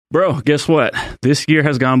Bro, guess what? This year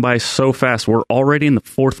has gone by so fast. We're already in the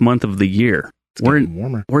 4th month of the year. We're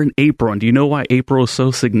warmer. We're in April. And do you know why April is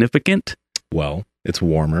so significant? Well, it's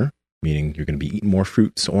warmer, meaning you're going to be eating more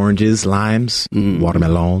fruits, oranges, limes,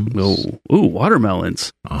 watermelons. Ooh,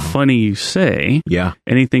 watermelons. Funny you say. Yeah.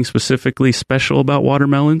 Anything specifically special about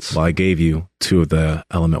watermelons? Well, I gave you 2 of the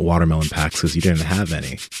Element watermelon packs because you didn't have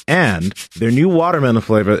any. And their new watermelon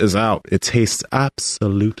flavor is out. It tastes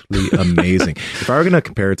absolutely amazing. If I were going to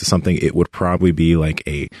compare it to something, it would probably be like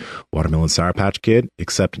a watermelon Sour Patch Kid,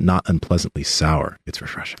 except not unpleasantly sour. It's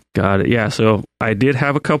refreshing. Got it. Yeah. So I did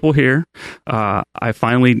have a couple here. I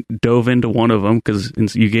finally dove into one of them because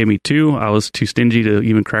you gave me 2. I was too stingy to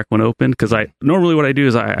even crack one open because normally what I do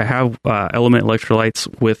is I have Element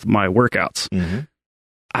electrolytes with my workouts. Mm-hmm.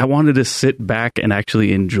 I wanted to sit back and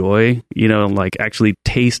actually enjoy, like actually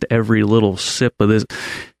taste every little sip of this.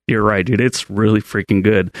 You're right, dude. It's really freaking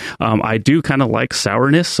good. I do kind of like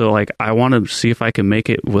sourness, so like I want to see if I can make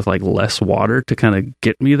it with like less water to kind of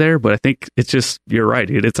get me there. But I think it's just, you're right,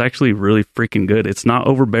 dude. It's actually really freaking good. It's not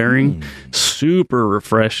overbearing, super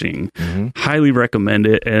refreshing. Highly recommend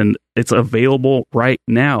it, and it's available right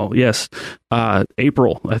now. Yes,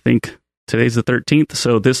 April, I think. Today's the 13th,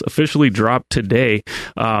 so this officially dropped today.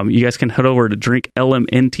 You guys can head over to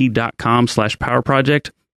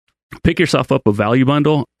drinklmnt.com/powerproject. Pick yourself up a value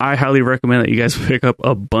bundle. I highly recommend that you guys pick up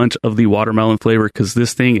a bunch of the watermelon flavor because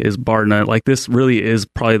this thing is bar none. Like, this really is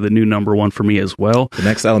probably the new number one for me as well. The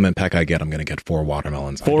next Element pack I get, I'm going to get 4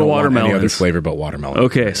 watermelons. 4 watermelons. Want any other flavor but watermelon.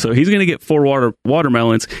 Okay, so he's going to get 4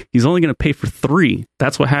 watermelons. He's only going to pay for 3.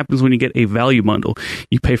 That's what happens when you get a value bundle.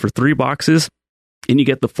 You pay for 3 boxes. And you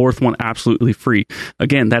get the 4th one absolutely free.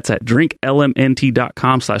 Again, that's at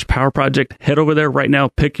drinklmnt.com/powerproject. Head over there right now.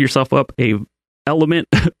 Pick yourself up a Element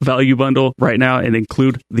value bundle right now and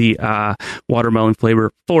include the watermelon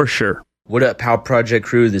flavor for sure. What up, Power Project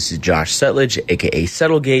crew? This is Josh Sutledge, aka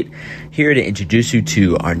Settlegate, here to introduce you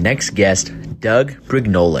to our next guest, Doug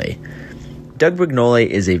Brignole. Doug Brignole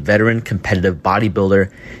is a veteran competitive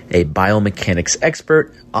bodybuilder, a biomechanics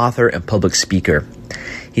expert, author, and public speaker.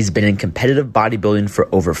 He's been in competitive bodybuilding for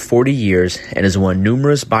over 40 years and has won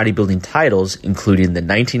numerous bodybuilding titles, including the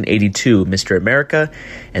 1982 Mr. America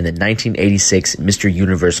and the 1986 Mr.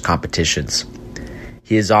 Universe competitions.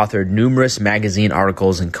 He has authored numerous magazine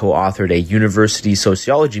articles and co-authored a university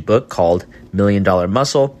sociology book called $1 Million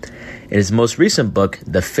Muscle. And his most recent book,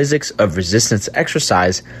 The Physics of Resistance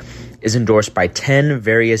Exercise, is endorsed by 10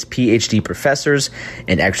 various PhD professors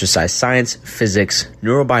in exercise science, physics,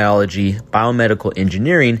 neurobiology, biomedical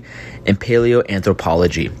engineering, and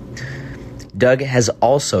paleoanthropology. Doug has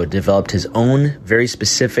also developed his own very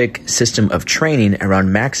specific system of training around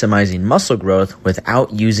maximizing muscle growth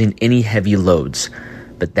without using any heavy loads.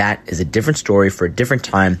 But that is a different story for a different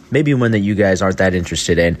time, maybe one that you guys aren't that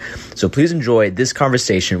interested in. So please enjoy this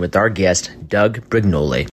conversation with our guest, Doug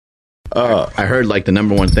Brignole. I heard like the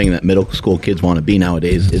number one thing that middle school kids want to be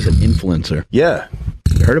nowadays is an influencer. Yeah.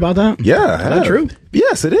 You heard about that? Yeah. Is that true?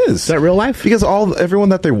 Yes, it is. Is that real life? Because everyone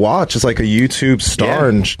that they watch is like a YouTube star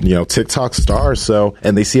and TikTok star. So,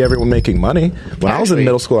 and they see everyone making money. When I was in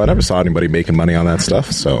middle school, I never saw anybody making money on that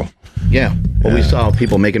stuff. So, yeah. Well, we saw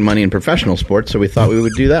people making money in professional sports, so we thought we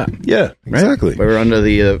would do that. Yeah, exactly. Right? We were under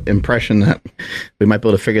the impression that we might be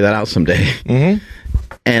able to figure that out someday. Mm-hmm.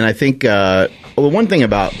 And I think one thing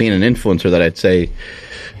about being an influencer that I'd say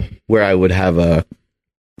where I would have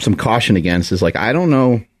some caution against is like, I don't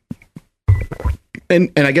know.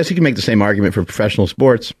 And I guess you can make the same argument for professional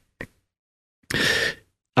sports.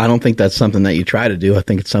 I don't think that's something that you try to do. I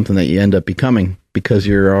think it's something that you end up becoming because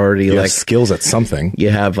you're already you have skills at something.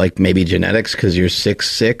 You have like maybe genetics because you're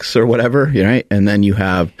 6'6" or whatever, right? And then you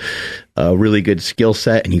have a really good skill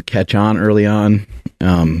set and you catch on early on.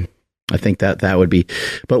 I think that would be,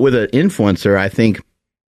 but with an influencer,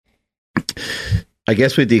 I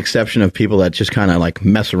guess with the exception of people that just kind of like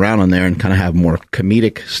mess around on there and kind of have more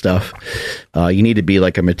comedic stuff, you need to be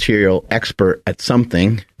like a material expert at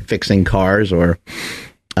something, fixing cars or,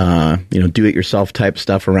 do-it-yourself type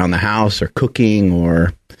stuff around the house or cooking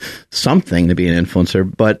or something to be an influencer.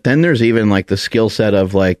 But then there's even like the skill set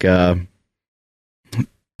of like,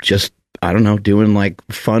 just, I don't know, doing like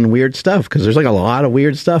fun, weird stuff. Cause there's like a lot of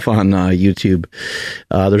weird stuff on YouTube.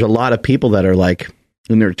 There's a lot of people that are like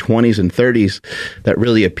in their 20s and 30s that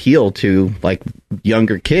really appeal to like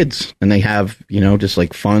younger kids. And they have, just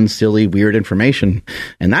like fun, silly, weird information.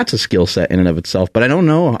 And that's a skill set in and of itself. But I don't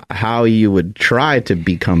know how you would try to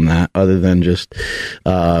become that other than just,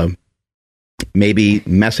 maybe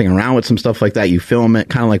messing around with some stuff like that. You film it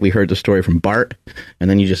kind of like we heard the story from Bart and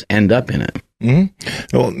then you just end up in it.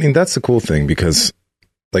 Mm-hmm. Well, I mean, that's the cool thing because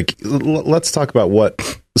like, let's talk about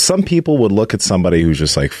what some people would look at somebody who's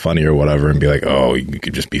just like funny or whatever and be like, oh, you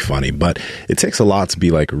could just be funny. But it takes a lot to be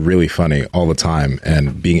like really funny all the time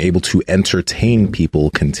and being able to entertain people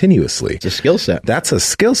continuously. It's a skill set. That's a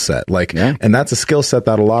skill set. Like, and that's a skill set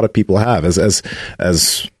that a lot of people have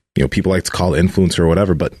as you know, people like to call influencer or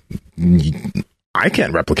whatever, but I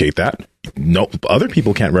can't replicate that. No, other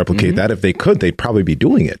people can't replicate that. If they could, they'd probably be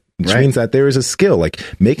doing it. Which means that there is a skill, like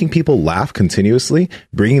making people laugh continuously,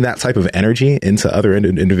 bringing that type of energy into other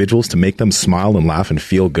individuals to make them smile and laugh and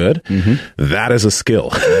feel good. That is a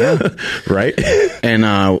skill, right?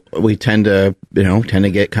 And we tend to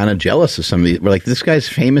get kind of jealous of some of these. We're like, this guy's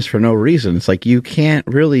famous for no reason. It's like, you can't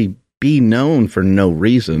really be known for no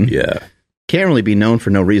reason. Yeah. Can't really be known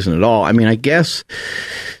for no reason at all. I mean, I guess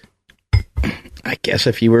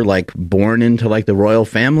if you were like born into like the royal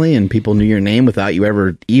family and people knew your name without you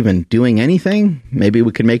ever even doing anything, maybe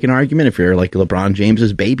we could make an argument. If you're like LeBron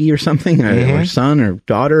James's baby or something, or son or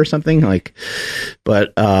daughter or something, like.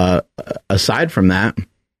 But aside from that,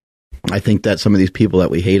 I think that some of these people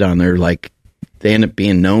that we hate on, they end up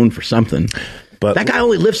being known for something. But that guy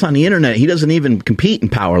only lives on the internet. He doesn't even compete in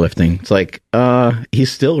powerlifting. It's like,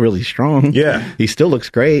 he's still really strong. Yeah. He still looks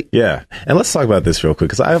great. Yeah. And let's talk about this real quick,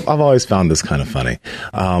 because I've always found this kind of funny.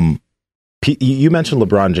 You mentioned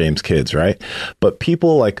LeBron James' kids, right? But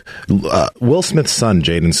people like Will Smith's son,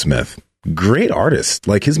 Jaden Smith, great artist.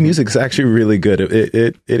 Like, his music is actually really good.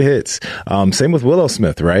 It hits. Same with Willow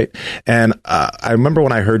Smith, right? And I remember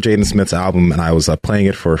when I heard Jaden Smith's album and I was playing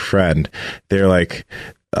it for a friend, they're like,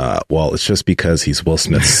 well, it's just because he's Will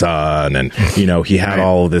Smith's son, and you know, he had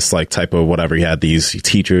all of this like type of whatever, he had these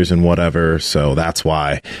teachers and whatever, so that's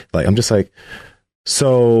why. Like, I'm just like,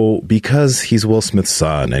 so because he's Will Smith's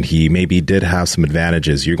son and he maybe did have some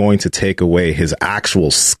advantages, you're going to take away his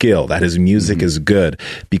actual skill, that his music is good,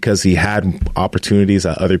 because he had opportunities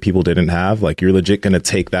that other people didn't have? Like, you're legit going to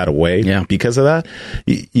take that away because of that?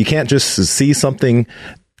 You can't just see something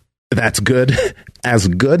that's good as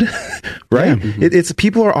good, right? It's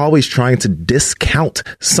people are always trying to discount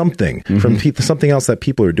something from something else that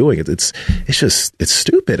people are doing. It's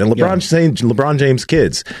stupid. And LeBron James'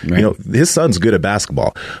 kids, you know, his son's good at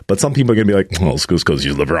basketball, but some people are gonna be like, "Oh, it's because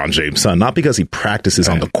he's LeBron James' son," not because he practices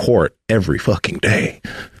on the court every fucking day.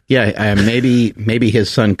 Yeah, maybe his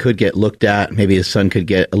son could get looked at. Maybe his son could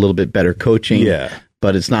get a little bit better coaching. Yeah.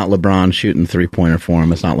 But it's not LeBron shooting three-pointer for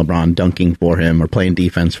him. It's not LeBron dunking for him or playing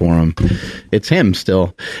defense for him. It's him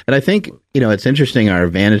still. And I think, you know, it's interesting, our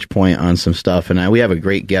vantage point on some stuff. And we have a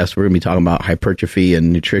great guest. We're going to be talking about hypertrophy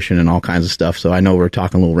and nutrition and all kinds of stuff. So I know we're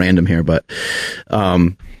talking a little random here, but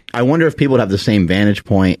I wonder if people would have the same vantage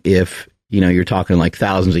point if, you know, you're talking like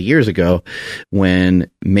thousands of years ago, when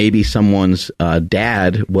maybe someone's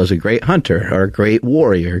dad was a great hunter or a great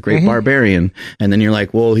warrior, a great barbarian. And then you're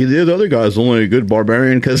like, well, the other guy's only a good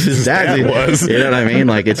barbarian because his dad was. You know what I mean?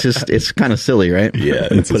 Like, it's kind of silly, right? Yeah.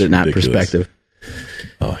 Put it in that perspective.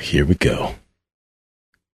 Oh, here we go.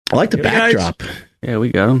 I like the backdrop. Yeah,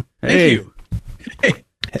 we got him. Thank you.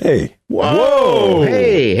 Hey. Whoa.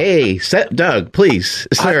 Hey. Doug, please,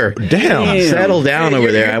 sir. Damn. Settle down over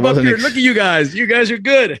there. I wasn't. Look at you guys. You guys are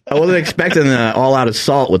good. I wasn't expecting the all-out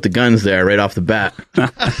assault with the guns there right off the bat.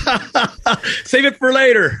 Save it for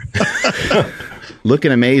later.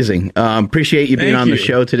 Looking amazing. Appreciate you being on the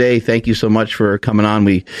show today. Thank you so much for coming on.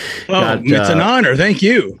 It's an honor. Thank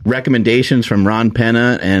you. Recommendations from Ron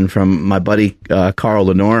Penna and from my buddy Carl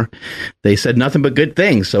Lenore. They said nothing but good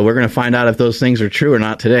things. So we're going to find out if those things are true or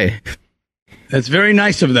not today. That's very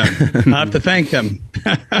nice of them. I have to thank them.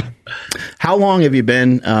 How long have you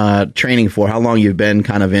been training for? How long you've been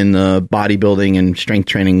kind of in the bodybuilding and strength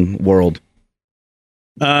training world?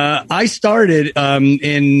 I started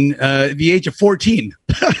in the age of 14.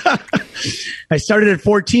 I started at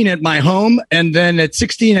 14 at my home, and then at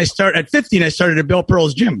 15, I started at Bill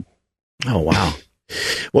Pearl's gym. Oh, wow.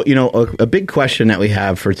 Well, you know, a big question that we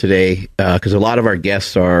have for today, because a lot of our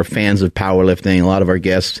guests are fans of powerlifting. A lot of our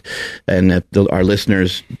guests and our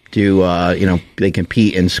listeners do, they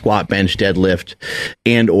compete in squat, bench, deadlift,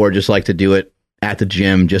 and or just like to do it at the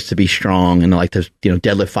gym just to be strong and like to,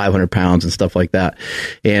 deadlift 500 pounds and stuff like that.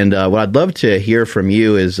 And what I'd love to hear from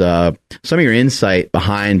you is some of your insight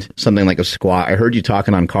behind something like a squat. I heard you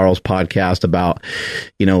talking on Carl's podcast about,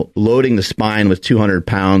 loading the spine with 200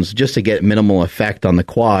 pounds just to get minimal effect on the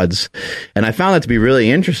quads. And I found that to be really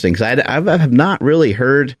interesting because I've not really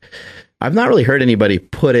heard anybody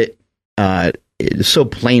put it so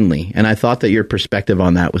plainly. And I thought that your perspective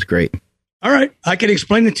on that was great. All right. I can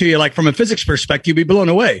explain it to you. Like from a physics perspective, you'd be blown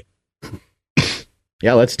away.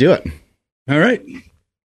 Yeah, let's do it. All right. Am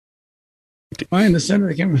I in the center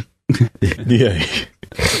of the camera? Yeah,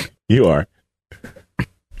 you are.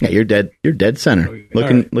 Yeah, you're dead. You're dead center,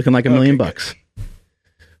 looking like $1 million bucks.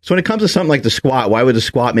 So when it comes to something like the squat, why would the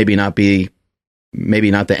squat maybe not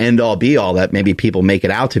the end all be all that maybe people make it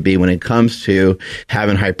out to be when it comes to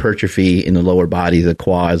having hypertrophy in the lower body, the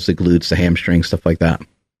quads, the glutes, the hamstrings, stuff like that?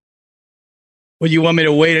 Well, you want me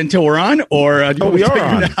to wait until we're on, or we are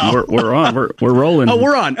on? We're on. We're rolling. Oh,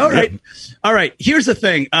 we're on. All right. All right. Here's the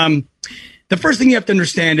thing. The first thing you have to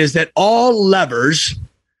understand is that all levers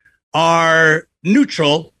are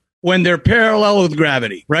neutral when they're parallel with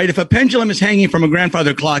gravity, right? If a pendulum is hanging from a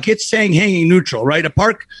grandfather clock, it's hanging neutral, right? A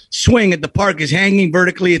park swing at the park is hanging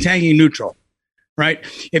vertically, it's hanging neutral, right?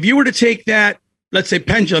 If you were to take that, let's say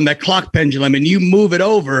pendulum, that clock pendulum, and you move it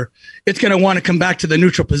over, it's going to want to come back to the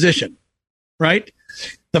neutral position, right?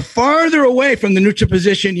 The farther away from the neutral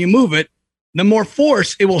position you move it, the more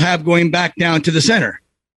force it will have going back down to the center.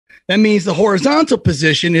 That means the horizontal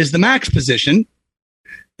position is the max position.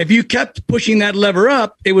 If you kept pushing that lever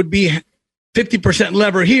up, it would be 50%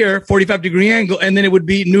 lever here, 45-degree angle, and then it would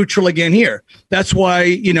be neutral again here. That's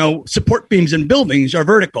why, support beams in buildings are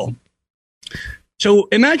vertical. So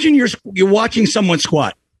imagine you're watching someone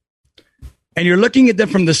squat, and you're looking at them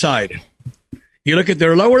from the side. You look at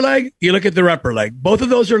their lower leg, you look at their upper leg. Both of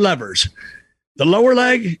those are levers. The lower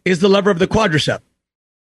leg is the lever of the quadricep.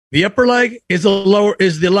 The upper leg is the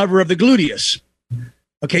lever of the gluteus.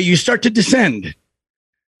 Okay, you start to descend.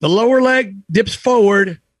 The lower leg dips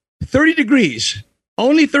forward 30 degrees,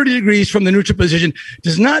 only 30 degrees from the neutral position,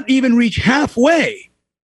 does not even reach halfway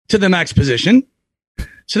to the max position.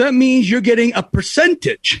 So that means you're getting a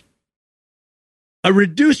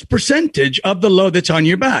reduced percentage of the load that's on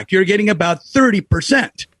your back. You're getting about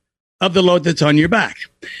 30% of the load that's on your back.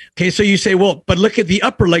 Okay, so you say, well, but look at the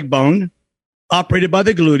upper leg bone operated by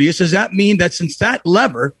the gluteus. Does that mean that since that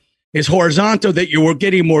lever is horizontal, that you are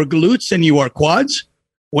getting more glutes than you are quads?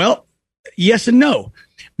 Well, yes and no.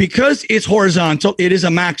 Because it's horizontal, it is a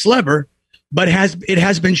max lever, but it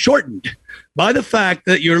has been shortened by the fact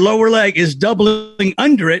that your lower leg is doubling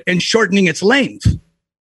under it and shortening its length.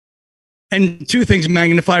 And two things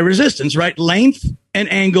magnify resistance, right? Length and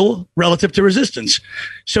angle relative to resistance.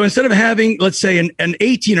 So instead of having, let's say, an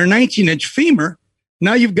 18 or 19-inch femur,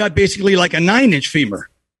 now you've got basically like a 9-inch femur,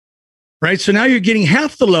 right? So now you're getting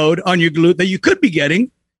half the load on your glute that you could be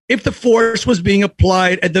getting if the force was being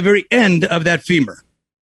applied at the very end of that femur.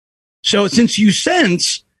 So since you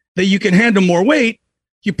sense that you can handle more weight,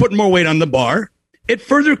 you put more weight on the bar. It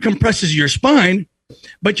further compresses your spine,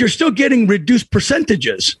 but you're still getting reduced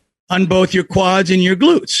percentages on both your quads and your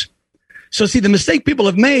glutes. So see, the mistake people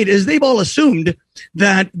have made is they've all assumed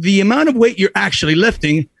that the amount of weight you're actually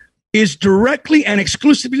lifting is directly and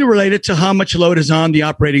exclusively related to how much load is on the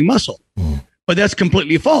operating muscle. But that's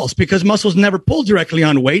completely false because muscles never pull directly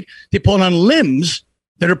on weight. They pull on limbs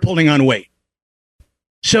that are pulling on weight.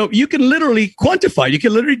 So you can literally quantify, you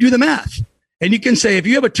can literally do the math. And you can say, if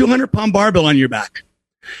you have a 200-pound barbell on your back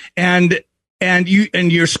and you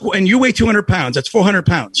weigh 200 pounds, that's 400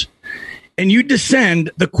 pounds. And you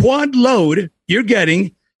descend, the quad load you're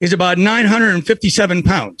getting is about 957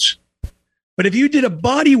 pounds. But if you did a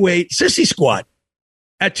body weight sissy squat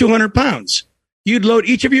at 200 pounds, you'd load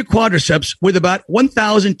each of your quadriceps with about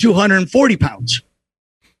 1,240 pounds.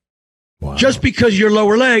 Wow. Just because your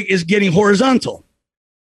lower leg is getting horizontal.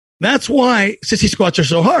 That's why sissy squats are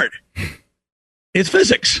so hard. It's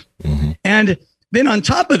physics. Mm-hmm. And then on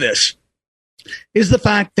top of this is the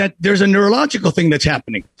fact that there's a neurological thing that's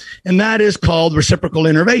happening, and that is called reciprocal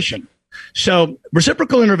innervation. So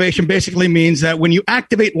reciprocal innervation basically means that when you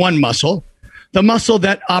activate one muscle, the muscle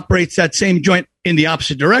that operates that same joint in the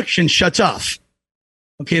opposite direction shuts off.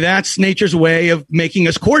 Okay, that's nature's way of making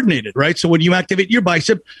us coordinated, right? So when you activate your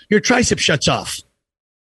bicep, your tricep shuts off.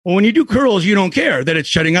 Well, when you do curls, you don't care that it's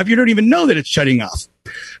shutting off. You don't even know that it's shutting off.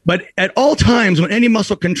 But at all times, when any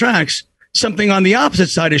muscle contracts, something on the opposite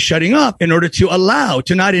side is shutting off in order to allow,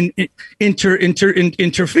 to not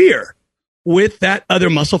interfere with that other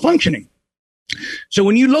muscle functioning. So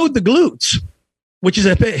when you load the glutes, which is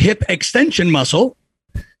a hip extension muscle,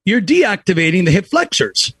 you're deactivating the hip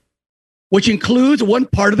flexors, which includes one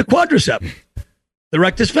part of the quadricep, the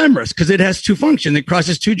rectus femoris, because it has two functions. It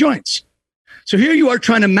crosses two joints. So here you are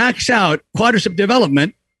trying to max out quadricep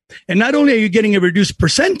development. And not only are you getting a reduced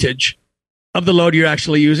percentage of the load you're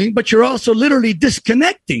actually using, but you're also literally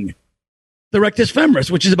disconnecting the rectus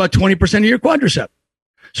femoris, which is about 20% of your quadricep.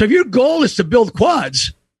 So if your goal is to build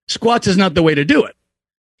quads, squats is not the way to do it.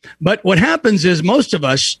 But what happens is most of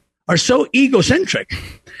us are so egocentric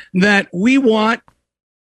that we want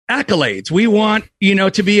accolades. We want,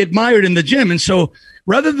 to be admired in the gym. And so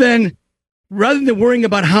rather than worrying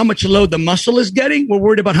about how much load the muscle is getting, we're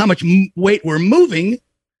worried about how much weight we're moving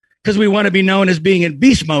because we want to be known as being in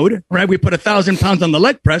beast mode, right? We put 1,000 pounds on the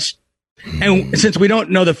leg press. And since we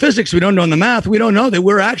don't know the physics, we don't know the math, we don't know that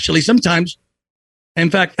we're actually sometimes,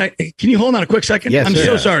 in fact, can you hold on a quick second? Yes, I'm sir.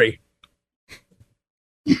 so sorry.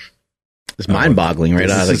 It's mind-boggling right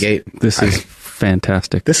out of the gate. This is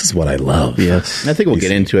fantastic. This is what I love. Yes. I think we'll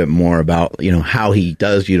get into it more about, how he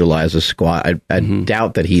does utilize a squat. I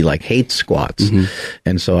doubt that he hates squats.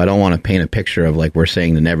 And so I don't want to paint a picture of we're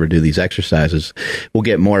saying to never do these exercises. We'll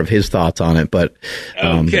get more of his thoughts on it, but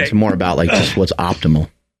it's more about just what's optimal.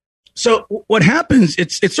 So what happens,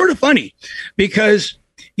 it's sort of funny because,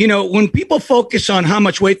 when people focus on how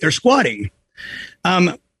much weight they're squatting,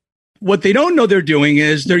 what they don't know they're doing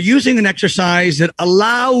is they're using an exercise that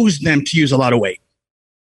allows them to use a lot of weight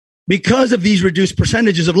because of these reduced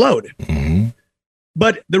percentages of load.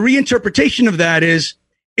 But the reinterpretation of that is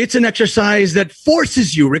it's an exercise that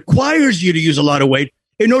forces you, requires you to use a lot of weight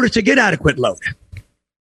in order to get adequate load.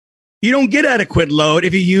 You don't get adequate load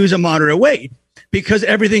if you use a moderate weight because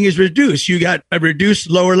everything is reduced. You got a reduced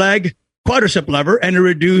lower leg quadricep lever and a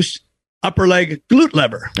reduced upper leg glute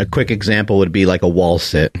lever. A quick example would be like a wall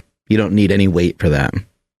sit. You don't need any weight for that.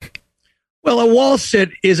 Well, a wall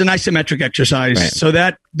sit is an isometric exercise, right. So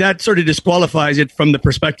that sort of disqualifies it from the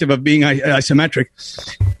perspective of being isometric.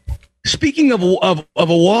 Speaking of a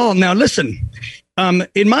wall, now listen,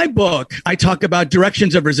 in my book, I talk about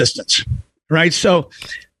directions of resistance, right? So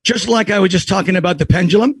just like I was just talking about the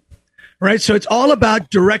pendulum, right? So it's all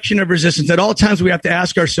about direction of resistance. At all times, we have to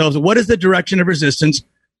ask ourselves, what is the direction of resistance?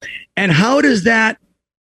 And how does that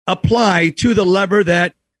apply to the lever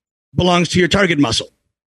that belongs to your target muscle,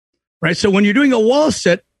 right? So when you're doing a wall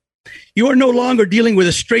sit, you are no longer dealing with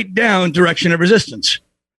a straight down direction of resistance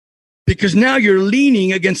because now you're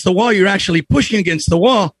leaning against the wall. You're actually pushing against the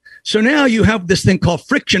wall. So now you have this thing called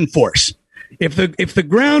friction force. If the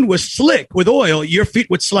ground was slick with oil, your feet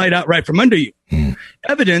would slide out right from under you.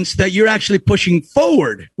 Evidence that you're actually pushing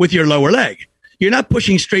forward with your lower leg. You're not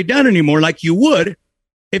pushing straight down anymore like you would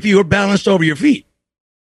if you were balanced over your feet.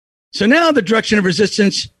 So now the direction of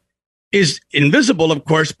resistance is invisible, of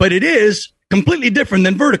course, but it is completely different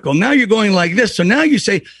than vertical. Now you're going like this. So now you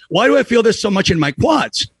say, why do I feel this so much in my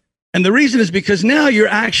quads? And the reason is because now you're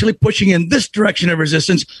actually pushing in this direction of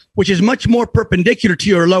resistance, which is much more perpendicular to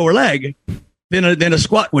your lower leg than a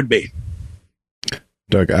squat would be.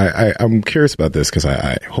 Doug, I'm curious about this because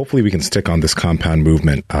I hopefully we can stick on this compound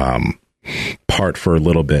movement part for a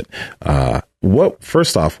little bit.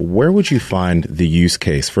 First off, where would you find the use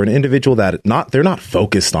case for an individual that they're not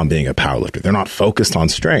focused on being a powerlifter, they're not focused on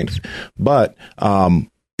strength, but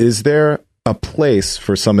is there a place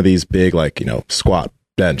for some of these big squat,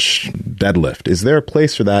 bench, deadlift? Is there a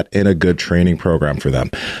place for that in a good training program for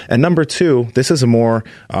them? And number two, this is a more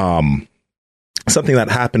something that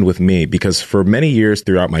happened with me because for many years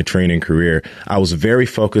throughout my training career, I was very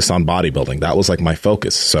focused on bodybuilding. That was my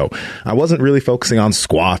focus. So I wasn't really focusing on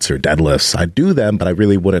squats or deadlifts. I do them, but I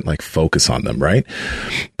really wouldn't focus on them. Right.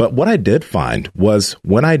 But what I did find was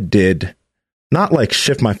when I did not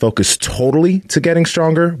shift my focus totally to getting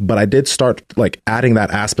stronger, but I did start adding that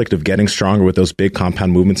aspect of getting stronger with those big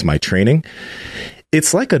compound movements in my training.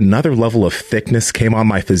 It's like another level of thickness came on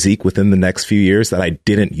my physique within the next few years that I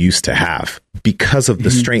didn't used to have because of the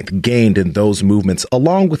strength gained in those movements,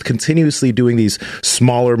 along with continuously doing these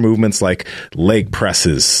smaller movements like leg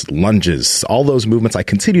presses, lunges, all those movements. I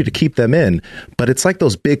continue to keep them in, but it's like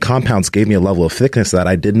those big compounds gave me a level of thickness that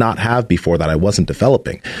I did not have before that I wasn't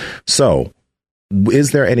developing. So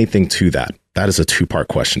is there anything to that? That is a two-part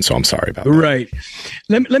question, so I'm sorry about that. Right.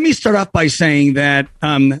 Let me start off by saying that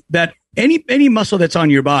that any muscle that's on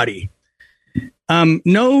your body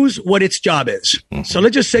knows what its job is. So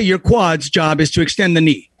let's just say your quad's job is to extend the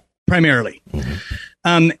knee primarily.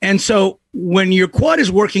 And so when your quad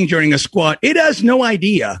is working during a squat, it has no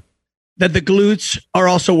idea that the glutes are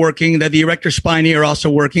also working, that the erector spinae are also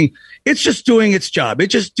working. It's just doing its job. It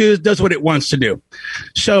just does what it wants to do.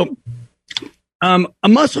 So a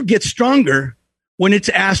muscle gets stronger when it's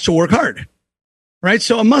asked to work hard. Right.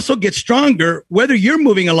 So a muscle gets stronger, whether you're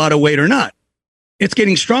moving a lot of weight or not. It's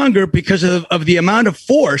getting stronger because of the amount of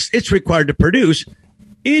force it's required to produce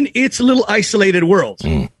in its little isolated world.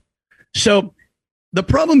 So the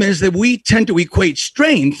problem is that we tend to equate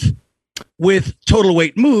strength with total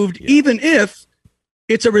weight moved, even if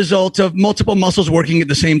it's a result of multiple muscles working at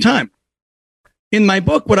the same time. In my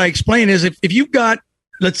book, what I explain is if you've got,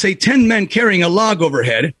 let's say, 10 men carrying a log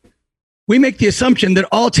overhead, we make the assumption that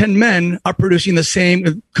all 10 men are producing the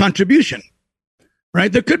same contribution, right?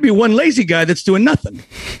 There could be one lazy guy that's doing nothing,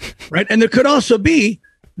 right? And there could also be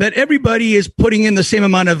that everybody is putting in the same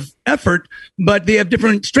amount of effort, but they have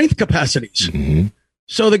different strength capacities.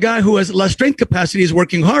 So the guy who has less strength capacity is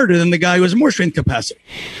working harder than the guy who has more strength capacity.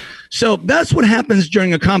 So that's what happens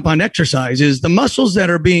during a compound exercise is the muscles that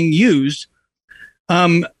are being used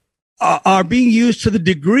are being used to the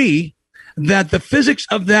degree that the physics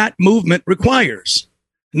of that movement requires,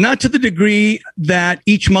 not to the degree that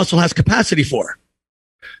each muscle has capacity for.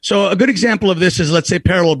 So a good example of this is, let's say,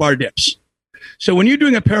 parallel bar dips. So when you're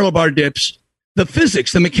doing a parallel bar dips, the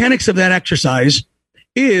physics, the mechanics of that exercise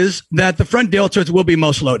is that the front deltoids will be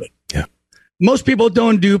most loaded. Yeah. Most people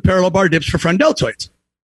don't do parallel bar dips for front deltoids.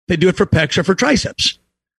 They do it for pecs or for triceps.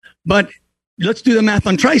 But let's do the math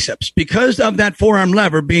on triceps. Because of that forearm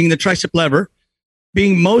lever being the tricep lever,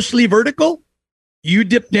 being mostly vertical, you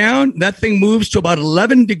dip down, that thing moves to about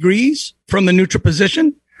 11 degrees from the neutral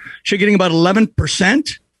position. So you're getting about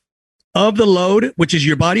 11% of the load, which is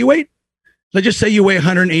your body weight. Let's just say you weigh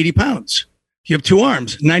 180 pounds. You have two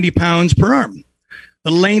arms, 90 pounds per arm.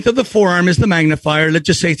 The length of the forearm is the magnifier. Let's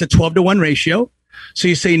just say it's a 12-to-1 ratio. So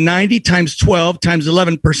you say 90 times 12 times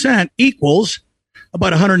 11% equals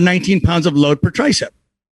about 119 pounds of load per tricep.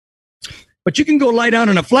 But you can go lie down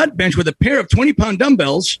on a flat bench with a pair of 20-pound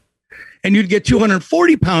dumbbells, and you'd get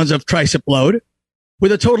 240 pounds of tricep load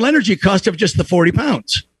with a total energy cost of just the 40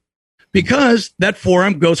 pounds because that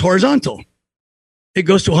forearm goes horizontal. It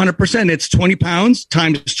goes to 100%. It's 20 pounds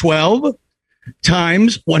times 12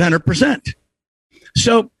 times 100%.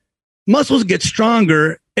 So muscles get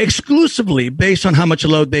stronger exclusively based on how much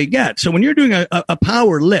load they get. So when you're doing a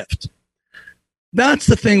power lift, that's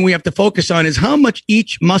the thing we have to focus on is how much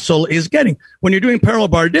each muscle is getting. When you're doing parallel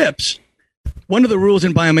bar dips, one of the rules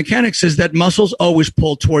in biomechanics is that muscles always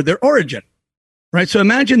pull toward their origin, right? So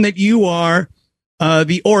imagine that you are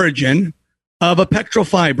the origin of a pectoral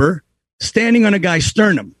fiber standing on a guy's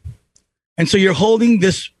sternum. And so you're holding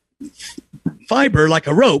this fiber like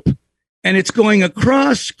a rope, and it's going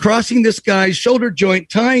across, crossing this guy's shoulder joint,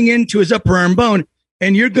 tying into his upper arm bone,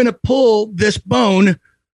 and you're going to pull this bone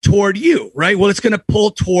toward you, right? Well, it's going to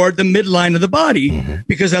pull toward the midline of the body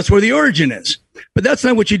because that's where the origin is. But that's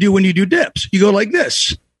not what you do when you do dips. You go like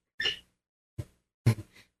this,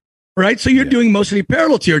 right? So you're doing mostly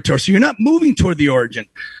parallel to your torso. You're not moving toward the origin.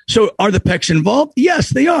 So are the pecs involved?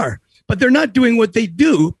 Yes, they are. But they're not doing what they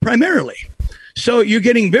do primarily. So you're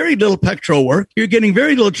getting very little pectoral work. You're getting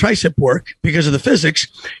very little tricep work because of the physics.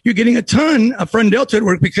 You're getting a ton of front deltoid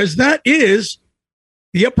work because that is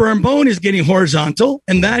the upper arm bone is getting horizontal,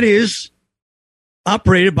 and that is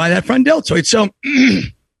operated by that front deltoid. So,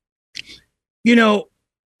 you know,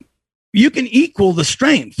 you can equal the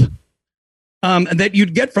strength that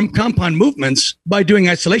you'd get from compound movements by doing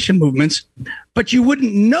isolation movements, but you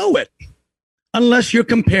wouldn't know it unless you're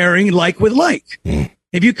comparing like with like.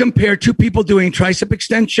 If you compare two people doing tricep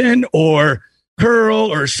extension or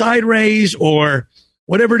curl or side raise or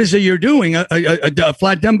whatever it is that you're doing, a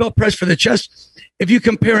flat dumbbell press for the chest, if you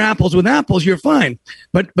compare apples with apples, you're fine.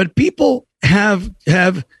 But people have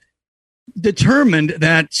determined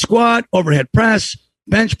that squat, overhead press,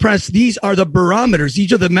 bench press, these are the barometers.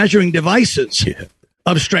 These are the measuring devices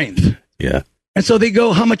of strength. Yeah. And so they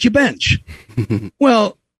go, how much you bench?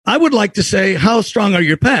 Well, I would like to say, how strong are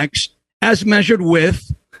your pecs as measured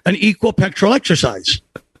with an equal pectoral exercise?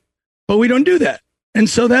 But we don't do that. And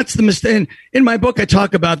so that's the mistake. In my book, I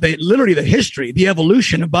talk about literally the history, the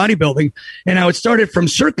evolution of bodybuilding, and how it started from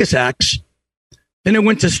circus acts. Then it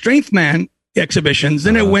went to strength man exhibitions.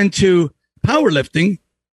 Then it went to powerlifting,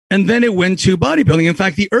 and then it went to bodybuilding. In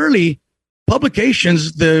fact, the early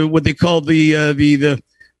publications, what they call the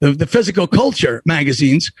physical culture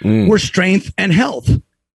magazines, were strength and health.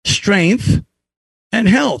 Strength and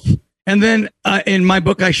health. And then in my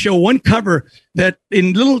book, I show one cover that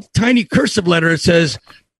in little tiny cursive letter, it says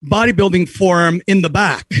bodybuilding forum in the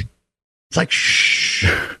back. It's like, shh,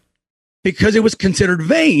 because it was considered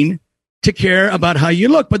vain to care about how you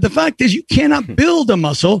look. But the fact is you cannot build a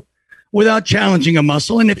muscle without challenging a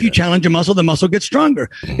muscle. And if you challenge a muscle, the muscle gets stronger.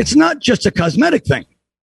 It's not just a cosmetic thing,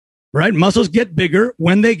 right? Muscles get bigger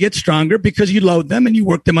when they get stronger because you load them and you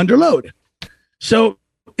work them under load. So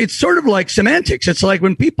it's sort of like semantics. It's like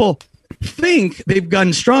when people think they've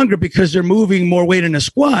gotten stronger because they're moving more weight in a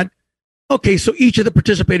squat. Okay, so each of the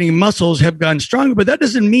participating muscles have gotten stronger, but that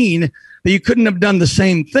doesn't mean that you couldn't have done the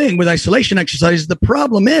same thing with isolation exercises. The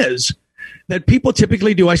problem is that people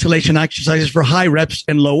typically do isolation exercises for high reps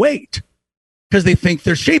and low weight because they think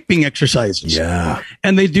they're shaping exercises. Yeah.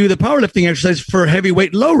 And they do the powerlifting exercise for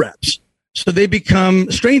heavyweight low reps. So they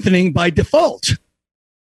become strengthening by default.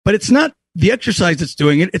 But it's not the exercise that's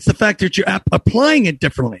doing it. It's the fact that you're applying it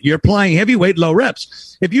differently. You're applying heavyweight low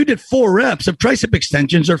reps. If you did 4 reps of tricep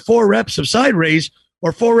extensions or 4 reps of side raise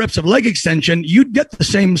or 4 reps of leg extension, you'd get the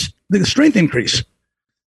strength increase.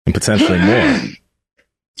 And potentially more.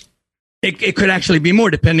 It could actually be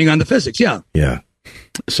more depending on the physics. Yeah. Yeah.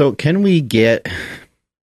 So can we get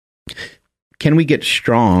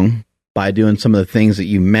strong by doing some of the things that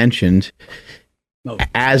you mentioned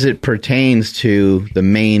as it pertains to the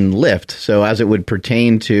main lift? So as it would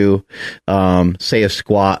pertain to, say, a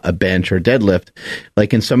squat, a bench, or deadlift,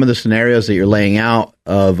 like in some of the scenarios that you're laying out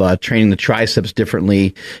of training the triceps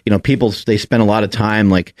differently, people, they spend a lot of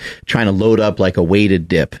time like trying to load up like a weighted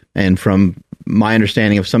dip. And from my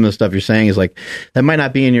understanding of some of the stuff you're saying is like that might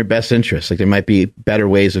not be in your best interest. Like there might be better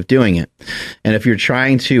ways of doing it. And if you're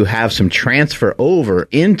trying to have some transfer over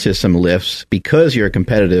into some lifts because you're a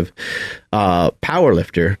competitive power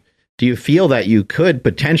lifter, do you feel that you could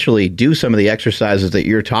potentially do some of the exercises that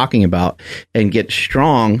you're talking about and get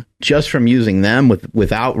strong just from using them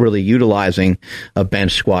without really utilizing a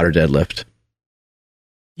bench, squat, or deadlift?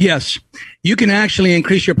 Yes, you can actually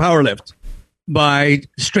increase your power lift by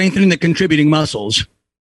strengthening the contributing muscles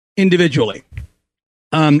individually.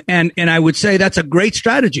 And I would say that's a great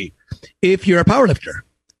strategy if you're a powerlifter.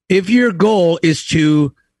 If your goal is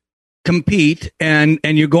to compete and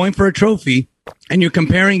you're going for a trophy and you're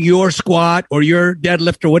comparing your squat or your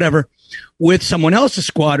deadlift or whatever with someone else's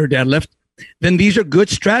squat or deadlift, then these are good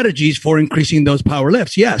strategies for increasing those power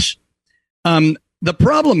lifts. Yes. The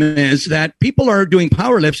problem is that people are doing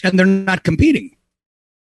power lifts and they're not competing.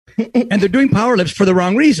 And they're doing power lifts for the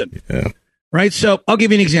wrong reason. Yeah. Right? So I'll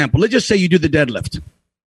give you an example. Let's just say you do the deadlift.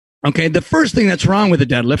 Okay. The first thing that's wrong with the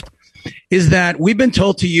deadlift is that we've been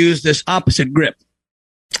told to use this opposite grip.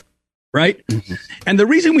 Right? Mm-hmm. And the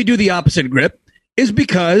reason we do the opposite grip is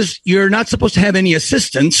because you're not supposed to have any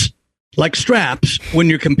assistance like straps when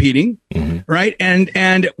you're competing. Mm-hmm. Right?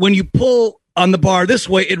 And when you pull on the bar this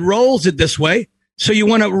way, it rolls it this way. So you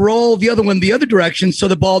want to roll the other one the other direction so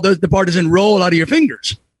the bar doesn't roll out of your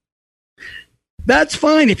fingers. That's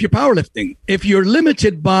fine if you're powerlifting. If you're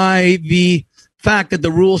limited by the fact that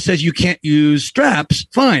the rule says you can't use straps,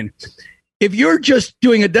 fine. If you're just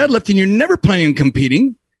doing a deadlift and you're never planning on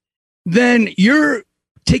competing, then you're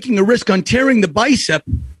taking a risk on tearing the bicep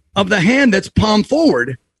of the hand that's palm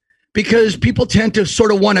forward because people tend to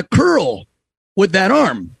sort of want to curl with that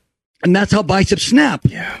arm. And that's how biceps snap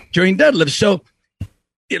during deadlifts. So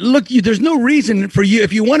there's no reason for you,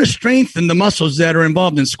 if you want to strengthen the muscles that are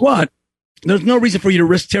involved in squat, there's no reason for you to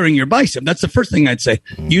risk tearing your bicep. That's the first thing I'd say.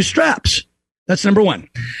 Use straps. That's number one.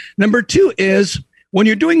 Number two is when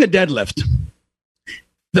you're doing a deadlift,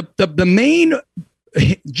 the main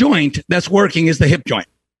joint that's working is the hip joint.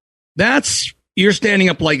 You're standing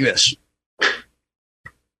up like this.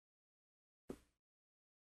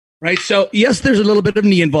 Right? So yes, there's a little bit of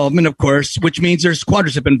knee involvement, of course, which means there's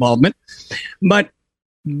quadricep involvement. But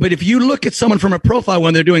if you look at someone from a profile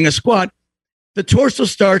when they're doing a squat, the torso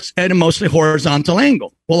starts at a mostly horizontal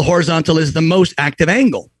angle. Well, horizontal is the most active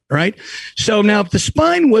angle, right? So now if the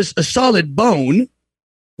spine was a solid bone,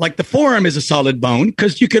 like the forearm is a solid bone,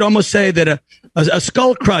 because you could almost say that a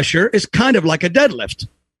skull crusher is kind of like a deadlift,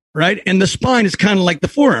 right? And the spine is kind of like the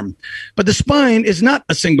forearm. But the spine is not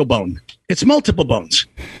a single bone. It's multiple bones,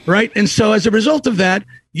 right? And so as a result of that,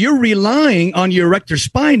 you're relying on your erector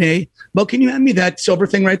spinae. Well, can you hand me that silver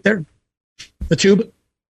thing right there? The tube?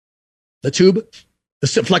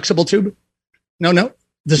 The flexible tube? No,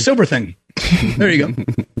 the silver thing. There you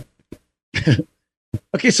go.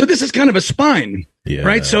 Okay, so this is kind of a spine,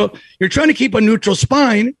 right? So you're trying to keep a neutral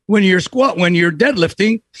spine when you're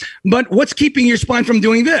deadlifting, but what's keeping your spine from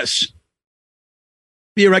doing this?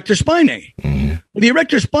 The erector spinae. Mm-hmm. The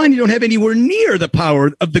erector spine, you don't have anywhere near the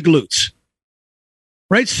power of the glutes,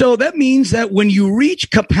 right? So that means that when you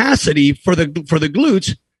reach capacity for the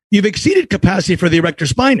glutes, you've exceeded capacity for the erector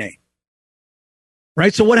spinae.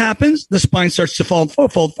 Right. So what happens? The spine starts to fold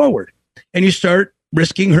forward and you start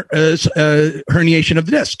risking herniation of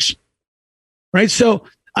the discs. Right. So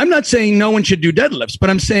I'm not saying no one should do deadlifts, but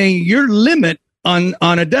I'm saying your limit on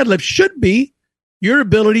a deadlift should be your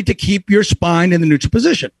ability to keep your spine in the neutral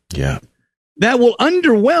position. Yeah. That will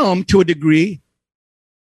underwhelm to a degree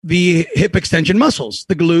the hip extension muscles,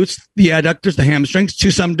 the glutes, the adductors, the hamstrings to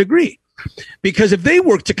some degree. Because if they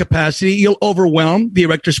work to capacity, you'll overwhelm the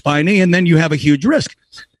erector spinae, and then you have a huge risk.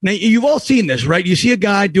 Now, you've all seen this, right? You see a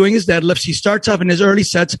guy doing his deadlifts. He starts off in his early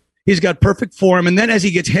sets. He's got perfect form. And then as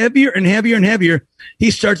he gets heavier and heavier and heavier,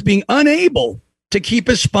 he starts being unable to keep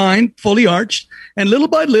his spine fully arched. And little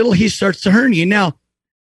by little, he starts to herniate. Now,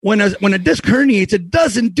 when a disc herniates, it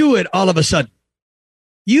doesn't do it all of a sudden.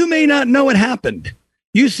 You may not know it happened.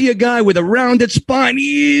 You see a guy with a rounded spine.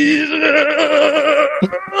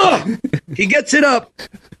 He gets it up.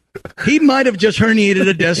 He might have just herniated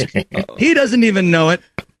a disc. He doesn't even know it.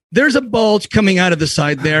 there's a bulge coming out of the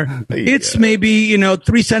side there. It's maybe,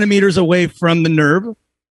 3 centimeters away from the nerve.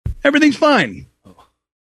 Everything's fine.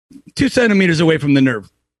 2 centimeters away from the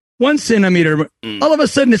nerve. 1 centimeter. All of a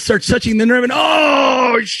sudden, it starts touching the nerve, and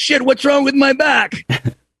oh shit, what's wrong with my back?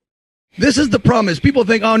 This is the problem: is people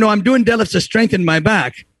think, oh no, I'm doing deadlifts to strengthen my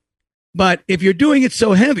back, but if you're doing it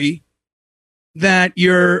so heavy that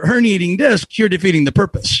you're herniating discs, you're defeating the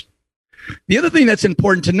purpose. The other thing that's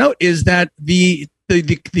important to note is that the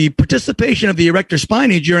participation of the erector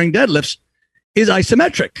spinae during deadlifts is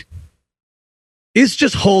isometric. It's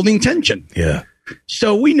just holding tension. Yeah.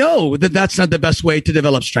 So we know that that's not the best way to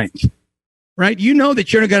develop strength, right? You know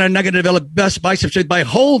that you're not going to develop best bicep strength by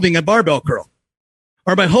holding a barbell curl,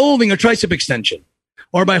 or by holding a tricep extension,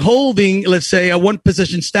 or by holding, let's say, a one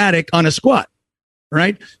position static on a squat,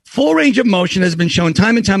 right? Full range of motion has been shown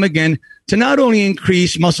time and time again to not only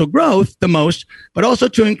increase muscle growth the most, but also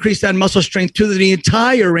to increase that muscle strength to the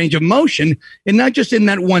entire range of motion and not just in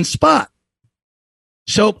that one spot.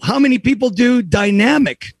 So how many people do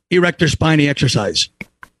dynamic erector spinae exercise?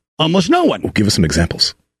 Almost no one. Well, give us some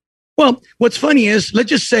examples. Well, what's funny is, let's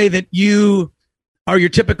just say that you are your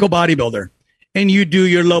typical bodybuilder and you do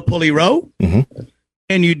your low pulley row,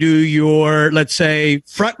 and you do your, let's say,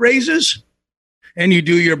 front raises, and you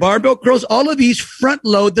do your barbell curls. All of these front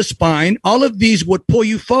load the spine. All of these would pull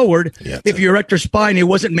you forward if your erector spinae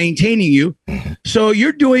wasn't maintaining you. So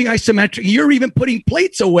you're doing isometric. You're even putting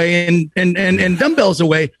plates away and dumbbells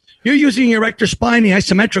away. You're using your erector spinae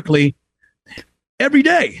isometrically every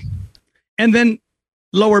day. And then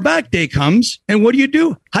lower back day comes, and what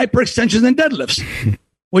do? Hyperextensions and deadlifts,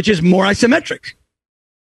 which is more isometric.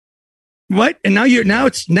 Right? And now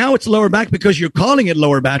it's lower back because you're calling it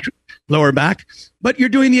lower back, but you're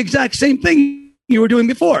doing the exact same thing you were doing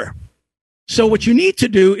before. So what you need to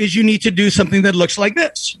do is you need to do something that looks like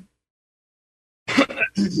this.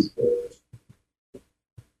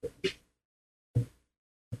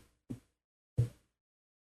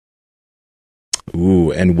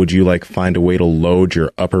 Ooh, and would you find a way to load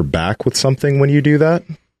your upper back with something when you do that?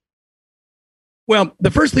 Well,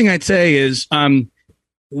 the first thing I'd say is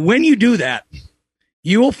when you do that,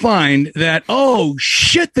 you will find that, oh,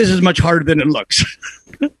 shit, this is much harder than it looks.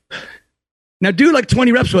 Now do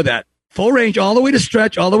 20 reps with that. Full range, all the way to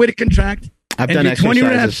stretch, all the way to contract. I've done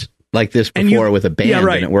exercises like this before with a band,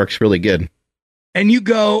 and it works really good. And you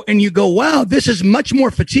go, wow, this is much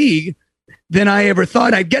more fatigue than I ever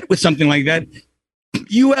thought I'd get with something like that.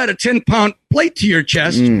 You add a 10-pound plate to your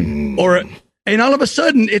chest, and all of a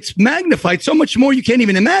sudden it's magnified so much more you can't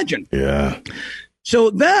even imagine. Yeah. So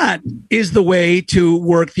that is the way to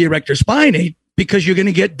work the erector spinae, because you're going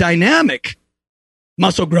to get dynamic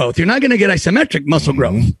muscle growth. You're not going to get isometric muscle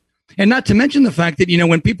growth. And not to mention the fact that,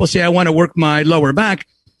 when people say, I want to work my lower back,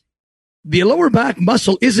 the lower back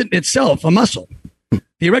muscle isn't itself a muscle.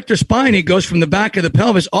 The erector spinae goes from the back of the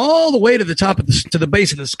pelvis all the way to the top of to the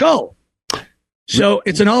base of the skull. So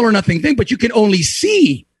it's an all or nothing thing, but you can only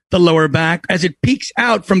see the lower back as it peeks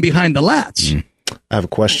out from behind the lats. I have a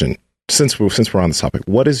question. Since we're on this topic,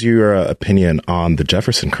 what is your opinion on the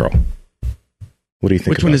Jefferson curl? What do you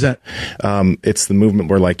think? Which one is that? It's the movement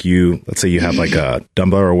where let's say you have a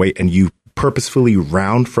dumbbell or a weight, and you purposefully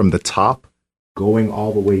round from the top, going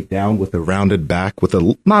all the way down with a rounded back with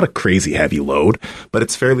not a crazy heavy load, but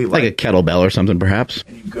it's fairly like a kettlebell or something, perhaps.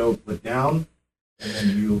 And you go down, and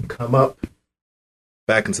then you come up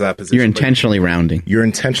back into that position. You're intentionally rounding. You're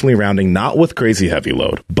intentionally rounding, not with crazy heavy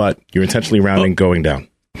load, but you're intentionally rounding going down.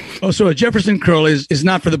 Oh, so a Jefferson curl is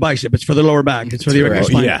not for the bicep. It's for the lower back. It's for the erector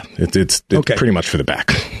spine. Yeah, it's okay. Pretty much for the back.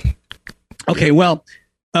 Okay, well,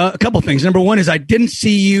 a couple things. Number one is I didn't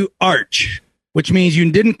see you arch, which means you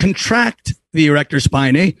didn't contract the erector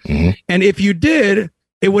spinae. And if you did,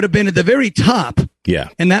 it would have been at the very top. Yeah.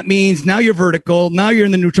 And that means now you're vertical. Now you're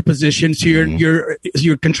in the neutral position. So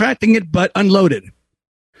you're contracting it, but unloaded.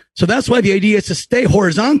 So that's why the idea is to stay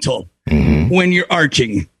horizontal when you're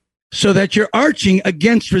arching, so that you're arching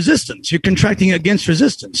against resistance. You're contracting against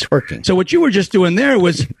resistance. Working. So what you were just doing there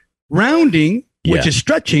was rounding, which is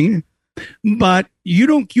stretching, but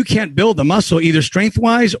you can't build the muscle either strength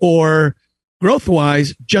wise or growth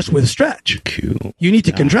wise just with stretch. Cool. You need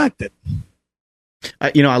to contract it.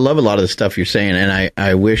 I love a lot of the stuff you're saying, and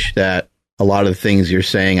I wish that a lot of the things you're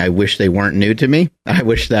saying, I wish they weren't new to me. I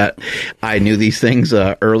wish that I knew these things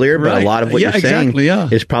earlier, but a lot of what you're saying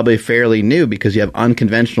is probably fairly new because you have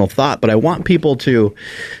unconventional thought. But I want people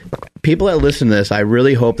that listen to this, I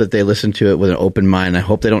really hope that they listen to it with an open mind. I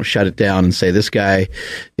hope they don't shut it down and say, this guy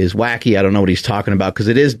is wacky. I don't know what he's talking about, because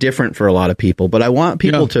it is different for a lot of people. But I want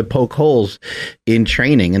people to poke holes in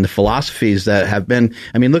training and the philosophies that have been,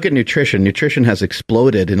 I mean, look at nutrition. Nutrition has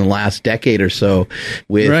exploded in the last decade or so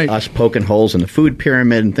with us poking holes in the food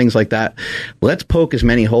pyramid and things like that. Let's poke as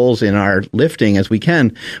many holes in our lifting as we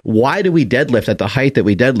can. Why do we deadlift at the height that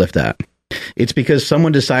we deadlift at? It's because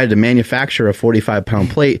someone decided to manufacture a 45-pound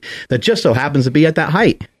plate that just so happens to be at that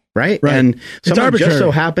height, right? And someone just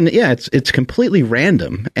so happened, it's completely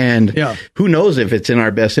random. And who knows if it's in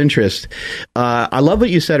our best interest. I love what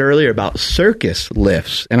you said earlier about circus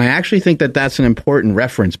lifts. And I actually think that that's an important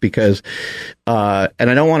reference because, and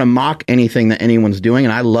I don't want to mock anything that anyone's doing.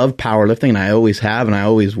 And I love powerlifting, and I always have, and I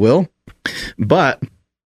always will. But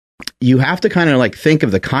you have to kind of like think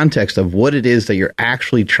of the context of what it is that you're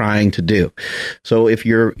actually trying to do. So if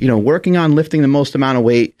you're, working on lifting the most amount of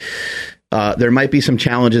weight, there might be some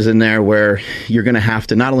challenges in there where you're going to have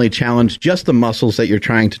to not only challenge just the muscles that you're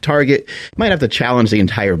trying to target, you might have to challenge the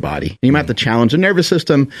entire body. You might have to challenge the nervous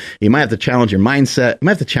system. You might have to challenge your mindset. You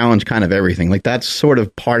might have to challenge kind of everything. Like that's sort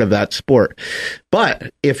of part of that sport.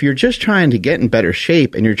 But if you're just trying to get in better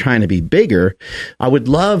shape and you're trying to be bigger, I would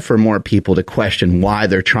love for more people to question why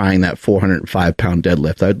they're trying that 405-pound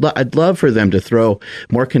deadlift. I'd love for them to throw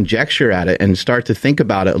more conjecture at it and start to think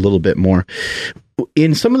about it a little bit more.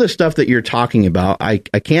 In some of the stuff that you're talking about, I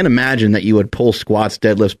can't imagine that you would pull squats,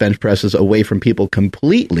 deadlifts, bench presses away from people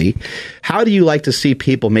completely. How do you like to see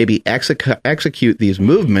people maybe execute these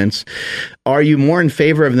movements? Are you more in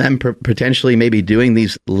favor of them potentially maybe doing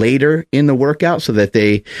these later in the workout so that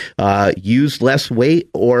they use less weight?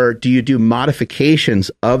 Or do you do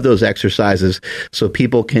modifications of those exercises so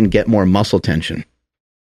people can get more muscle tension?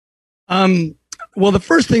 Well, the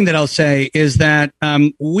first thing that I'll say is that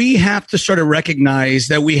we have to sort of recognize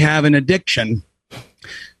that we have an addiction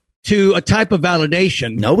to a type of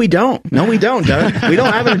validation. No, we don't. Doug. We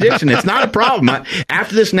don't have an addiction. It's not a problem.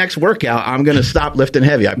 After this next workout, I'm going to stop lifting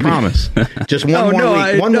heavy. I promise. Just one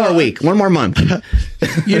more week, one more month.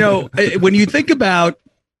 When you think about,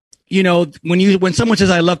 when someone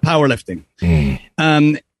says, I love powerlifting,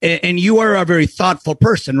 and you are a very thoughtful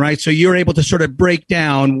person, right? So you're able to sort of break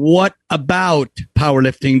down what about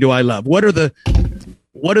powerlifting do I love? What are the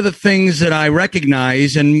things that I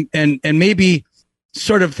recognize and maybe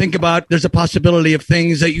sort of think about there's a possibility of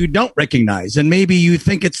things that you don't recognize. And maybe you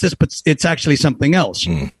think it's this, but it's actually something else.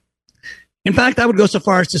 In fact, I would go so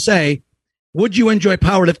far as to say, would you enjoy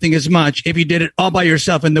powerlifting as much if you did it all by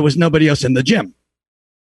yourself and there was nobody else in the gym?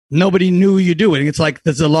 Nobody knew you do it. It's like,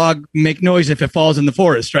 does a log make noise if it falls in the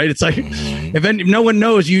forest, right? It's like, if no one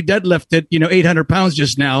knows you deadlifted, 800 pounds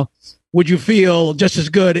just now, would you feel just as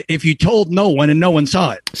good if you told no one and no one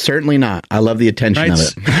saw it? Certainly not. I love the attention of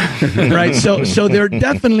it. Right. So there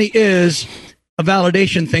definitely is a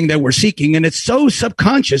validation thing that we're seeking, and it's so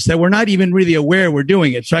subconscious that we're not even really aware we're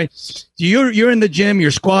doing it, right? You're in the gym,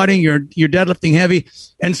 you're squatting, you're deadlifting heavy,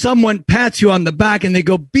 and someone pats you on the back and they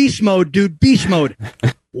go, beast mode, dude, beast mode.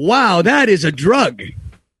 Wow, that is a drug.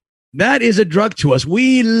 That is a drug to us.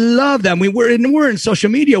 We love that. We're in social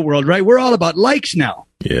media world, right? We're all about likes now.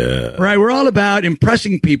 Yeah. Right. We're all about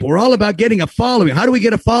impressing people. We're all about getting a following. How do we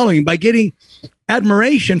get a following? By getting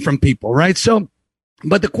admiration from people, right? So,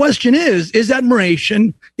 but the question is that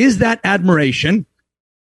admiration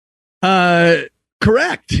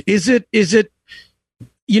correct? Is it,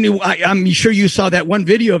 I'm sure you saw that one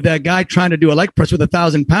video of that guy trying to do a leg press with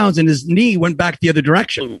 1,000 pounds and his knee went back the other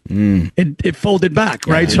direction. It folded back,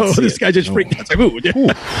 right? So this guy just freaked out. It's like, ooh.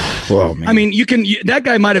 Whoa, man. I mean, that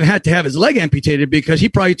guy might have had to have his leg amputated because he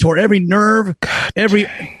probably tore every nerve, every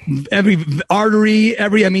artery,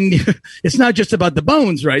 it's not just about the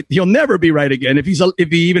bones, right? He'll never be right again if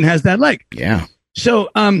he even has that leg. Yeah. So,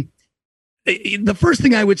 the first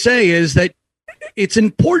thing I would say is that it's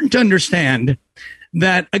important to understand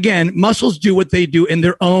that, again, muscles do what they do in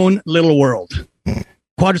their own little world.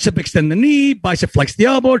 Quadricep extend the knee, bicep flex the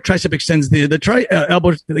elbow, tricep extends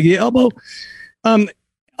the elbow.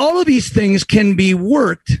 All of these things can be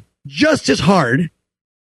worked just as hard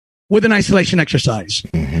with an isolation exercise,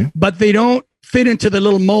 but they don't fit into the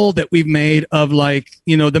little mold that we've made of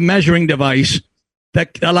the measuring device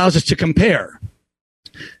that allows us to compare.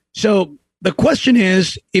 So the question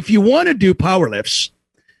is, if you want to do power lifts,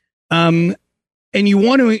 and you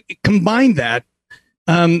want to combine that,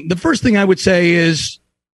 the first thing I would say is,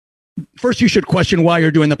 first you should question why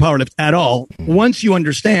you're doing the power lift at all. Once you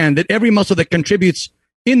understand that every muscle that contributes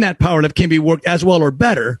in that power lift can be worked as well or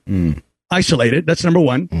better, isolated. That's number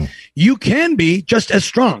one. You can be just as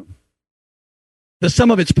strong. The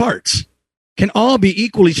sum of its parts can all be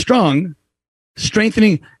equally strong,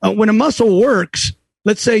 strengthening. When a muscle works,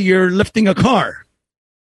 let's say you're lifting a car.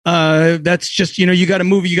 That's just, you got to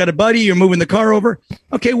move, you got a buddy, you're moving the car over.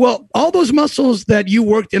 Okay, well, all those muscles that you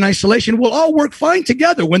worked in isolation will all work fine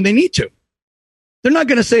together when they need to. They're not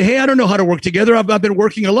going to say, hey, I don't know how to work together. I've been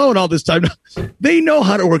working alone all this time. They know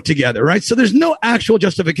how to work together, right? So there's no actual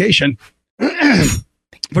justification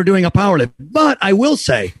for doing a power lift. But I will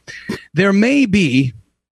say there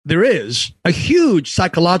is a huge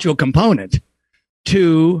psychological component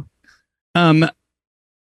to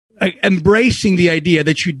embracing the idea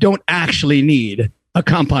that you don't actually need a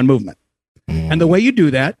compound movement. And the way you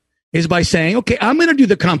do that is by saying, okay, I'm going to do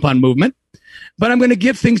the compound movement, but I'm going to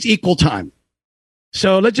give things equal time.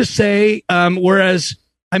 So let's just say, whereas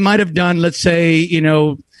I might have done, let's say,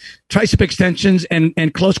 tricep extensions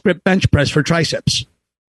and close grip bench press for triceps.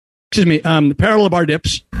 Parallel bar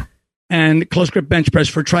dips and close grip bench press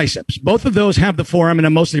for triceps. Both of those have the forearm in a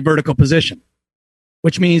mostly vertical position,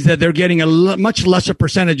 which means that they're getting a much lesser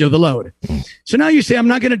percentage of the load. So now you say, I'm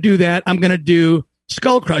not going to do that. I'm going to do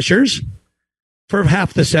skull crushers for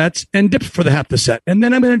half the sets and dips for the half the set. And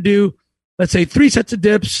then I'm going to do, let's say, 3 sets of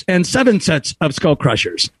dips and 7 sets of skull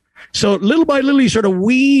crushers. So little by little, you sort of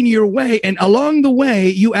wean your way. And along the way,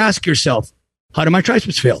 you ask yourself, how do my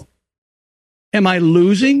triceps feel? Am I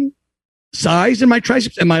losing size in my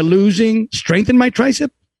triceps? Am I losing strength in my tricep?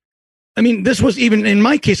 I mean, this was even in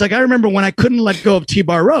my case. Like, I remember when I couldn't let go of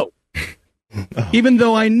T-bar row, even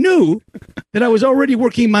though I knew that I was already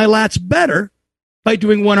working my lats better by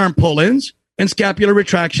doing one-arm pull-ins and scapular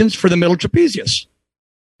retractions for the middle trapezius.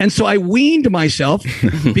 And so I weaned myself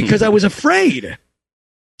because I was afraid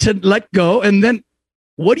to let go. And then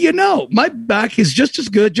what do you know? My back is just as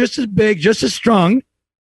good, just as big, just as strong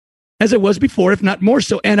as it was before, if not more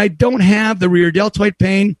so. And I don't have the rear deltoid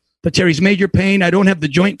pain, the teres major pain. I don't have the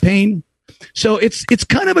joint pain. So it's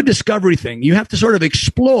kind of a discovery thing. You have to sort of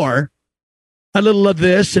explore a little of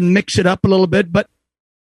this and mix it up a little bit. But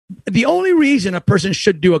the only reason a person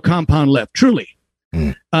should do a compound lift, truly,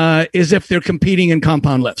 is if they're competing in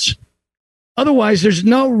compound lifts. Otherwise, there's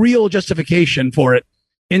no real justification for it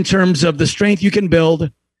in terms of the strength you can build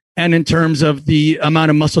and in terms of the amount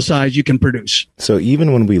of muscle size you can produce. So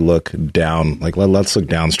even when we look down, like let's look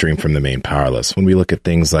downstream from the main power lifts, when we look at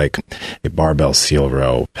things like a barbell seal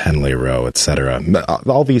row, Pendlay row, etc.,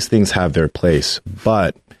 all these things have their place.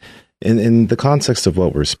 But in the context of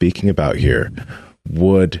what we're speaking about here,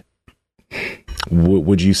 would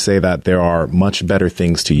you say that there are much better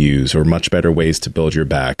things to use or much better ways to build your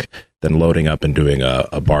back than loading up and doing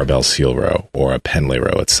a barbell seal row or a Pendlay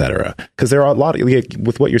row, etc.? Because there are a lot of,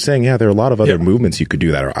 with what you're saying, there are a lot of other movements you could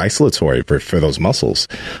do that are isolatory for those muscles.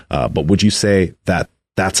 But would you say that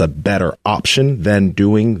that's a better option than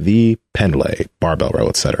doing the Pendlay, barbell row,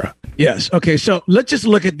 etc.? Yes. Okay. So let's just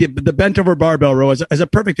look at the bent over barbell row as a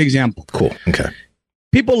perfect example. Cool. Okay.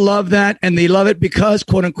 People love that, and they love it because,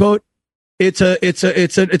 quote unquote, it's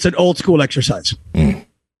an old school exercise.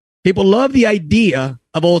 People love the idea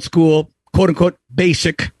of old school, quote unquote,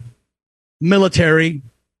 basic, military.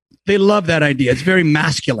 They love that idea. It's very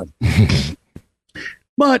masculine.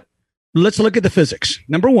 But let's look at the physics.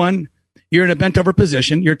 Number one, you're in a bent over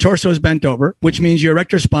position. Your torso is bent over, which means your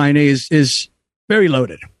erector spinae is very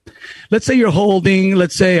loaded. Let's say you're holding,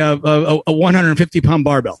 let's say a 150-pound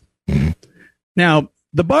barbell. Now,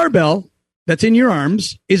 the barbell that's in your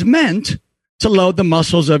arms is meant to load the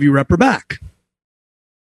muscles of your upper back.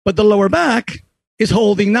 But the lower back is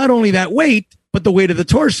holding not only that weight, but the weight of the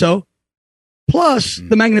torso, plus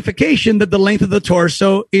the magnification that the length of the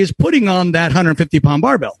torso is putting on that 150-pound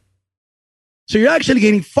barbell. So you're actually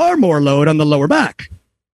getting far more load on the lower back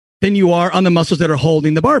than you are on the muscles that are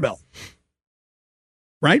holding the barbell.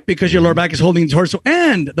 Right? Because your lower back is holding the torso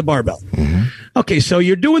and the barbell. Okay, so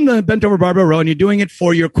you're doing the bent over barbell row and you're doing it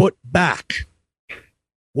for your, quote, back.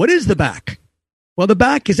 What is the back? Well, the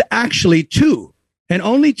back is actually 2 and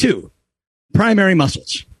only 2 primary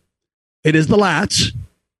muscles. It is the lats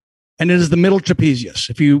and it is the middle trapezius.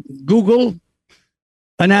 If you Google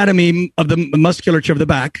anatomy of the musculature of the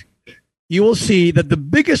back, you will see that the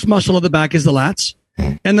biggest muscle of the back is the lats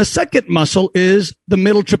and the second muscle is the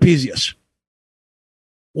middle trapezius.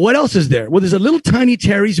 What else is there? Well, there's a little tiny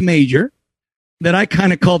teres major that I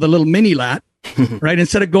kind of call the little mini lat, right?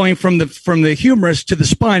 Instead of going from the humerus to the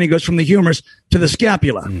spine, it goes from the humerus to the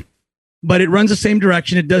scapula. But it runs the same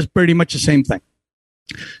direction. It does pretty much the same thing.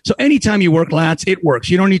 So anytime you work lats, it works.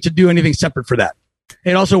 You don't need to do anything separate for that.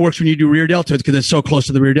 It also works when you do rear deltoids because it's so close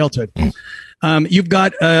to the rear deltoid. You've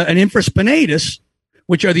got an infraspinatus,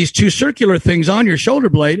 which are these two circular things on your shoulder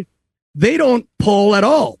blade. They don't pull at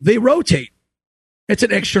all. They rotate. It's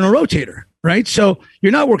an external rotator, right? So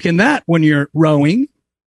you're not working that when you're rowing.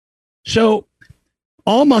 So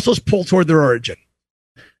all muscles pull toward their origin.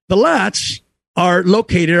 The lats are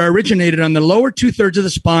originated on the lower 2/3 of the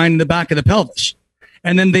spine and the back of the pelvis.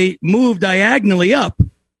 And then they move diagonally up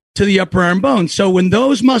to the upper arm bone. So when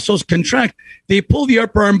those muscles contract, they pull the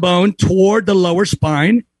upper arm bone toward the lower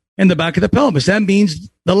spine and the back of the pelvis. That means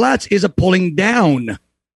the lats is a pulling down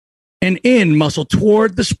and in muscle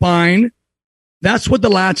toward the spine. That's what the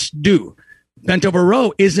lats do. Bent over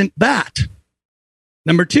row isn't that.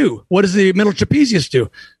 Number two, what does the middle trapezius do?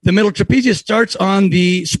 The middle trapezius starts on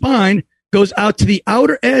the spine, goes out to the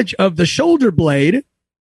outer edge of the shoulder blade,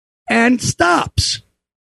 and stops.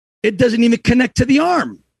 It doesn't even connect to the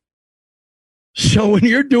arm. So when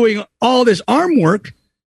you're doing all this arm work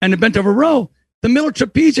and the bent over row, the middle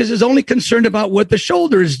trapezius is only concerned about what the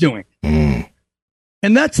shoulder is doing.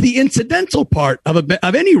 And that's the incidental part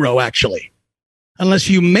of any row, actually, unless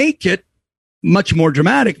you make it much more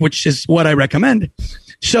dramatic, which is what I recommend.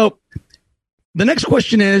 So the next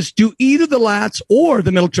question is, do either the lats or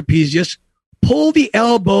the middle trapezius pull the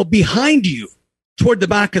elbow behind you toward the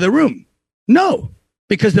back of the room? No,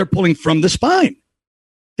 because they're pulling from the spine.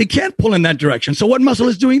 They can't pull in that direction. So what muscle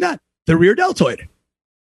is doing that? The rear deltoid.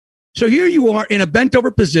 So here you are in a bent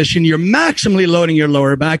over position. You're maximally loading your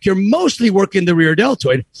lower back. You're mostly working the rear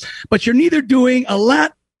deltoid, but you're neither doing a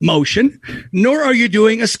lat motion, nor are you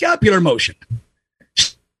doing a scapular motion.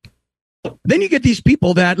 Then you get these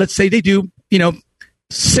people that, let's say they do,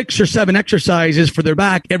 6 or 7 exercises for their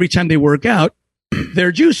back every time they work out.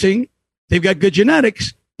 They're juicing. They've got good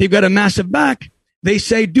genetics. They've got a massive back. They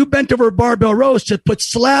say, do bent over barbell rows to put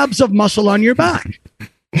slabs of muscle on your back.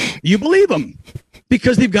 You believe them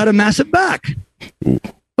because they've got a massive back.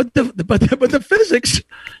 But the physics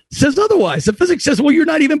says otherwise. The physics says, well, you're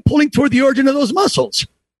not even pulling toward the origin of those muscles.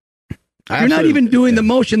 You're not even doing the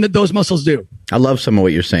motion that those muscles do. I love some of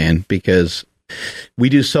what you're saying because we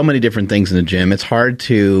do so many different things in the gym. It's hard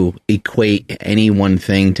to equate any one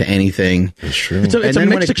thing to anything. That's true. It's a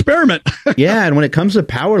mixed experiment. Yeah, and when it comes to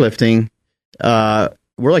powerlifting,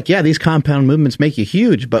 we're like, yeah, these compound movements make you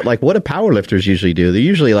huge, but like, what do powerlifters usually do? They're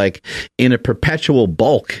usually like in a perpetual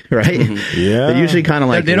bulk, right? Yeah. They're usually kind of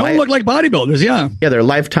like they don't look like bodybuilders, yeah. Yeah, they're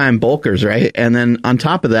lifetime bulkers, right? And then on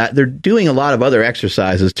top of that, they're doing a lot of other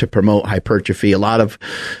exercises to promote hypertrophy. A lot of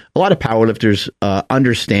powerlifters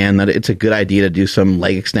understand that it's a good idea to do some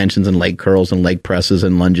leg extensions and leg curls and leg presses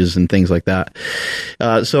and lunges and things like that.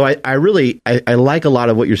 So I really like a lot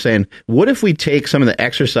of what you're saying. What if we take some of the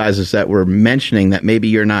exercises that we're mentioning that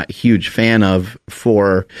maybe you're not a huge fan of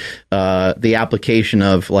for the application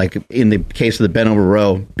of, like in the case of the bent over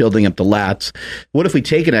row, building up the lats? What if we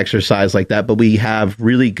take an exercise like that, but we have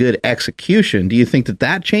really good execution? Do you think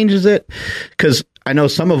that changes it? Because I know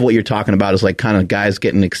some of what you're talking about is like kind of guys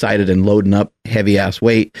getting excited and loading up heavy ass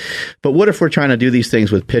weight. But what if we're trying to do these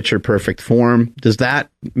things with picture perfect form? Does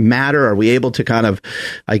that matter? Are we able to kind of,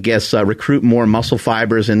 I guess, recruit more muscle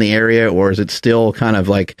fibers in the area? Or is it still kind of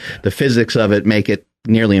like the physics of it make it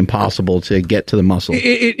nearly impossible to get to the muscle?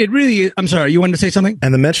 It really is. I'm sorry, you wanted to say something?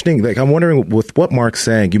 And the mentioning, like, I'm wondering with what Mark's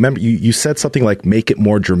saying, you remember you said something like make it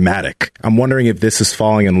more dramatic. I'm wondering if this is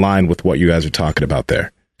falling in line with what you guys are talking about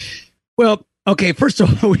there. Well, okay, first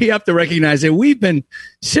of all, we have to recognize that we've been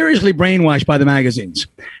seriously brainwashed by the magazines,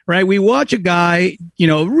 right? We watch a guy,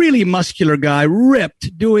 really muscular guy,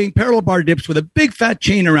 ripped, doing parallel bar dips with a big fat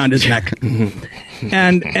chain around his neck.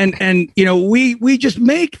 and we just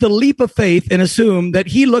make the leap of faith and assume that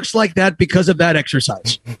he looks like that because of that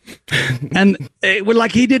exercise. And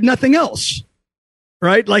like he did nothing else.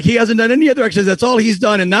 Right? Like he hasn't done any other exercise. That's all he's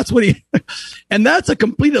done. And that's and that's a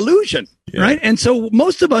complete illusion. Yeah. Right. And so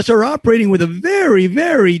most of us are operating with a very,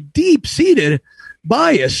 very deep seated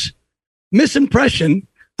bias, misimpression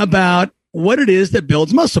about what it is that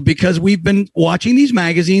builds muscle, because we've been watching these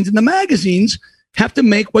magazines, and the magazines have to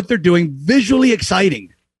make what they're doing visually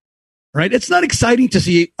exciting. Right. It's not exciting to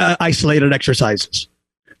see isolated exercises.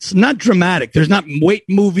 It's not dramatic. There's not weight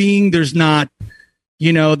moving. There's not,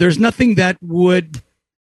 there's nothing that would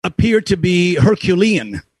appear to be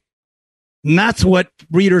Herculean. And that's what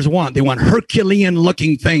readers want. They want Herculean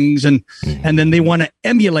looking things, and then they want to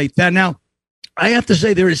emulate that. Now, I have to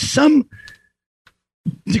say there is some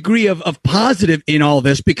degree of positive in all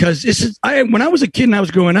this, because when I was a kid and I was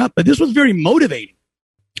growing up, but this was very motivating.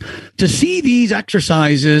 To see these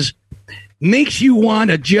exercises makes you want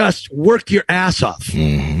to just work your ass off.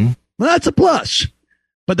 Mm-hmm. Well, that's a plus.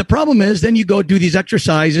 But the problem is then you go do these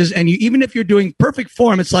exercises and even if you're doing perfect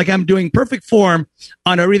form, it's like I'm doing perfect form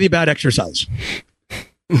on a really bad exercise,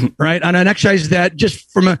 right? On an exercise that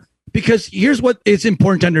because here's what it's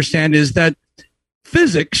important to understand is that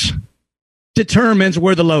physics determines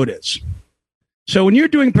where the load is. So when you're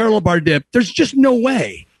doing parallel bar dip, there's just no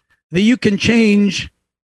way that you can change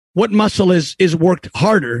what muscle is worked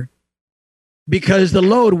harder because the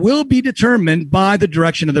load will be determined by the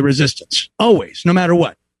direction of the resistance, always, no matter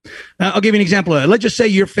what. I'll give you an example of that. Let's just say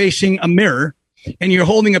you're facing a mirror and you're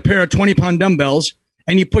holding a pair of 20-pound dumbbells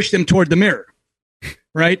and you push them toward the mirror,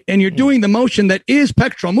 right? And you're doing the motion that is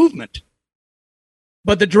pectoral movement.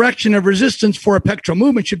 But the direction of resistance for a pectoral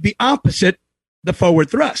movement should be opposite the forward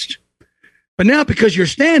thrust. But now because you're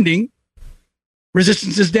standing,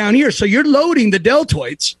 resistance is down here. So you're loading the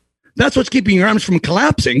deltoids. That's what's keeping your arms from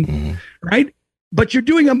collapsing, right? But you're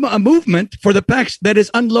doing a movement for the pecs that is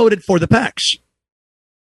unloaded for the pecs.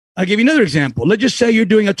 I'll give you another example. Let's just say you're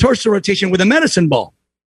doing a torso rotation with a medicine ball.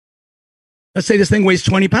 Let's say this thing weighs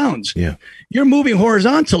 20 pounds. Yeah. You're moving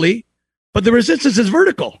horizontally, but the resistance is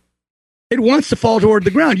vertical. It wants to fall toward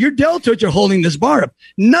the ground. Your deltoids are holding this bar up.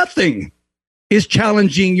 Nothing is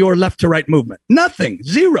challenging your left to right movement. Nothing.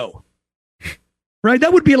 Zero. Right?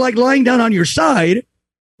 That would be like lying down on your side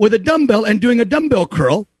with a dumbbell and doing a dumbbell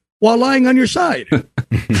curl while lying on your side.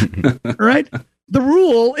 Right? The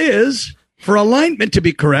rule is for alignment to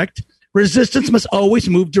be correct, resistance must always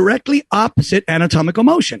move directly opposite anatomical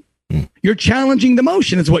motion. You're challenging the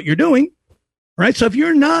motion is what you're doing. Right? So if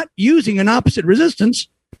you're not using an opposite resistance,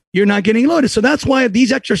 you're not getting loaded. So that's why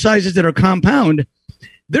these exercises that are compound,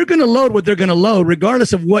 they're going to load what they're going to load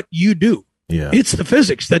regardless of what you do. Yeah. It's the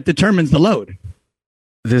physics that determines the load.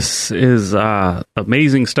 This is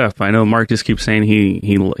amazing stuff. I know Mark just keeps saying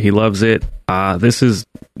he loves it. This is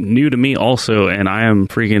new to me also, and I am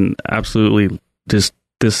freaking absolutely just.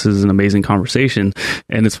 This is an amazing conversation,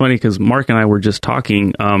 and it's funny because Mark and I were just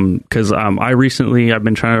talking because I've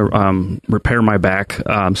been trying to repair my back,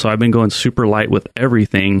 so I've been going super light with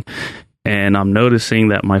everything. And I'm noticing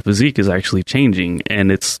that my physique is actually changing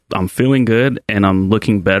and I'm feeling good and I'm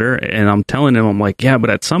looking better. And I'm telling him, I'm like, yeah,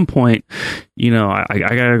 but at some point, I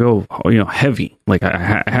gotta go, heavy. Like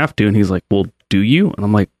I have to. And he's like, well, do you? And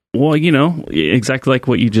I'm like, well, exactly like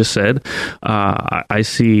what you just said. I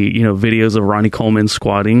see, videos of Ronnie Coleman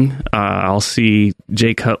squatting. I'll see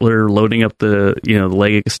Jay Cutler loading up the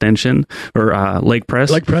leg extension or leg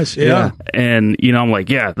press. Leg press, yeah. And, I'm like,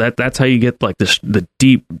 yeah, that's how you get like the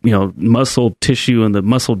deep, muscle tissue and the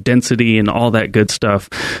muscle density and all that good stuff.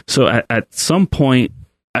 So at some point,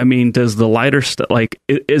 I mean, does the lighter stuff,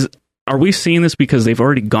 are we seeing this because they've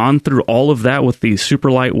already gone through all of that with the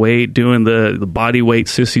super lightweight, doing the body weight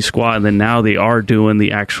sissy squat, and then now they are doing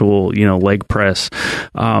the actual, leg press?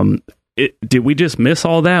 Did we just miss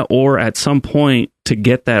all that? Or at some point to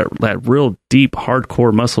get that real deep,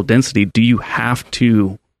 hardcore muscle density, do you have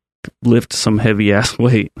to lift some heavy ass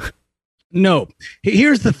weight? No.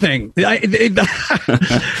 Here's the thing.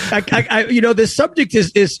 This subject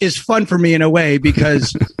is fun for me in a way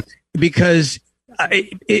because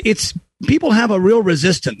it's people have a real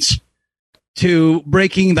resistance to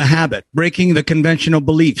breaking the habit, breaking the conventional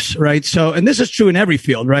beliefs, right? So, and this is true in every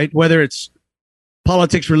field, right? Whether it's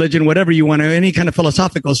politics, religion, whatever you want to, any kind of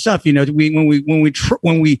philosophical stuff, when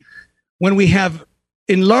we have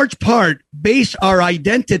in large part based our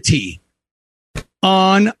identity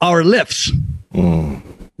on our lifts.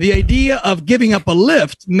 The idea of giving up a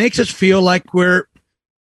lift makes us feel like we're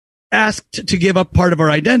asked to give up part of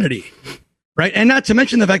our identity. Right. And not to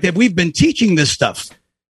mention the fact that we've been teaching this stuff.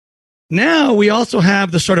 Now we also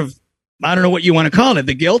have the sort of, I don't know what you want to call it,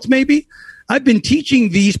 the guilt maybe. I've been teaching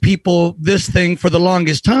these people this thing for the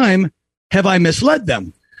longest time. Have I misled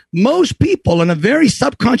them? Most people on a very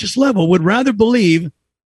subconscious level would rather believe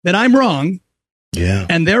that I'm wrong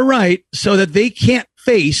and they're right so that they can't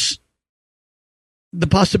face the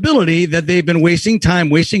possibility that they've been wasting time,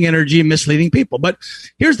 wasting energy, misleading people. But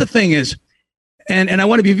here's the thing is, and I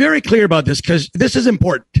want to be very clear about this because this is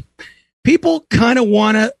important. People kind of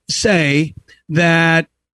want to say that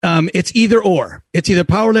it's either or. It's either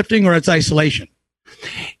powerlifting or it's isolation.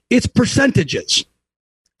 It's percentages.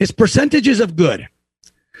 It's percentages of good.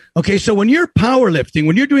 Okay, so when you're powerlifting,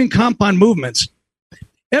 when you're doing compound movements,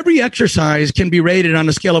 every exercise can be rated on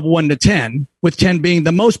a scale of 1 to 10, with 10 being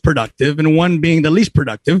the most productive and 1 being the least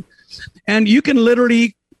productive. And you can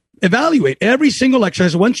literally evaluate every single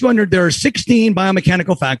exercise. Once there are 16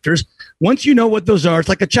 biomechanical factors. Once you know what those are, it's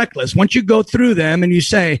like a checklist. Once you go through them and you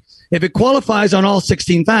say, if it qualifies on all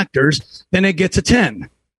 16 factors, then it gets a 10.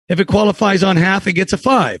 If it qualifies on half, it gets a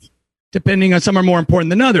 5. depending on some are more important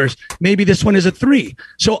than others. Maybe this one is a 3.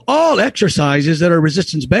 So all exercises that are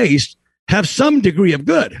resistance based have some degree of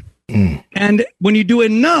good. And when you do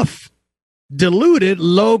enough diluted,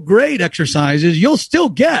 low grade exercises, you'll still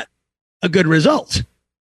get a good result.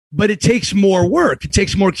 But it takes more work. It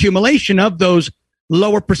takes more accumulation of those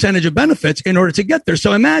lower percentage of benefits in order to get there.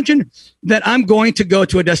 So imagine that I'm going to go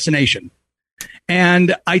to a destination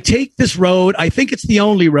and I take this road. I think it's the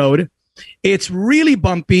only road. It's really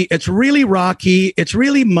bumpy. It's really rocky. It's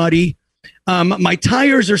really muddy. My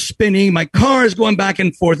tires are spinning. My car is going back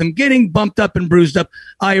and forth. I'm getting bumped up and bruised up.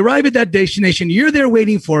 I arrive at that destination. You're there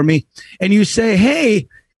waiting for me. And you say, hey,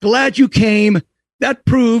 glad you came. That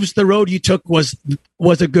proves the road you took was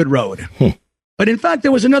a good road. But in fact,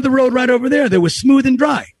 there was another road right over there that was smooth and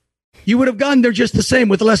dry. You would have gotten there just the same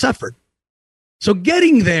with less effort. So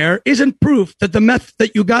getting there isn't proof that the method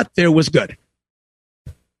that you got there was good.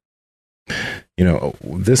 You know,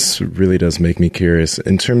 this really does make me curious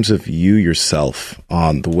in terms of you yourself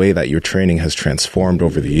on the way that your training has transformed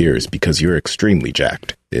over the years, because you're extremely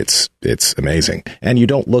jacked. It's amazing. And you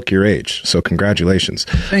don't look your age. So congratulations.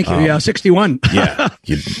 Thank you. Yeah, 61. Yeah.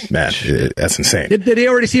 That's insane. Did they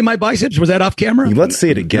already see my biceps? Was that off camera? Let's see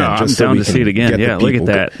it again. No, just I'm down to see it again. Yeah, look at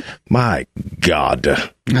that. My God.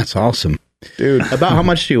 That's awesome. Dude. About how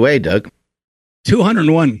much do you weigh, Doug?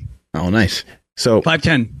 201. Oh, nice. So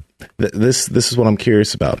 5'10". This is what I'm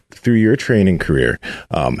curious about. Through your training career,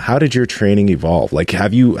 how did your training evolve? Like,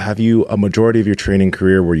 have you a majority of your training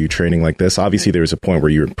career were you training like this? Obviously, there was a point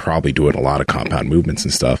where you were probably doing a lot of compound movements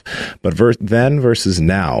and stuff. But then versus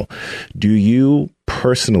now, do you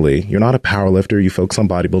personally? You're not a power lifter. You focus on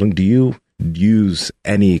bodybuilding. Do you use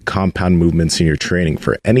any compound movements in your training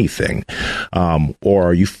for anything, or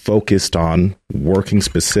are you focused on working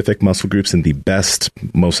specific muscle groups in the best,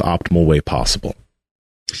 most optimal way possible?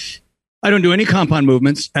 I don't do any compound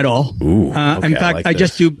movements at all. Ooh, okay, in fact,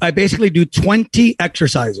 I basically do 20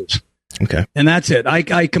 exercises. Okay. And that's it.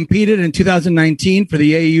 I competed in 2019 for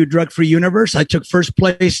the AAU Drug-Free Universe. I took first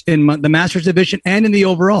place in the Masters Division and in the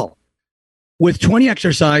overall with 20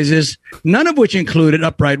 exercises, none of which included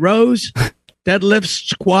upright rows, deadlifts,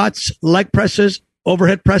 squats, leg presses,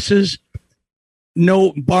 overhead presses,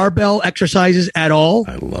 no barbell exercises at all.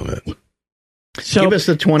 I love it. So, give us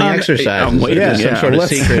the 20 exercises. Some sort of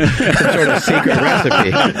secret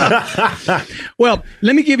recipe. Well,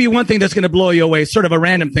 let me give you one thing that's going to blow you away. It's sort of a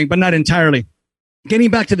random thing, but not entirely. Getting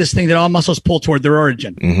back to this thing that all muscles pull toward their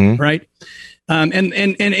origin, right?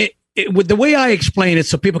 With the way I explain it,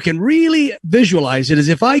 so people can really visualize it, is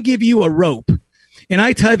if I give you a rope and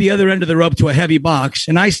I tie the other end of the rope to a heavy box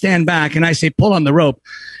and I stand back and I say, pull on the rope,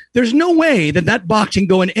 there's no way that box can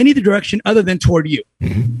go in any direction other than toward you.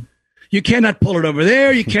 You cannot pull it over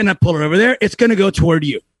there. You cannot pull it over there. It's going to go toward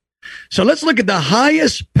you. So let's look at the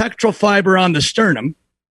highest pectoral fiber on the sternum,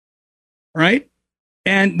 right?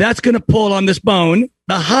 And that's going to pull on this bone,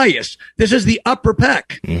 the highest. This is the upper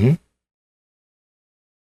pec.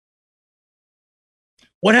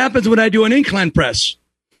 What happens when I do an incline press?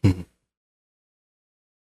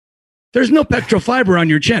 There's no pectoral fiber on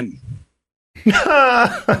your chin.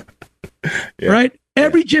 Right?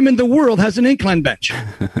 Every gym in the world has an incline bench.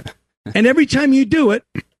 And every time you do it,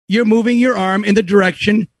 you're moving your arm in the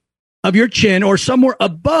direction of your chin or somewhere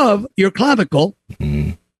above your clavicle,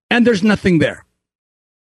 and there's nothing there.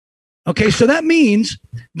 Okay, so that means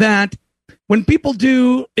that when people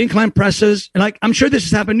do incline presses, and like I'm sure this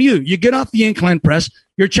has happened to you, you get off the incline press,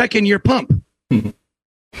 you're checking your pump.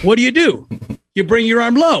 What do? You bring your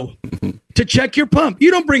arm low to check your pump. You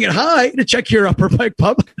don't bring it high to check your upper pec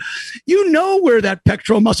pump. You know where that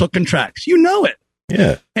pectoral muscle contracts. You know it.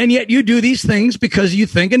 Yeah. And yet you do these things because you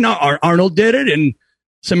think, and Arnold did it, and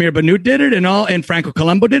Samir Bannout did it, and Franco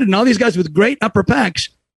Colombo did it, and all these guys with great upper pecs.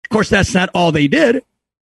 Of course, that's not all they did,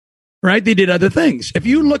 right? They did other things. If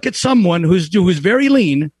you look at someone who's very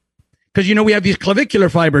lean, because we have these clavicular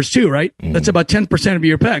fibers too, right? That's about 10% of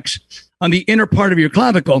your pecs on the inner part of your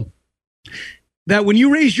clavicle. That when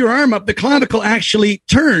you raise your arm up, the clavicle actually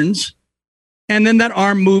turns, and then that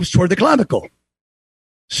arm moves toward the clavicle.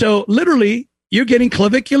 So literally, you're getting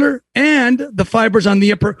clavicular and the fibers on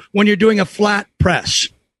the upper when you're doing a flat press.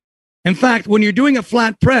 In fact, when you're doing a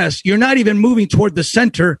flat press, you're not even moving toward the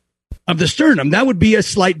center of the sternum. That would be a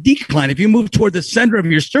slight decline. If you move toward the center of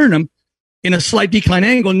your sternum in a slight decline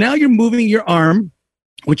angle, now you're moving your arm,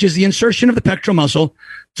 which is the insertion of the pectoral muscle,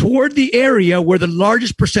 toward the area where the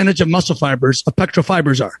largest percentage of muscle fibers, of pectoral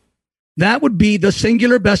fibers are. That would be the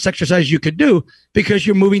singular best exercise you could do because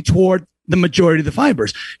you're moving toward the majority of the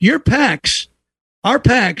fibers. Our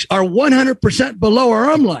pecs are 100% below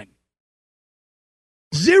our arm line.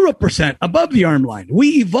 0% above the arm line.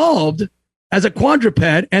 We evolved as a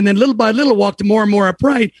quadruped and then little by little walked more and more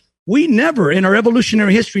upright. We never, in our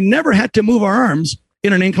evolutionary history, never had to move our arms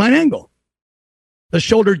in an incline angle. The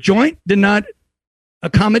shoulder joint did not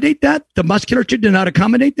accommodate that. The musculature did not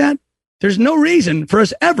accommodate that. There's no reason for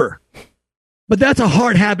us ever. But that's a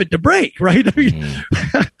hard habit to break, right? I mean,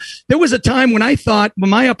 there was a time when I thought, well,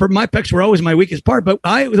 my pecs were always my weakest part, but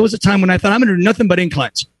there was a time when I thought I'm going to do nothing but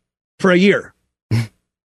inclines for a year.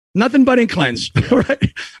 Nothing but inclines,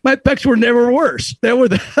 right? My pecs were never worse. That was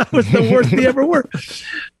the worst they ever were.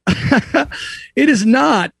 It is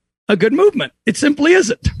not a good movement. It simply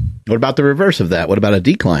isn't. What about the reverse of that? What about a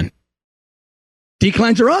decline?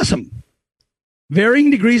 Declines are awesome.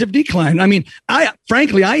 Varying degrees of decline. I mean, I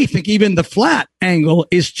think even the flat angle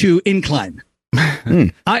is too incline.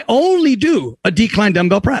 I only do a decline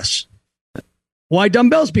dumbbell press. Why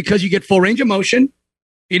dumbbells? Because you get full range of motion.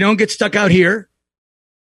 You don't get stuck out here,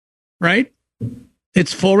 right?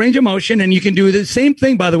 It's full range of motion, and you can do the same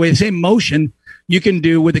thing, by the way, the same motion you can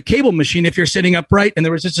do with a cable machine if you're sitting upright and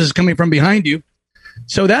the resistance is coming from behind you.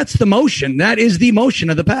 So that's the motion. That is the motion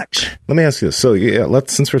of the pecs. Let me ask you this. So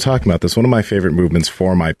since we're talking about this, one of my favorite movements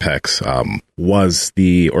for my pecs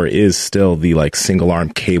is still the like single arm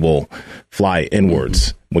cable fly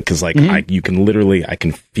inwards, because like I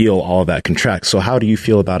can feel all of that contract. So how do you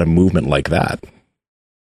feel about a movement like that?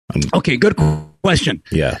 Okay, good question.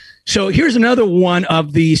 Yeah. So here's another one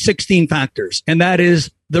of the 16 factors, and that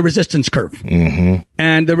is the resistance curve. Mm-hmm.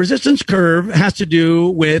 And the resistance curve has to do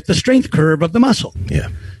with the strength curve of the muscle. Yeah.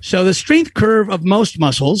 So the strength curve of most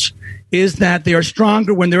muscles is that they are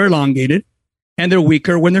stronger when they're elongated and they're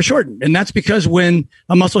weaker when they're shortened. And that's because when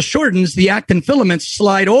a muscle shortens, the actin filaments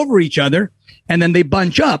slide over each other and then they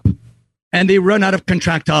bunch up and they run out of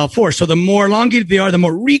contractile force. So the more elongated they are, the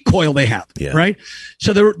more recoil they have, right?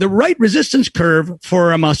 So the right resistance curve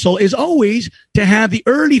for a muscle is always to have the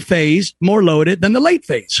early phase more loaded than the late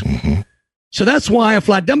phase. Mm-hmm. So that's why a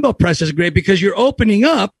flat dumbbell press is great, because you're opening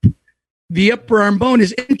up the upper arm bone,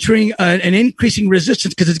 is entering an increasing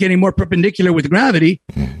resistance because it's getting more perpendicular with gravity,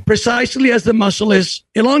 precisely as the muscle is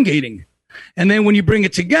elongating. And then when you bring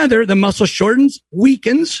it together, the muscle shortens,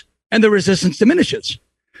 weakens, and the resistance diminishes.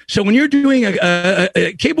 So when you're doing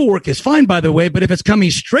a cable work is fine, by the way, but if it's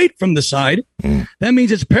coming straight from the side, that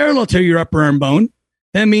means it's parallel to your upper arm bone.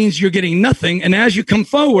 That means you're getting nothing. And as you come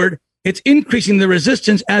forward, it's increasing the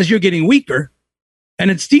resistance as you're getting weaker,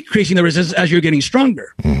 and it's decreasing the resistance as you're getting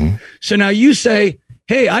stronger. Mm-hmm. So now you say,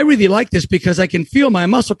 hey, I really like this because I can feel my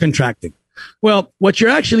muscle contracting. Well, what you're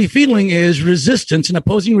actually feeling is resistance and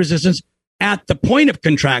opposing resistance at the point of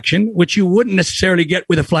contraction, which you wouldn't necessarily get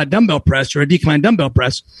with a flat dumbbell press or a decline dumbbell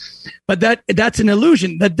press. But that's an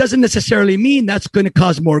illusion. That doesn't necessarily mean that's going to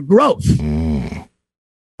cause more growth,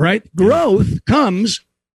 right? Growth comes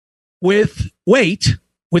with weight,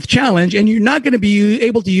 with challenge, and you're not going to be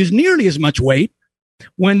able to use nearly as much weight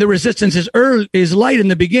when the resistance is light in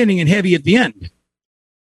the beginning and heavy at the end.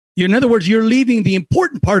 In other words, you're leaving the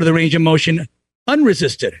important part of the range of motion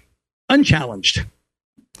unresisted, unchallenged.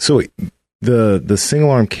 So the single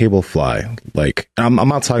arm cable fly, like I'm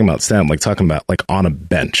not talking about stand, like talking about like on a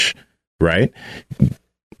bench, right?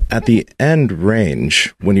 At the end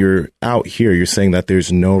range, when you're out here, you're saying that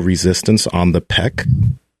there's no resistance on the pec.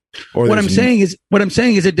 Or what I'm saying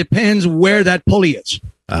is it depends where that pulley is.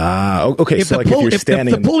 Okay. If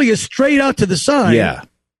the pulley is straight out to the side,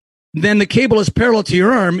 then the cable is parallel to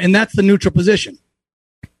your arm, and that's the neutral position.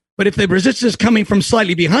 But if the resistance is coming from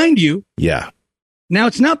slightly behind you, now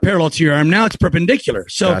it's not parallel to your arm. Now it's perpendicular.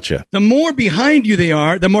 So the more behind you they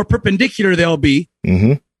are, the more perpendicular they'll be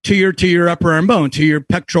to your upper arm bone, to your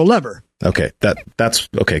pectoral lever. Okay, that's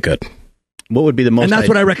okay. Good. What would be the most? And that's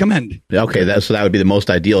what I recommend. Okay, so that would be the most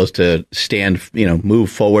ideal, is to stand, move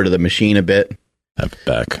forward of the machine a bit, have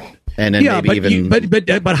back, and then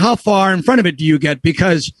but how far in front of it do you get?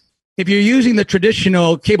 Because if you're using the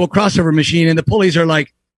traditional cable crossover machine and the pulleys are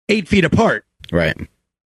like 8 feet apart, right,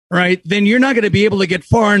 then you're not going to be able to get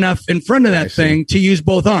far enough in front of that thing to use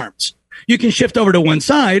both arms. You can shift over to one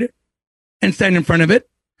side and stand in front of it,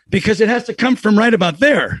 because it has to come from right about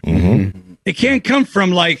there. Mm-hmm. It can't come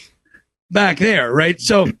from like back there, right?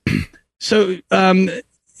 So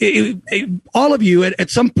all of you at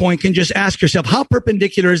some point can just ask yourself, how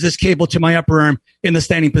perpendicular is this cable to my upper arm in the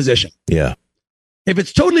standing position? Yeah. If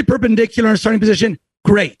it's totally perpendicular in the starting position,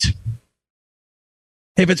 great.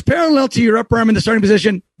 If it's parallel to your upper arm in the starting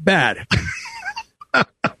position, bad.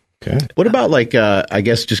 Okay. What about I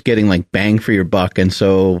guess just getting like bang for your buck? And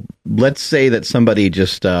so let's say that somebody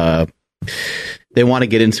just they want to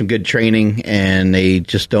get in some good training, and they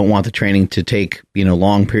just don't want the training to take,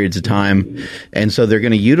 long periods of time. And so they're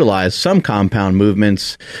going to utilize some compound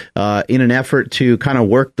movements in an effort to kind of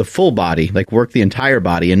work the full body, like work the entire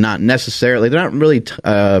body, and not necessarily, they're not really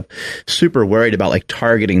super worried about like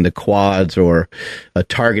targeting the quads or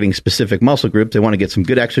targeting specific muscle groups. They want to get some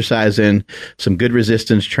good exercise in, some good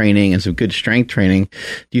resistance training, and some good strength training.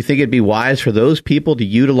 Do you think it'd be wise for those people to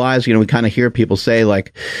utilize, we kind of hear people say,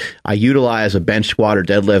 like, I utilize a bench squat or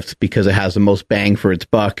deadlift because it has the most bang for its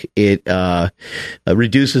buck. It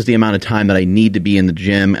reduces the amount of time that I need to be in the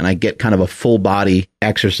gym, and I get kind of a full body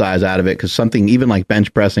exercise out of it, because something even like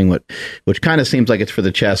bench pressing, which kind of seems like it's for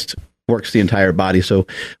the chest, works the entire body. So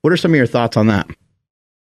what are some of your thoughts on that?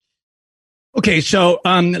 Okay, so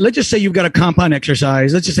let's just say you've got a compound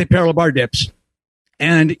exercise. Let's just say parallel bar dips.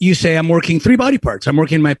 And you say, I'm working 3 body parts. I'm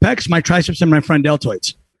working my pecs, my triceps, and my front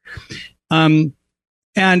deltoids. And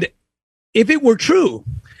if it were true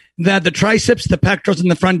that the triceps, the pectorals, and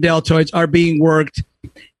the front deltoids are being worked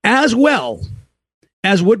as well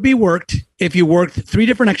as would be worked if you worked 3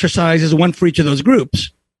 different exercises, 1 for each of those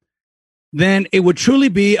groups, then it would truly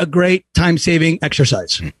be a great time-saving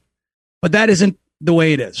exercise. But that isn't the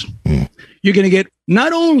way it is. You're going to get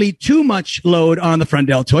not only too much load on the front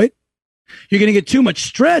deltoid, you're going to get too much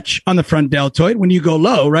stretch on the front deltoid when you go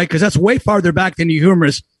low, right? Because that's way farther back than your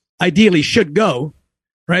humerus ideally should go.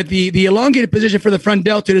 Right, the elongated position for the front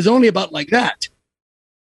deltoid is only about like that.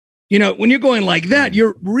 When you're going like that,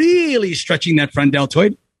 you're really stretching that front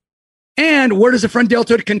deltoid. And where does the front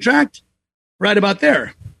deltoid contract? Right about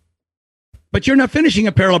there. But you're not finishing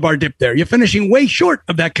a parallel bar dip there. You're finishing way short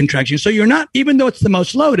of that contraction. So you're not, even though it's the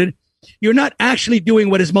most loaded, you're not actually doing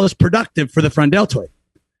what is most productive for the front deltoid.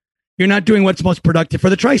 You're not doing what's most productive for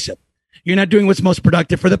the tricep. You're not doing what's most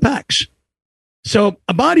productive for the pecs. So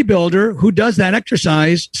a bodybuilder who does that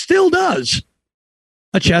exercise still does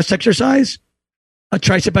a chest exercise, a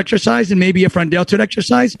tricep exercise, and maybe a front deltoid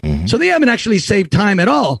exercise. Mm-hmm. So they haven't actually saved time at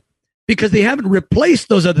all, because they haven't replaced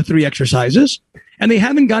those other 3 exercises, and they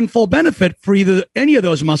haven't gotten full benefit for any of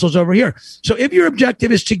those muscles over here. So if your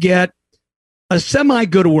objective is to get a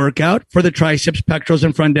semi-good workout for the triceps, pectorals,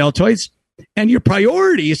 and front deltoids, and your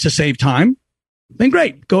priority is to save time, then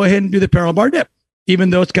great, go ahead and do the parallel bar dip, even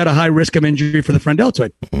though it's got a high risk of injury for the front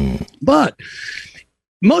deltoid. But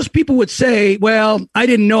most people would say, well, I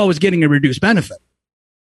didn't know I was getting a reduced benefit.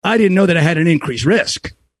 I didn't know that I had an increased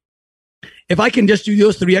risk. If I can just do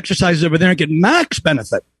those 3 exercises over there and get max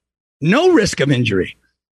benefit, no risk of injury,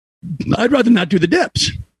 I'd rather not do the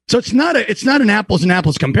dips. So it's not an apples and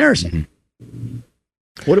apples comparison.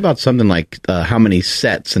 What about something like how many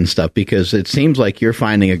sets and stuff? Because it seems like you're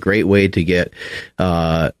finding a great way to get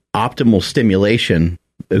optimal stimulation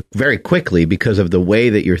very quickly because of the way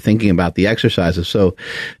that you're thinking about the exercises. So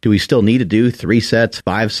do we still need to do 3 sets,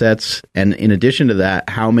 5 sets? And in addition to that,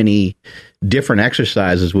 how many different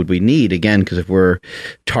exercises would we need? Again, because if we're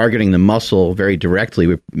targeting the muscle very directly,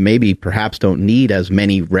 we maybe perhaps don't need as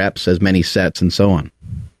many reps, as many sets, and so on.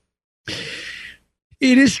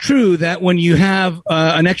 It is true that when you have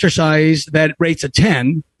an exercise that rates a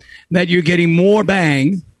 10, that you're getting more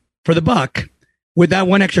bang for the buck with that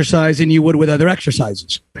one exercise than you would with other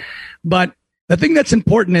exercises. But the thing that's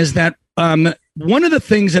important is that one of the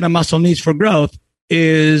things that a muscle needs for growth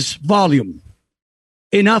is volume,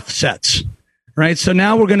 enough sets, right? So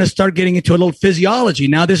now we're going to start getting into a little physiology.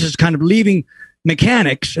 Now this is kind of leaving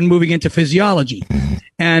mechanics and moving into physiology.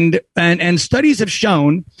 And studies have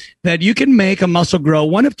shown that you can make a muscle grow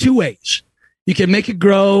one of 2 ways. You can make it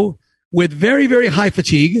grow with very, very high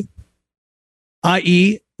fatigue,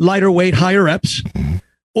 i.e., lighter weight, higher reps,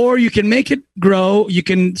 or you can make it grow. You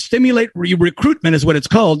can stimulate recruitment is what it's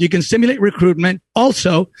called. You can stimulate recruitment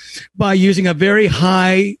also by using a very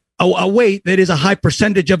high, a weight that is a high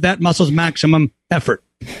percentage of that muscle's maximum effort.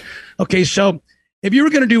 Okay. So if you were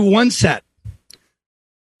going to do 1 set,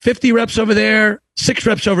 50 reps over there, 6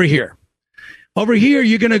 reps over here,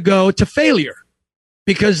 you're going to go to failure,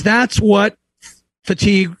 because that's what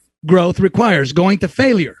fatigue growth requires, going to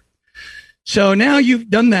failure. So now you've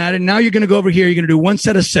done that, and now you're going to go over here. You're going to do 1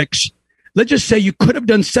 set of 6. Let's just say you could have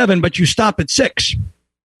done 7, but you stop at 6.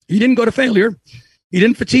 You didn't go to failure. You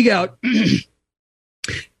didn't fatigue out.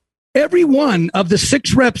 Every one of the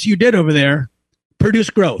 6 reps you did over there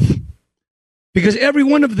produced growth, because every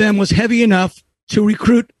one of them was heavy enough to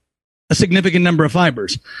recruit a significant number of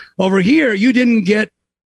fibers. Over here, you didn't get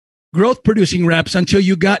growth producing reps until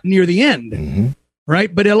you got near the end,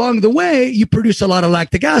 right? But along the way, you produce a lot of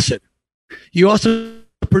lactic acid. You also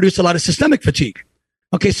produce a lot of systemic fatigue.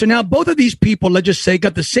 Okay, so now both of these people, let's just say,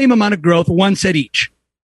 got the same amount of growth, 1 set each.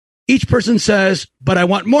 Each person says, but I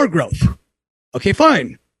want more growth. Okay,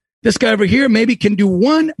 fine. This guy over here maybe can do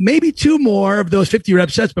one, maybe two more of those 50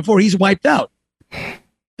 rep sets before he's wiped out.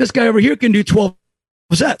 This guy over here can do 12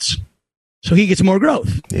 sets. So he gets more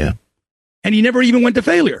growth. Yeah. And he never even went to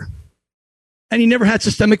failure. And he never had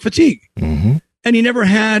systemic fatigue. Mm-hmm. And he never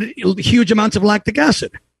had huge amounts of lactic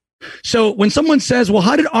acid. So when someone says, well,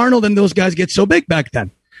 how did Arnold and those guys get so big back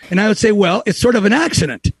then? And I would say, well, it's sort of an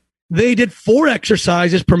accident. They did 4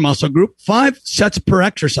 exercises per muscle group, 5 sets per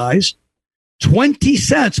exercise, 20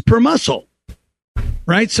 sets per muscle,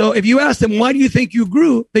 right? So if you ask them, why do you think you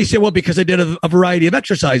grew? They say, well, because I did a variety of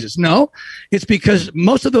exercises. No, it's because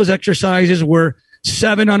most of those exercises were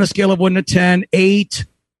 7 on a scale of 1 to 10, 8,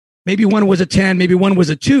 maybe one was a 10, maybe one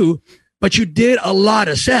was a 2, but you did a lot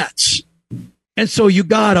of sets. And so you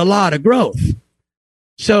got a lot of growth.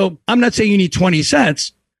 So I'm not saying you need 20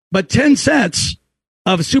 sets, but 10 sets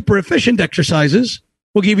of super efficient exercises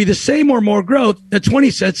will give you the same or more growth than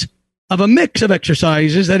 20 sets of a mix of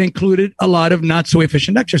exercises that included a lot of not so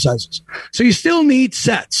efficient exercises. So you still need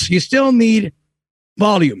sets. You still need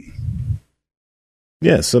volume.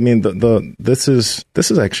 Yes, I mean this is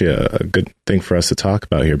actually a good thing for us to talk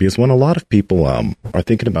about here, because when a lot of people are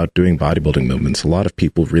thinking about doing bodybuilding movements, a lot of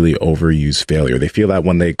people really overuse failure. They feel that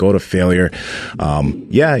when they go to failure,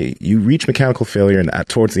 you reach mechanical failure, and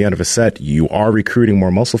towards the end of a set, you are recruiting more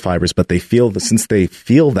muscle fibers, but they feel that since they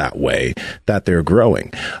feel that way, that they're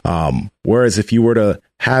growing. Whereas if you were to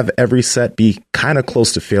have every set be kind of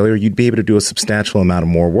close to failure, you'd be able to do a substantial amount of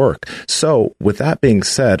more work. So with that being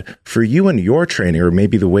said, for you and your training, or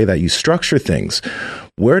maybe the way that you structure things,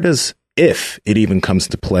 where does, if it even comes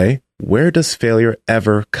to play, where does failure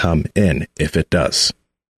ever come in, if it does?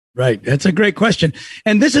 Right. That's a great question.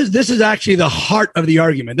 And this is actually the heart of the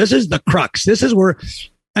argument. This is the crux. This is where,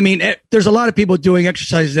 I mean, there's a lot of people doing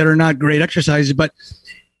exercises that are not great exercises, but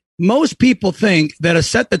most people think that a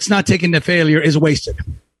set that's not taken to failure is wasted.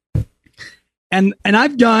 And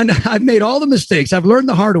I've made all the mistakes. I've learned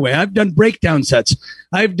the hard way. I've done breakdown sets.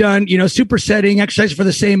 I've done, supersetting exercise for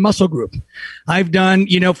the same muscle group. I've done,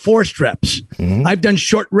 forced reps. Mm-hmm. I've done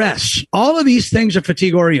short rests. All of these things are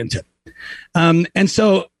fatigue oriented. And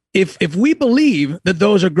so if we believe that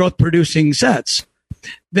those are growth producing sets,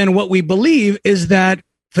 then what we believe is that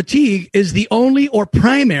fatigue is the only or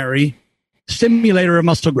primary stimulator of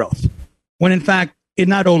muscle growth, when in fact it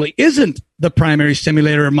not only isn't the primary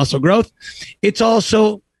stimulator of muscle growth, it's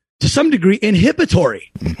also to some degree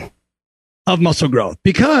inhibitory of muscle growth,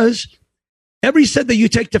 because every set that you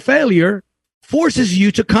take to failure forces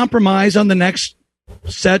you to compromise on the next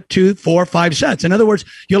set, 2, 4, 5 sets. In other words,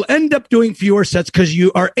 you'll end up doing fewer sets because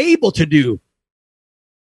you are able to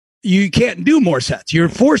you can't do more sets. You're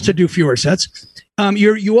forced to do fewer sets.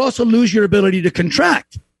 You also lose your ability to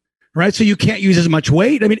contract. Right. So you can't use as much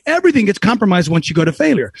weight. I mean, everything gets compromised once you go to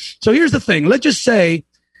failure. So here's the thing. Let's just say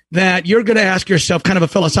that you're going to ask yourself kind of a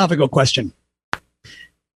philosophical question.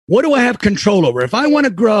 What do I have control over? If I want to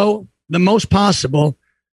grow the most possible,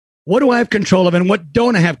 what do I have control of and what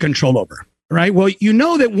don't I have control over? Right. Well, you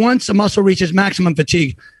know that once a muscle reaches maximum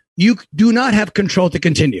fatigue, you do not have control to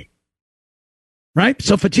continue. Right.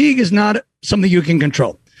 So fatigue is not something you can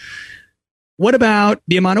control. What about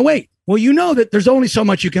the amount of weight? Well, you know that there's only so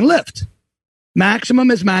much you can lift. Maximum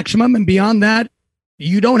is maximum, and beyond that,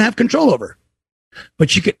 you don't have control over.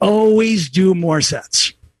 But you can always do more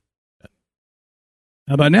sets.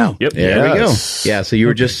 How about now? Yep. There we go. Yeah, so you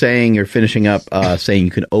were just saying, you're finishing up saying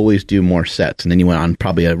you can always do more sets, and then you went on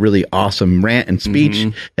probably a really awesome rant and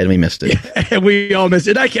speech, and we missed it. Yeah, we all missed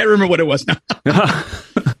it. I can't remember what it was now.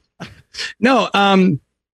 No,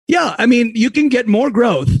 I mean, you can get more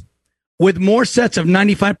growth with more sets of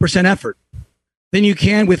 95% effort than you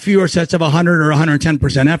can with fewer sets of 100 or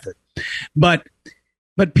 110% effort. But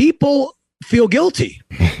people feel guilty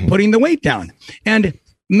putting the weight down. And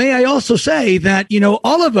may I also say that,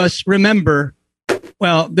 all of us remember,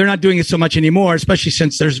 well, they're not doing it so much anymore, especially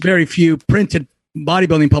since there's very few printed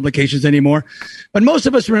bodybuilding publications anymore. But most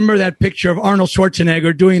of us remember that picture of Arnold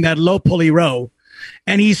Schwarzenegger doing that low pulley row,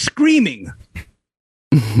 and he's screaming,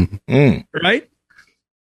 right?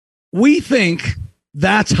 We think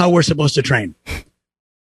that's how we're supposed to train.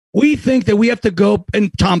 We think that we have to go,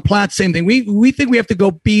 and Tom Platt, same thing. We think we have to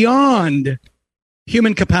go beyond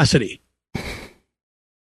human capacity.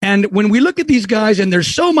 And when we look at these guys and they're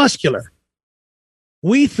so muscular,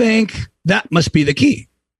 we think that must be the key.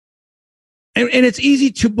 And it's easy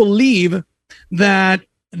to believe that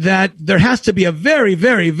there has to be a very,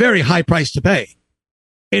 very, very high price to pay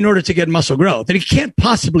in order to get muscle growth. And it can't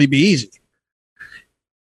possibly be easy.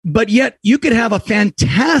 But yet you could have a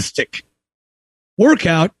fantastic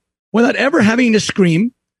workout without ever having to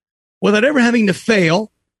scream, without ever having to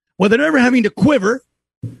fail, without ever having to quiver,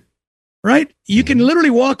 right? You can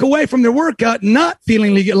literally walk away from their workout not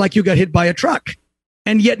feeling like you got hit by a truck.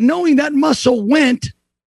 And yet knowing that muscle went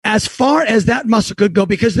as far as that muscle could go,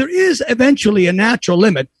 because there is eventually a natural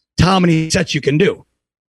limit to how many sets you can do.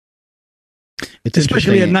 It's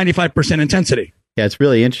especially at 95% intensity. Yeah, it's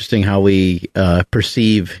really interesting how we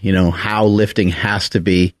perceive, how lifting has to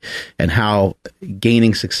be and how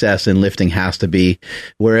gaining success in lifting has to be.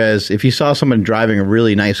 Whereas if you saw someone driving a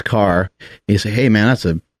really nice car, you say, hey, man, that's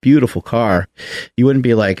a beautiful car. You wouldn't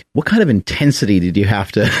be like, what kind of intensity did you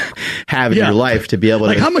have to have in your life to be able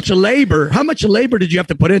to... How much labor did you have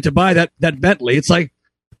to put in to buy that Bentley? It's like,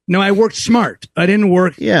 no, I worked smart. I didn't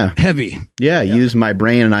work heavy. Yeah, use my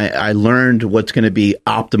brain, and I learned what's going to be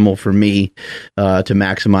optimal for me to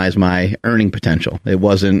maximize my earning potential. It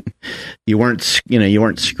wasn't you weren't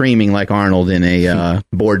screaming like Arnold in a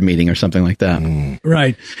board meeting or something like that.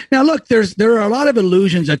 Right. Now, look, there are a lot of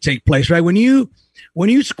illusions that take place, right? When you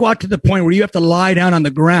squat to the point where you have to lie down on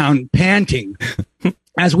the ground panting,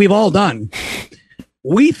 as we've all done,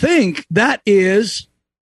 we think that is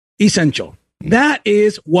essential. That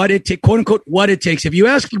is what it takes, quote unquote, what it takes. If you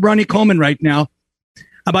ask Ronnie Coleman right now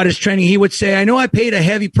about his training, he would say, I know I paid a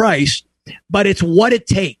heavy price, but it's what it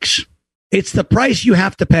takes. It's the price you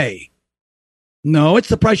have to pay. No, it's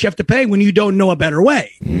the price you have to pay when you don't know a better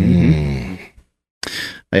way. Mm-hmm.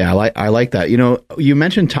 Yeah, I like that. You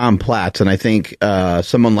mentioned Tom Platz, and I think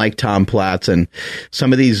someone like Tom Platz and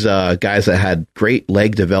some of these guys that had great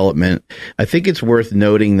leg development, I think it's worth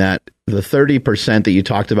noting that the 30% that you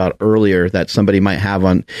talked about earlier that somebody might have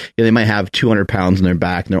they might have 200 pounds in their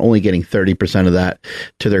back, and they're only getting 30% of that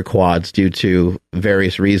to their quads due to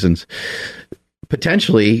various reasons.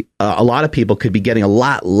 Potentially, a lot of people could be getting a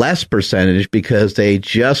lot less percentage because they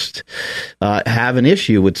just have an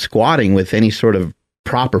issue with squatting with any sort of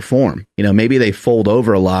proper form. Maybe they fold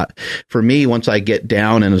over a lot. For me, once I get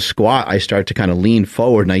down in a squat, I start to kind of lean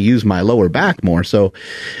forward and I use my lower back more. So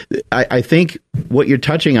I think what you're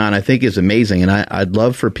touching on, I think is amazing. And I'd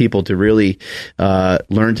love for people to really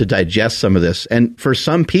learn to digest some of this. And for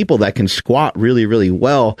some people that can squat really, really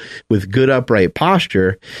well with good upright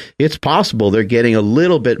posture, it's possible they're getting a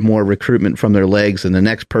little bit more recruitment from their legs than the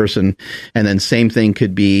next person. And then same thing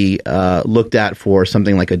could be looked at for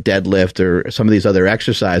something like a deadlift or some of these other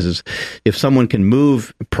exercises. If someone can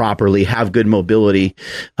move properly, have good mobility,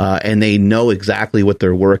 and they know exactly what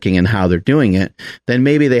they're working and how they're doing it, then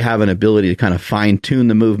maybe they have an ability to kind of fine tune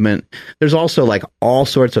the movement. There's also like all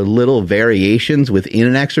sorts of little variations within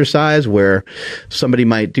an exercise where somebody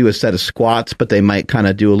might do a set of squats, but they might kind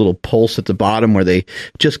of do a little pulse at the bottom where they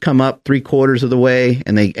just come up 3/4 of the way,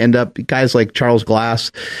 and they end up, guys like Charles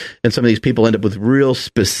Glass and some of these people end up with real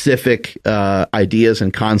specific ideas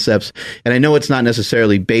and concepts. And I know it's not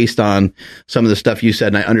necessarily based on some of the stuff you said,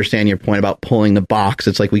 and I understand your point about pulling the box.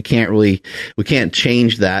 It's like we can't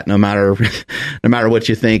change that no matter what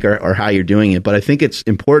you think or how you're doing it. But I think it's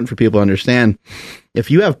important for people to understand,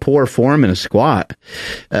 if you have poor form in a squat,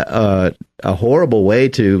 a horrible way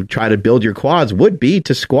to try to build your quads would be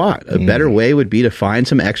to squat. A better way would be to find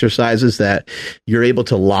some exercises that you're able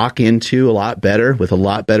to lock into a lot better with a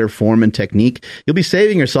lot better form and technique. You'll be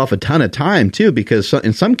saving yourself a ton of time too, because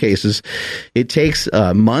in some cases it takes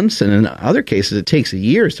months, and in other cases it takes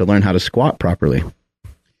years to learn how to squat properly.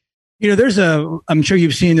 I'm sure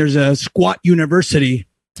you've seen, there's a Squat University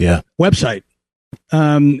website.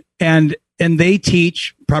 And they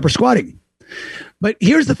teach proper squatting. But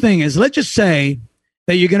here's the thing is, let's just say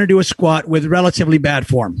that you're going to do a squat with relatively bad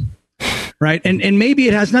form, right? And maybe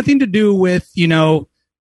it has nothing to do with,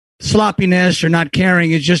 sloppiness or not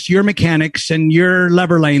caring. It's just your mechanics and your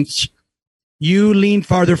lever lengths. You lean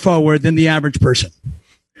farther forward than the average person.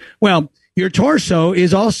 Well, your torso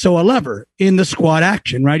is also a lever in the squat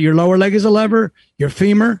action, right? Your lower leg is a lever, your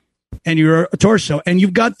femur, and your torso. And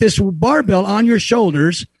you've got this barbell on your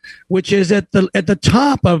shoulders, which is at the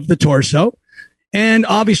top of the torso. And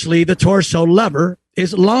obviously the torso lever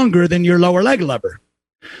is longer than your lower leg lever.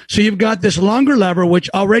 So you've got this longer lever, which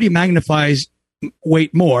already magnifies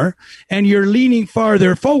weight more, and you're leaning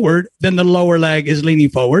farther forward than the lower leg is leaning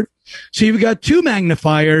forward. So you've got two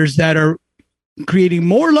magnifiers that are creating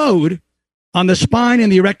more load on the spine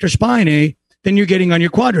and the erector spinae than you're getting on your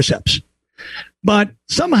quadriceps. But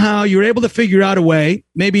somehow you're able to figure out a way,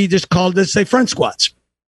 maybe just call this, say, front squats.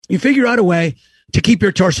 You figure out a way to keep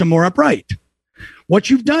your torso more upright. What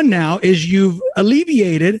you've done now is you've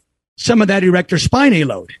alleviated some of that erector spinae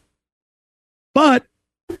load. But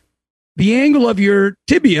the angle of your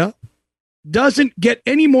tibia doesn't get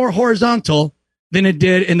any more horizontal than it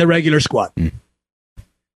did in the regular squat.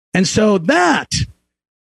 And so that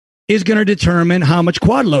is going to determine how much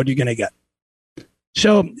quad load you're going to get.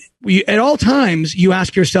 So at all times, you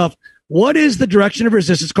ask yourself, what is the direction of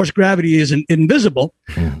resistance? Of course, gravity is invisible.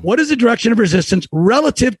 What is the direction of resistance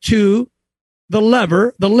relative to the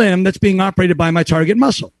lever, the limb that's being operated by my target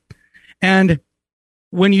muscle? And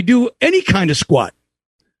when you do any kind of squat,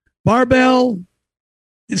 barbell,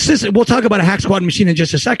 we'll talk about a hack squat machine in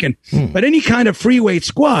just a second, but any kind of free weight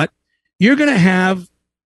squat, you're going to have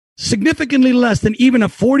significantly less than even a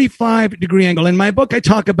 45-degree angle. In my book, I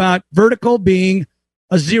talk about vertical being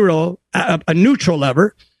a zero, a neutral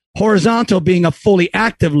lever, horizontal being a fully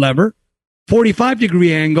active lever,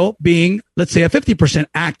 45-degree angle being, let's say, a 50%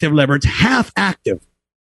 active lever. It's half active.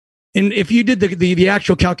 And if you did the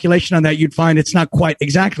actual calculation on that, you'd find it's not quite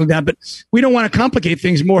exactly that, but we don't want to complicate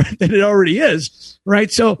things more than it already is,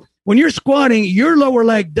 right? So when you're squatting, your lower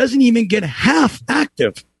leg doesn't even get half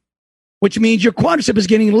active, which means your quadricep is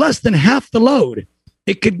getting less than half the load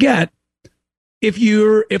it could get if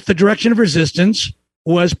the direction of resistance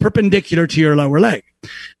was perpendicular to your lower leg.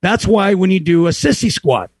 That's why when you do a sissy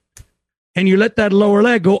squat and you let that lower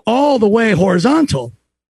leg go all the way horizontal,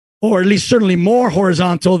 or at least certainly more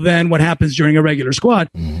horizontal than what happens during a regular squat,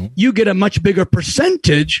 you get a much bigger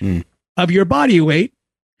percentage of your body weight.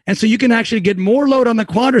 And so you can actually get more load on the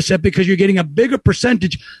quadricep because you're getting a bigger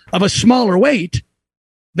percentage of a smaller weight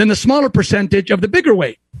than the smaller percentage of the bigger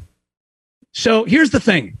weight. So here's the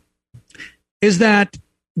thing, is that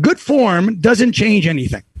good form doesn't change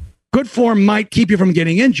anything. Good form might keep you from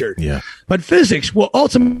getting injured, but physics will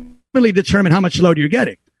ultimately determine how much load you're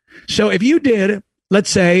getting. So if you did, let's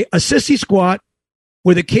say, a sissy squat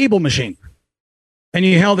with a cable machine, and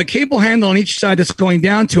you held a cable handle on each side that's going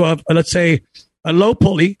down to let's say, a low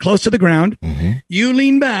pulley close to the ground. You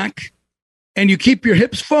lean back and you keep your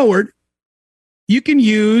hips forward. You can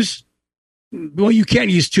use, well, you can't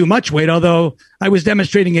use too much weight, although I was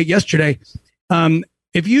demonstrating it yesterday.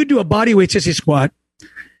 If you do a body weight sissy squat,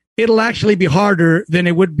 it'll actually be harder than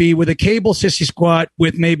it would be with a cable sissy squat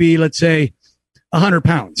with maybe, let's say, 100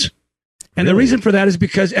 pounds. And the reason for that is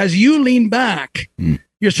because as you lean back,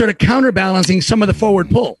 you're sort of counterbalancing some of the forward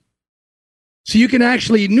pull. So you can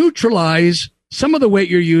actually neutralize some of the weight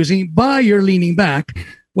you're using by your leaning back,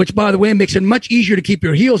 which, by the way, makes it much easier to keep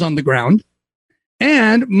your heels on the ground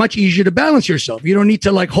and much easier to balance yourself. You don't need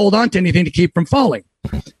to hold on to anything to keep from falling.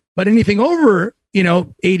 But anything over,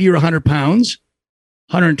 80 or 100 pounds,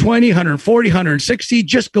 120, 140, 160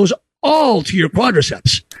 just goes all to your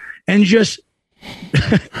quadriceps and just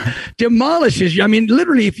demolishes you. I mean,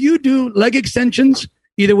 literally, if you do leg extensions,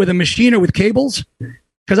 either with a machine or with cables,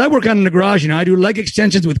 because I work out in the garage, I do leg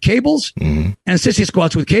extensions with cables and sissy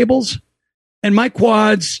squats with cables, and my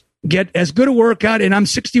quads get as good a workout, and I'm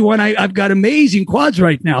 61. I've got amazing quads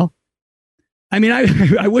right now. I mean,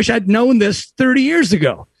 I wish I'd known this 30 years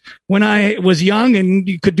ago when I was young and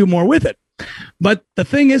you could do more with it. But the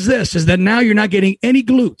thing is that now you're not getting any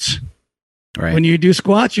glutes. Right. When you do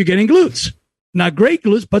squats, you're getting glutes. Not great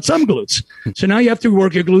glutes, but some glutes. So now you have to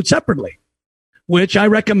work your glutes separately, which I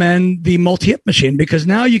recommend the multi-hip machine, because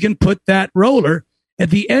now you can put that roller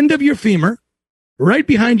at the end of your femur, right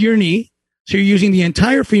behind your knee. So you're using the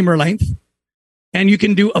entire femur length, and you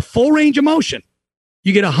can do a full range of motion.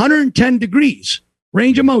 You get 110 degrees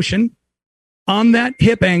range of motion on that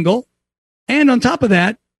hip angle. And on top of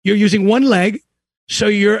that, you're using one leg. So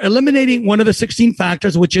you're eliminating one of the 16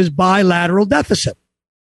 factors, which is bilateral deficit.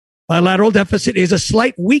 Bilateral deficit is a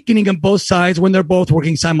slight weakening on both sides when they're both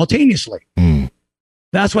working simultaneously.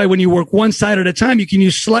 That's why when you work one side at a time, you can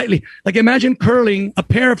use slightly, like imagine curling a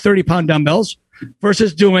pair of 30-pound dumbbells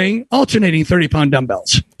versus doing alternating 30-pound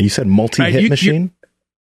dumbbells. You said multi-hip machine?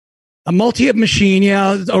 A multi-hip machine,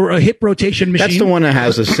 or a hip rotation machine. That's the one that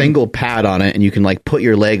has a single pad on it, and you can put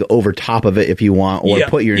your leg over top of it if you want, or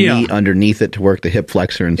put your knee underneath it to work the hip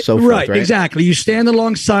flexor and so forth, right? Exactly. You stand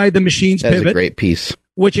alongside the machine's pivot. That's a great piece.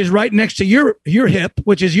 Which is right next to your hip,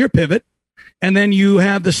 which is your pivot. And then you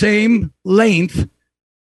have the same length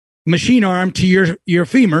machine arm to your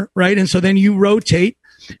femur, right? And so then you rotate.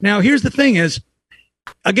 Now, here's the thing is,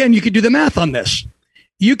 again, you could do the math on this.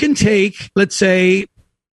 You can take, let's say,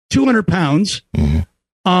 200 pounds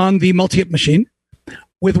on the multi-hip machine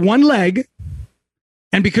with one leg.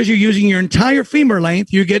 And because you're using your entire femur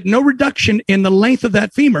length, you get no reduction in the length of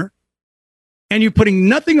that femur. And you're putting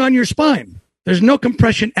nothing on your spine. There's no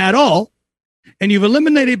compression at all. And you've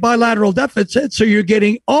eliminated bilateral deficit. So you're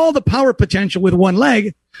getting all the power potential with one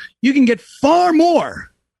leg. You can get far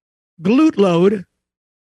more glute load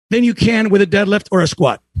than you can with a deadlift or a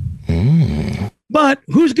squat. But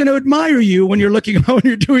who's going to admire you when you're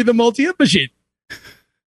doing the multi-hip machine?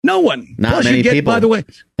 No one. Not Plus many you get, people. by the way,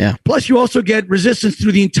 Yeah. plus you also get resistance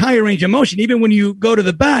through the entire range of motion. Even when you go to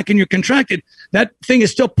the back and you're contracted, that thing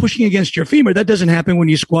is still pushing against your femur. That doesn't happen when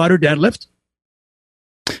you squat or deadlift.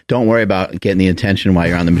 Don't worry about getting the attention while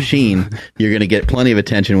you're on the machine. You're going to get plenty of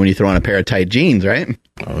attention when you throw on a pair of tight jeans, right?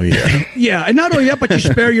 Oh, yeah. Yeah, and not only that, but you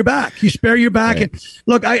spare your back. You spare your back. Right. And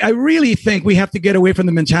look, I really think we have to get away from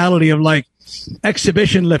the mentality of like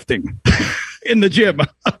exhibition lifting in the gym.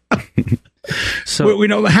 So we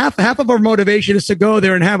know half of our motivation is to go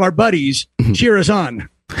there and have our buddies cheer us on.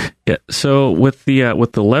 yeah, so with the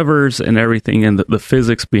levers and everything and the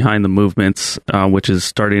physics behind the movements, which is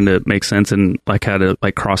starting to make sense, and like had to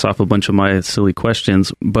like cross off a bunch of my silly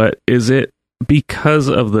questions. But is it because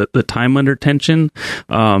of the time under tension?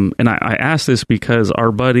 And I asked this because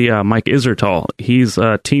our buddy Mike Isertal, he's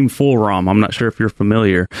Team Full ROM. I'm not sure if you're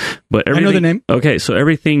familiar, but I know the name. Okay, so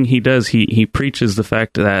everything he does, he preaches the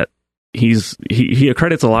fact that he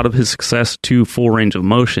accredits a lot of his success to full range of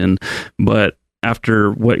motion, but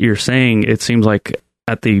after what you're saying, it seems like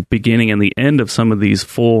at the beginning and the end of some of these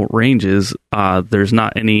full ranges, there's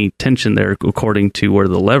not any tension there according to where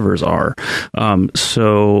the levers are.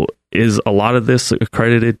 So is a lot of this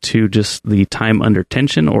accredited to just the time under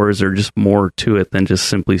tension, or is there just more to it than just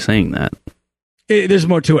simply saying that? There's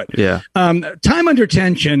more to it. Yeah. Time under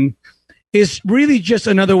tension is really just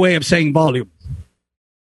another way of saying volume.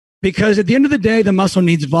 Because at the end of the day, the muscle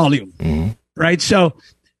needs volume, right? So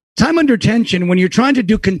time under tension, when you're trying to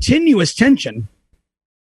do continuous tension,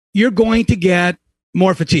 you're going to get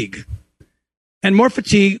more fatigue. And more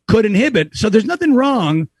fatigue could inhibit. So there's nothing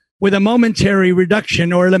wrong with a momentary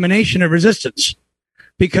reduction or elimination of resistance.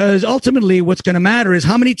 Because ultimately, what's going to matter is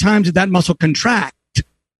how many times did that muscle contract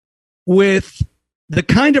with the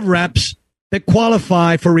kind of reps that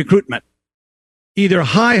qualify for recruitment. Either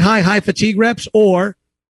high fatigue reps or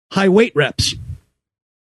high weight reps,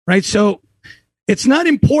 right? So it's not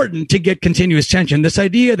important to get continuous tension. This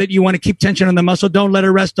idea that you want to keep tension on the muscle, don't let it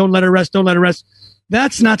rest, don't let it rest, don't let it rest.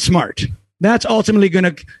 That's not smart. That's ultimately going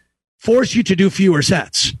to force you to do fewer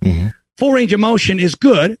sets. Full range of motion is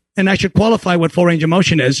good, and I should qualify what full range of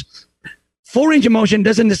motion is. Full range of motion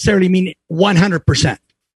doesn't necessarily mean 100%.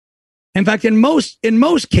 In fact, in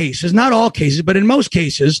most cases, not all cases, but in most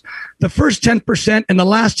cases, the first 10% and the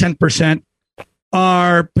last 10%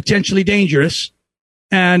 are potentially dangerous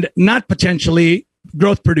and not potentially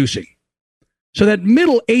growth producing. So that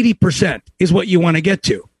middle 80% is what you want to get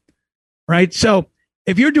to, right? So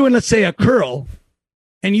if you're doing, let's say, a curl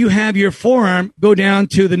and you have your forearm go down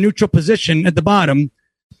to the neutral position at the bottom,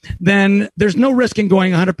 then there's no risk in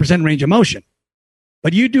going 100% range of motion.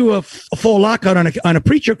 But you do a full lockout on a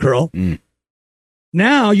preacher curl,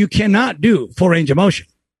 now you cannot do full range of motion.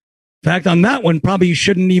 In fact, on that one, probably you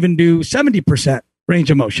shouldn't even do 70% range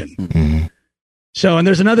of motion. So, and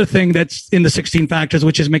there's another thing that's in the 16 factors,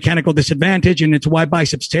 which is mechanical disadvantage, and it's why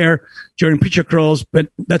biceps tear during preacher curls, but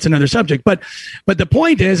that's another subject. But the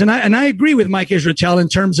point is, and I agree with Mike Israel in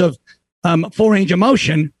terms of full range of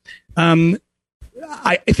motion.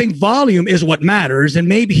 I think volume is what matters, and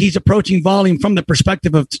maybe he's approaching volume from the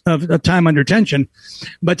perspective of time under tension.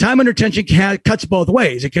 But time under tension cuts both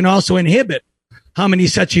ways. It can also inhibit how many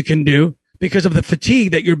sets you can do because of the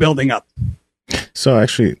fatigue that you're building up. So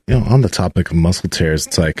actually, on the topic of muscle tears,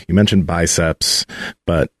 it's like you mentioned biceps,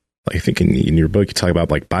 but I think in your book you talk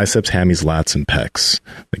about like biceps, hammies, lats, and pecs.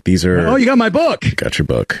 Like these are. Oh, you got my book. Got your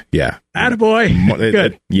book. Yeah. Attaboy.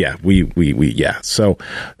 Good. Yeah. Yeah. So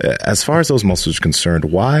as far as those muscles are concerned,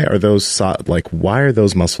 why are those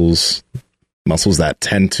muscles that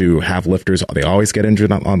tend to have lifters? They always get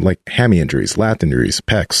injured on like hammy injuries, lat injuries,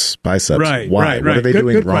 pecs, biceps. Right. Why? Right. What are they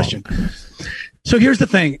doing good wrong? Question. So here's the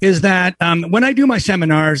thing is that when I do my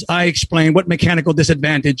seminars, I explain what mechanical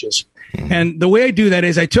disadvantage is. And the way I do that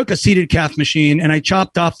is I took a seated calf machine and I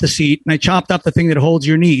chopped off the seat and I chopped off the thing that holds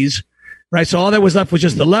your knees, right? So all that was left was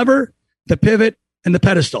just the lever, the pivot, and the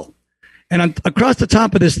pedestal. And across the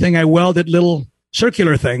top of this thing, I welded little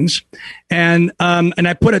circular things. And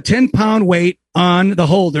I put a 10-pound weight on the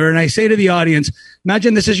holder. And I say to the audience,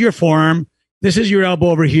 imagine this is your forearm. This is your elbow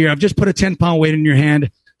over here. I've just put a 10-pound weight in your hand.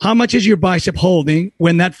 How much is your bicep holding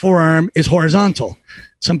when that forearm is horizontal?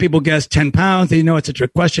 Some people guess 10 pounds. They know it's a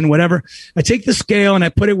trick question, whatever. I take the scale and I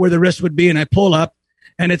put it where the wrist would be and I pull up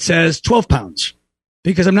and it says 12 pounds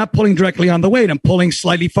because I'm not pulling directly on the weight. I'm pulling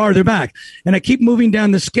slightly farther back and I keep moving down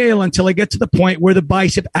the scale until I get to the point where the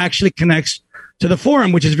bicep actually connects to the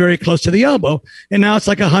forearm, which is very close to the elbow. And now it's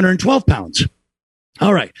like 112 pounds.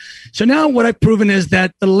 All right. So now what I've proven is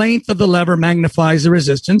that the length of the lever magnifies the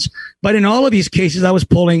resistance. But in all of these cases, I was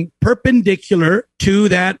pulling perpendicular to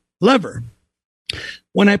that lever.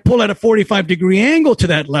 when I pull at a 45-degree angle to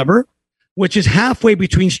that lever, which is halfway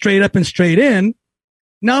between straight up and straight in,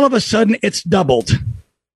 now all of a sudden it's doubled.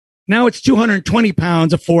 Now it's 220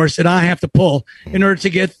 pounds of force that I have to pull in order to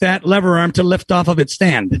get that lever arm to lift off of its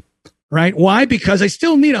stand, right? Why? Because I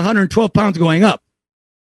still need 112 pounds going up.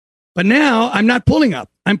 But now I'm not pulling up.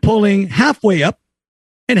 I'm pulling halfway up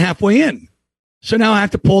and halfway in. So now I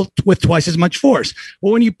have to pull with twice as much force.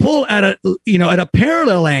 Well, when you pull at a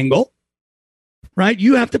parallel angle, right,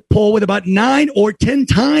 you have to pull with about 9 or 10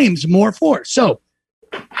 times more force. So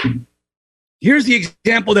here's the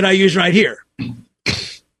example that I use right here.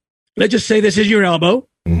 Let's just say this is your elbow.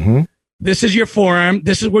 Mm-hmm. This is your forearm.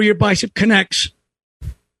 This is where your bicep connects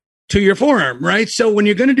to your forearm, right? So when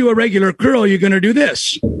you're going to do a regular curl, you're going to do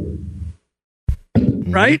this,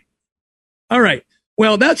 right? All right.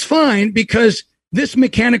 Well, that's fine because this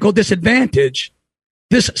mechanical disadvantage,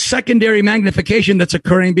 this secondary magnification that's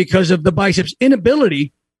occurring because of the bicep's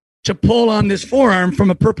inability to pull on this forearm from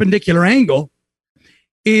a perpendicular angle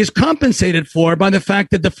is compensated for by the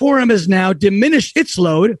fact that the forearm has now diminished its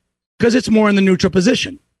load because it's more in the neutral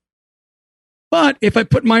position. But if I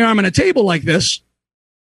put my arm on a table like this,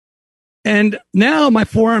 and now my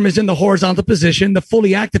forearm is in the horizontal position, the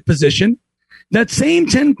fully active position, that same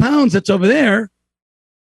 10 pounds that's over there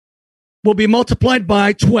will be multiplied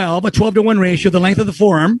by 12, a 12-to-1 ratio, the length of the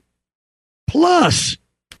forearm, plus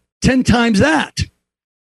 10 times that,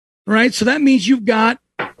 right? So that means you've got,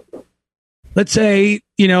 let's say,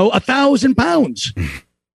 1,000 pounds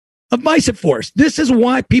of bicep force. This is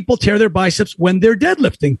why people tear their biceps when they're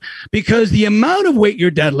deadlifting, because the amount of weight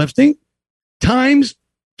you're deadlifting times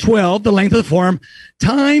 12, the length of the forearm,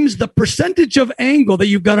 times the percentage of angle that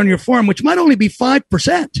you've got on your forearm, which might only be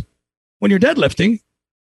 5% when you're deadlifting,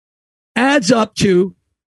 adds up to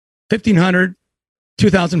 1,500,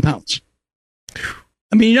 2,000 pounds.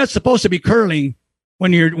 I mean, you're not supposed to be curling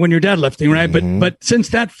when you're deadlifting, right? Mm-hmm. But since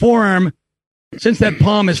that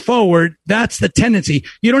palm is forward, that's the tendency.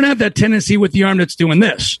 You don't have that tendency with the arm that's doing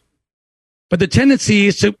this. But the tendency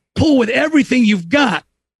is to pull with everything you've got.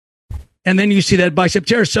 And then you see that bicep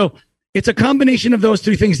tear. So it's a combination of those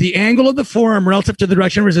three things: the angle of the forearm relative to the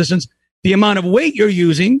direction of resistance, the amount of weight you're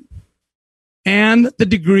using, and the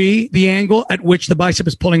degree, the angle at which the bicep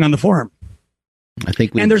is pulling on the forearm.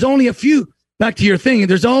 And there's only a few, back to your thing,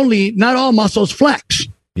 not all muscles flex.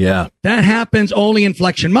 Yeah. That happens only in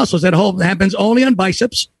flexion muscles. That happens only on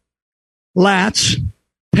biceps, lats,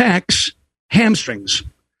 pecs, hamstrings.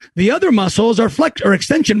 The other muscles are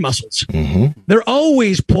extension muscles. Mm-hmm. They're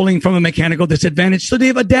always pulling from a mechanical disadvantage. So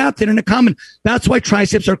they've adapted in a common. That's why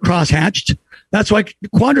triceps are cross-hatched. That's why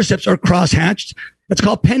quadriceps are cross-hatched. It's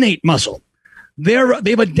called pennate muscle.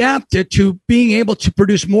 They've adapted to being able to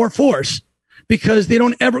produce more force because they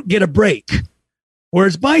don't ever get a break.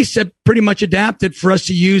 Whereas bicep pretty much adapted for us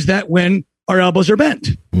to use that when our elbows are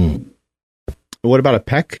bent. Mm. What about a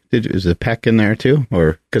pec? Is the pec in there too?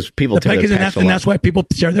 Or because people tear their pecs and that's why people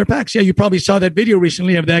tear their pecs. Yeah, you probably saw that video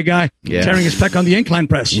recently of that guy tearing his pec on the incline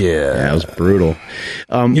press. Yeah, it was brutal.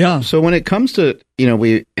 So when it comes to,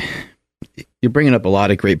 you're bringing up a lot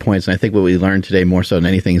of great points. And I think what we learned today more so than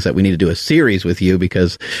anything is that we need to do a series with you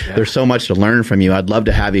because there's so much to learn from you. I'd love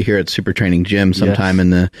to have you here at Super Training Gym sometime in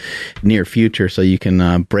the near future so you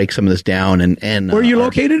can break some of this down. And where are you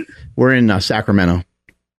located? We're in Sacramento.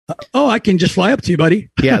 I can just fly up to you, buddy.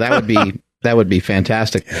 Yeah, that would be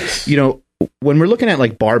fantastic. When we're looking at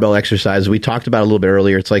like barbell exercises, we talked about a little bit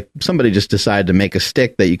earlier. It's like somebody just decided to make a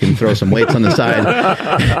stick that you can throw some weights on the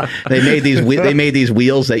side. They made these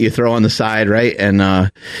wheels that you throw on the side, right?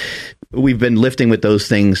 And we've been lifting with those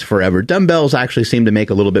things forever. Dumbbells actually seem to make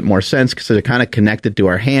a little bit more sense because they're kind of connected to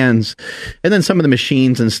our hands. And then some of the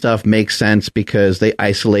machines and stuff make sense because they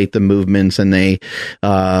isolate the movements and they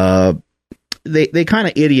kind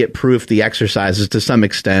of idiot proof the exercises to some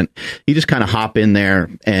extent. You just kind of hop in there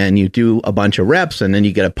and you do a bunch of reps and then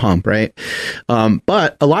you get a pump, right?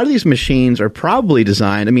 But a lot of these machines are probably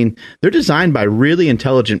designed, they're designed by really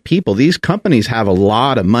intelligent people. These companies have a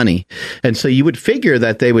lot of money. And so you would figure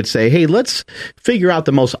that they would say, hey, let's figure out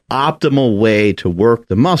the most optimal way to work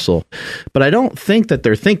the muscle. But I don't think that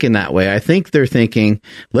they're thinking that way. I think they're thinking,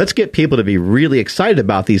 let's get people to be really excited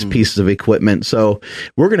about these pieces of equipment. So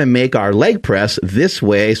we're going to make our leg press this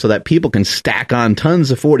way so that people can stack on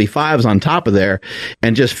tons of 45s on top of there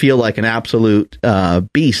and just feel like an absolute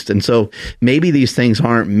beast. And so maybe these things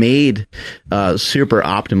aren't made super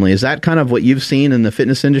optimally. Is that kind of what you've seen in the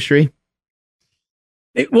fitness industry?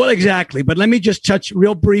 Well, exactly. But let me just touch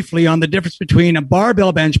real briefly on the difference between a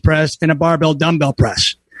barbell bench press and a barbell dumbbell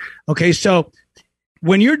press. Okay, so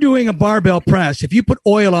when you're doing a barbell press, if you put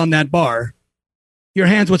oil on that bar, your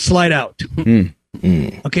hands would slide out.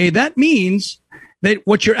 Okay, that means that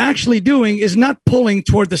what you're actually doing is not pulling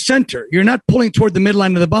toward the center. You're not pulling toward the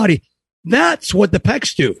midline of the body. That's what the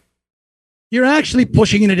pecs do. You're actually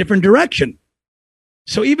pushing in a different direction.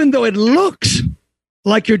 So even though it looks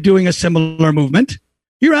like you're doing a similar movement,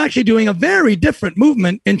 you're actually doing a very different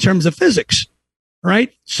movement in terms of physics,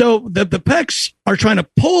 right? So the pecs are trying to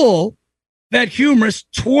pull that humerus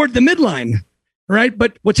toward the midline, right?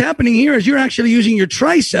 But what's happening here is you're actually using your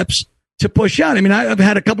triceps to push out. I mean, I've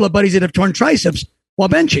had a couple of buddies that have torn triceps while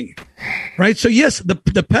benching, right? So yes, the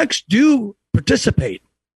pecs do participate,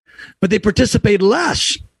 but they participate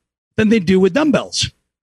less than they do with dumbbells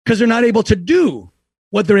because they're not able to do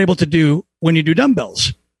what they're able to do when you do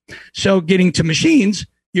dumbbells. So getting to machines,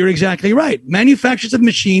 you're exactly right. Manufacturers of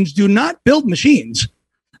machines do not build machines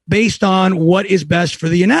based on what is best for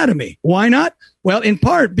the anatomy. Why not? Well, in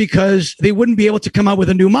part because they wouldn't be able to come out with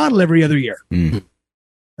a new model every other year.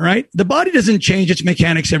 Right? The body doesn't change its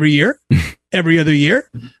mechanics every year, every other year,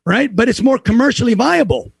 right? But it's more commercially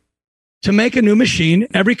viable to make a new machine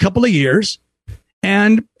every couple of years.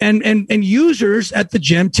 And users at the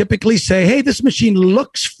gym typically say, hey, this machine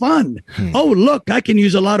looks fun. Oh, look, I can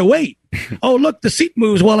use a lot of weight. Oh, look, the seat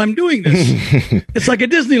moves while I'm doing this. It's like a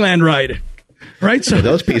Disneyland ride. Right. So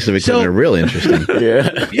those pieces of equipment are really interesting.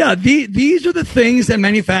 Yeah. These are the things that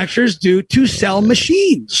manufacturers do to sell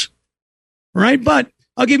machines. Right. But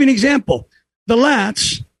I'll give you an example. The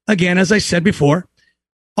lats, again, as I said before,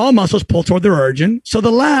 all muscles pull toward their origin. So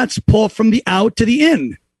the lats pull from the out to the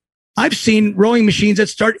in. I've seen rowing machines that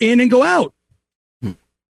start in and go out.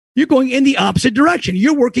 You're going in the opposite direction.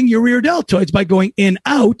 You're working your rear deltoids by going in,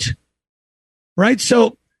 out. Right.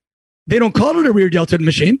 So they don't call it a rear deltoid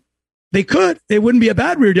machine. They could. It wouldn't be a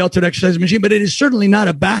bad rear deltoid exercise machine, but it is certainly not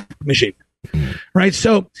a back machine. Right.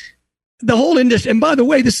 So the whole industry, and by the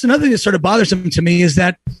way, this is another thing that's sort of bothersome to me, is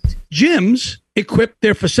that gyms equip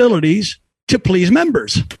their facilities to please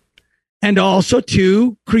members and also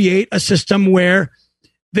to create a system where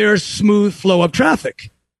there's smooth flow of traffic.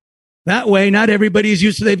 That way, not everybody's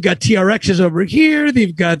used to, they've got TRXs over here.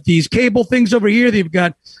 They've got these cable things over here. They've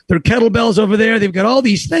got their kettlebells over there. They've got all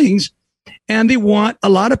these things. And they want a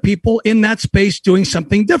lot of people in that space doing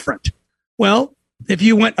something different. Well, if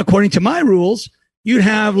you went according to my rules, you'd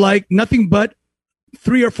have like nothing but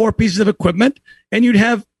 3 or 4 pieces of equipment and you'd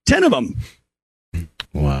have 10 of them.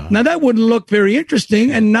 Wow. Now that wouldn't look very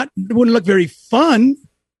interesting and wouldn't look very fun,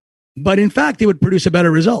 but in fact, it would produce a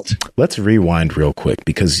better result. Let's rewind real quick,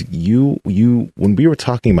 because you when we were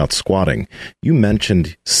talking about squatting, you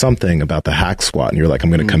mentioned something about the hack squat, and you're like, I'm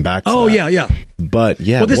going to come back to that. Yeah. But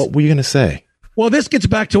yeah, well, what were you going to say? Well, this gets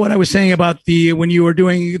back to what I was saying about when you were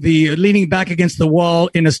doing the leaning back against the wall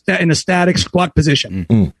in a static squat position.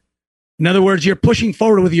 In other words, you're pushing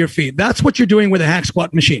forward with your feet. That's what you're doing with a hack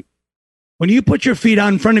squat machine. When you put your feet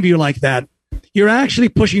out in front of you like that, you're actually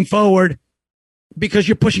pushing forward because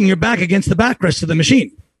you're pushing your back against the backrest of the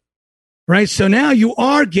machine, right? So now you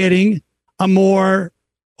are getting a more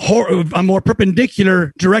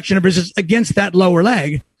perpendicular direction of resistance against that lower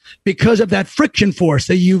leg because of that friction force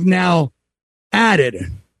that you've now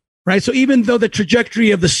added, right? So even though the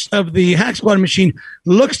trajectory of the hack squat machine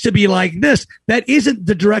looks to be like this, that isn't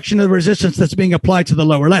the direction of the resistance that's being applied to the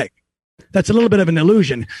lower leg. That's a little bit of an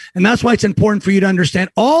illusion. And that's why it's important for you to understand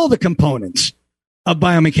all the components of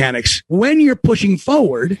biomechanics. When you're pushing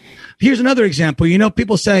forward, here's another example. You know,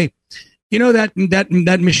 people say, you know,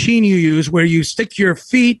 that machine you use where you stick your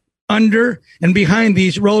feet under and behind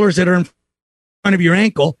these rollers that are in front of your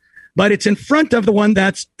ankle, but it's in front of the one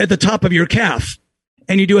that's at the top of your calf,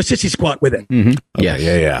 and you do a sissy squat with it. Mm-hmm.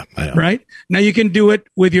 Yeah. I know. Right? Now you can do it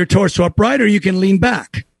with your torso upright, or you can lean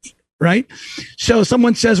back, right? So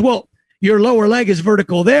someone says, well, your lower leg is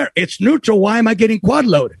vertical there. It's neutral. Why am I getting quad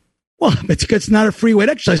load? Well, it's not a free weight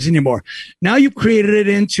exercise anymore. Now you've created it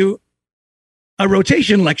into a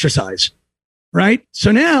rotational exercise, right?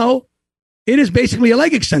 So now it is basically a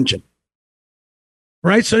leg extension,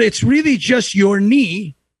 right? So it's really just your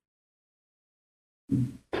knee.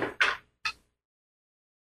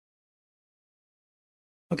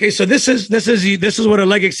 Okay, so this is what a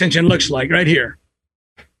leg extension looks like right here.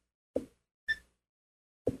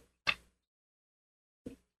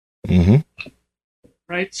 Mm-hmm.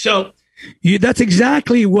 Right. So that's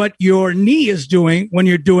exactly what your knee is doing when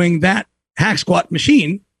you're doing that hack squat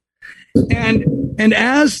machine. And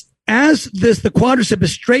as the quadricep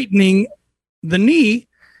is straightening the knee,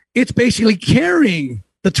 it's basically carrying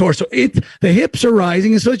the torso. The hips are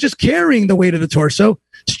rising, and so it's just carrying the weight of the torso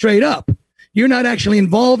straight up. You're not actually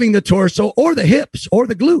involving the torso or the hips or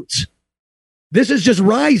the glutes. This is just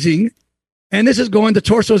rising, and the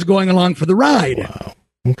torso is going along for the ride. Wow.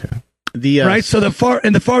 Okay. Right. So the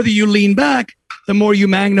farther you lean back, the more you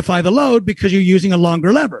magnify the load because you're using a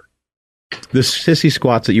longer lever. The sissy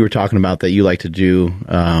squats that you were talking about that you like to do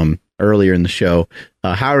earlier in the show,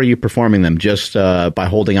 how are you performing them? Just by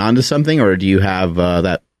holding on to something, or do you have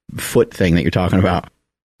that foot thing that you're talking about?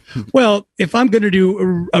 Well, if I'm going to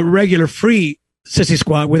do a regular free sissy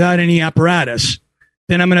squat without any apparatus,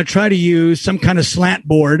 then I'm going to try to use some kind of slant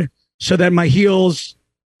board so that my heels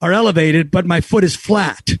are elevated, but my foot is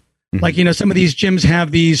flat. Mm-hmm. Like, some of these gyms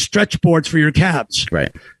have these stretch boards for your calves.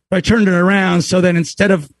 Right. So I turned it around so that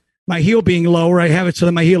instead of my heel being lower, I have it so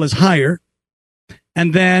that my heel is higher.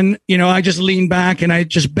 And then, I just lean back and I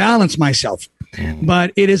just balance myself.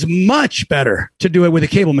 But it is much better to do it with a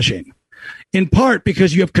cable machine, in part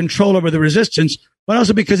because you have control over the resistance, but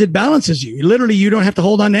also because it balances you. Literally, you don't have to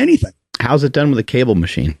hold on to anything. How's it done with a cable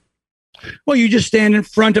machine? Well, you just stand in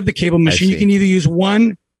front of the cable machine. You can either use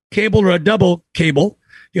one cable or a double cable.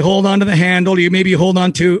 You hold on to the handle. You hold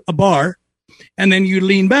on to a bar, and then you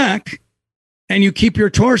lean back, and you keep your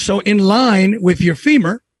torso in line with your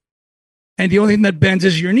femur. And the only thing that bends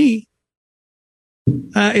is your knee.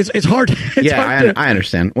 It's hard. I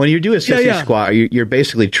understand. When you do a sissy squat, you're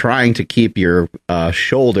basically trying to keep your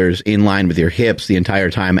shoulders in line with your hips the entire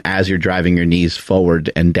time as you're driving your knees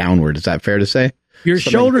forward and downward. Is that fair to say? Your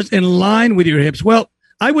shoulders in line with your hips. Well,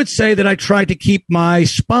 I would say that I try to keep my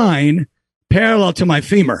spine parallel to my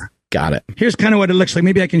femur. Got it. Here's kind of what it looks like.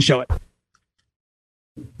 Maybe I can show it.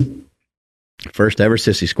 First ever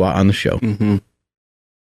sissy squat on the show. Mm-hmm.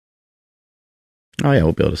 Oh yeah,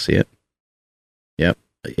 we'll be able to see it. Yep.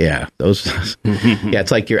 Yeah. Those. Yeah.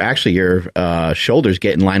 It's like your shoulders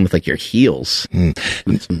get in line with like your heels. And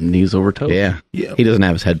some knees over toes. Yeah. He doesn't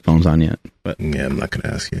have his headphones on yet, but yeah, I'm not going to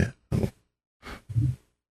ask yet.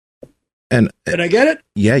 And did I get it?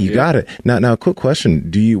 Yeah, you got it. Now, quick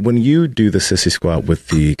question: when you do the sissy squat with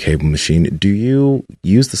the cable machine, do you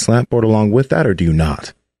use the slant board along with that, or do you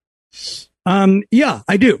not? Yeah,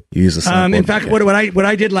 I do. You use the slant board. In fact, what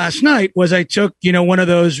I did last night was I took one of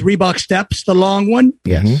those Reebok steps, the long one,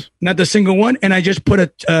 yes, not the single one, and I just put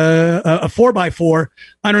a 4x4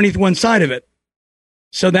 underneath one side of it.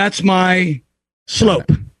 So that's my slope.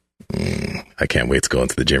 I can't wait to go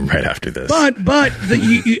into the gym right after this. But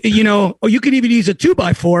you could even use a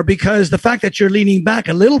 2x4 because the fact that you're leaning back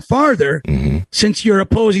a little farther, since you're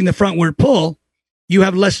opposing the frontward pull, you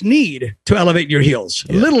have less need to elevate your heels.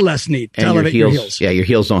 A little less need to elevate your heels. Yeah, your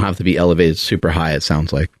heels don't have to be elevated super high, it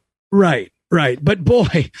sounds like. Right. But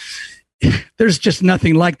boy, there's just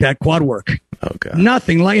nothing like that quad work. Oh God.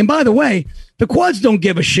 Nothing like. And by the way, the quads don't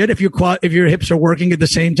give a shit if your hips are working at the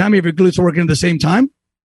same time, if your glutes are working at the same time.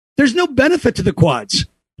 There's no benefit to the quads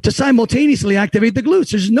to simultaneously activate the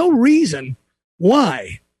glutes. There's no reason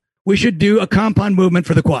why we should do a compound movement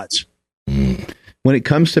for the quads. When it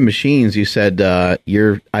comes to machines, you said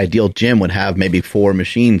your ideal gym would have maybe 4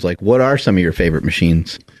 machines. Like, what are some of your favorite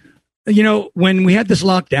machines? When we had this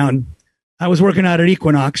lockdown, I was working out at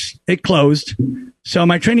Equinox. It closed. So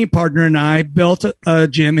my training partner and I built a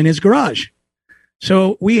gym in his garage.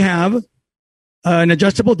 So we have an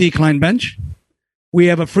adjustable decline bench. We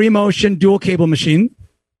have a free motion dual cable machine.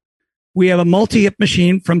 We have a multi-hip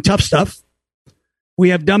machine from Tough Stuff. We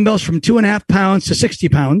have dumbbells from 2.5 pounds to 60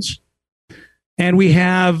 pounds. And we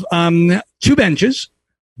have 2 benches.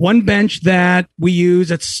 One bench that we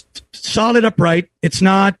use, it's solid upright. It's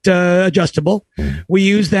not adjustable. We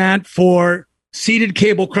use that for seated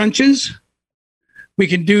cable crunches. We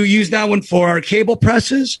can use that one for our cable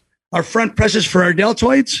presses, our front presses for our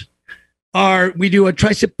deltoids. We do a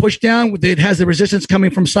tricep push down. It has the resistance coming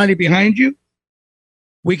from slightly behind you.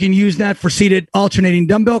 We can use that for seated alternating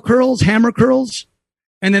dumbbell curls, hammer curls.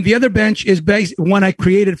 And then the other bench is one I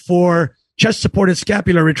created for chest supported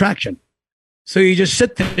scapular retraction. So you just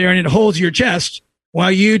sit there and it holds your chest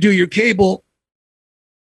while you do your cable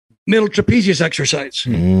middle trapezius exercise.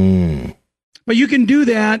 But you can do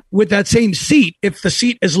that with that same seat if the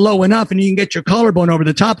seat is low enough and you can get your collarbone over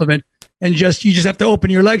the top of it. And you just have to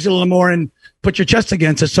open your legs a little more and put your chest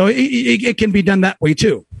against it. So it can be done that way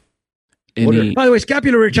too. By the way,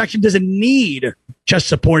 scapular retraction doesn't need chest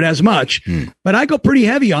support as much, but I go pretty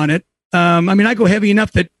heavy on it. I go heavy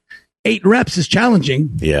enough that 8 reps is challenging.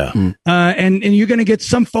 Yeah. And you're going to get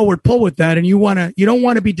some forward pull with that. And you don't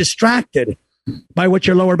want to be distracted by what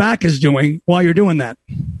your lower back is doing while you're doing that.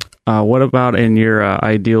 What about in your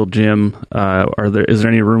ideal gym? Is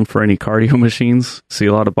there any room for any cardio machines? See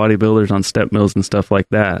a lot of bodybuilders on step mills and stuff like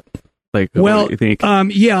that. Like, what do you think?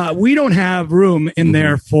 Yeah, we don't have room in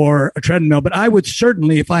there for a treadmill, but I would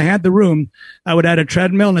certainly, if I had the room, I would add a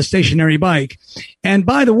treadmill and a stationary bike. And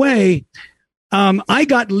by the way, I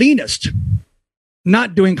got leanest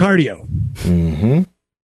not doing cardio. Mm-hmm.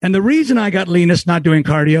 And the reason I got leanest not doing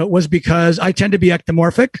cardio was because I tend to be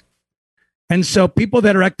ectomorphic. And so people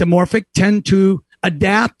that are ectomorphic tend to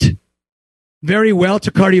adapt very well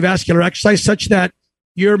to cardiovascular exercise, such that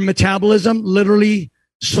your metabolism literally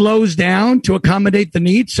slows down to accommodate the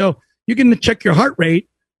need. So you can check your heart rate.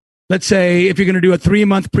 Let's say if you're going to do a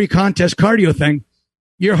 3-month pre-contest cardio thing,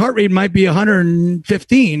 your heart rate might be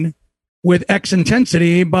 115 with X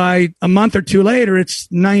intensity. By a month or two later, it's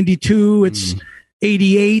 92, it's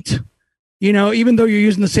 88, even though you're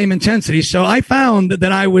using the same intensity. So I found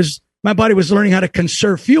that my body was learning how to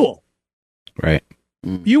conserve fuel. Right.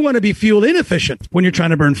 You want to be fuel inefficient when you're trying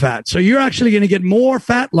to burn fat. So you're actually going to get more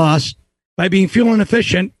fat loss by being fuel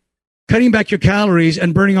inefficient, cutting back your calories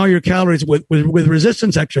and burning all your calories with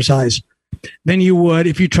resistance exercise than you would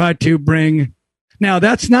if you tried to bring. Now,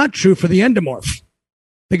 that's not true for the endomorph.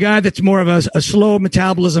 The guy that's more of a slow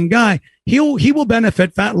metabolism guy, he will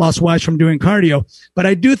benefit fat loss wise from doing cardio. But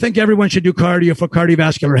I do think everyone should do cardio for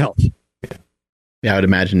cardiovascular health. Yeah, I would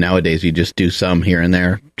imagine nowadays you just do some here and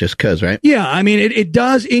there just because, right? Yeah, I mean, it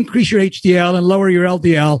does increase your HDL and lower your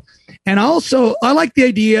LDL. And also, I like the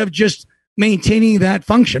idea of just maintaining that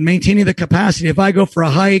function, maintaining the capacity. If I go for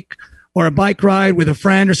a hike or a bike ride with a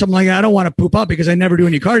friend or something like that, I don't want to poop up because I never do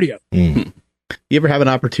any cardio. Mm. You ever have an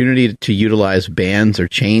opportunity to utilize bands or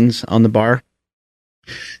chains on the bar?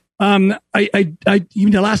 You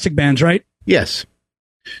mean elastic bands, right? Yes.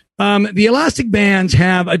 The elastic bands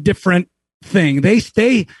have a different thing.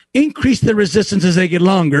 They increase the resistance as they get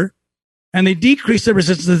longer, and they decrease the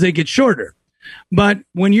resistance as they get shorter. But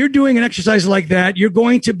when you're doing an exercise like that, you're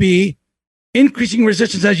going to be increasing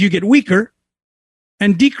resistance as you get weaker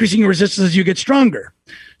and decreasing resistance as you get stronger.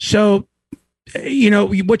 So,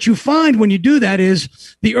 what you find when you do that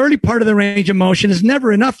is the early part of the range of motion is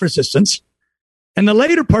never enough resistance, and the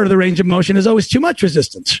later part of the range of motion is always too much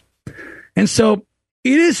resistance. And so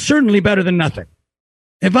it is certainly better than nothing.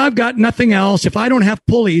 If I've got nothing else, if I don't have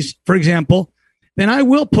pulleys, for example, then I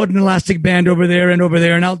will put an elastic band over there, and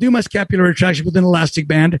I'll do my scapular retraction with an elastic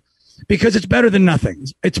band because it's better than nothing.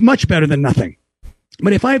 It's much better than nothing.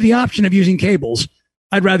 But if I have the option of using cables,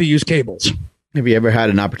 I'd rather use cables. Have you ever had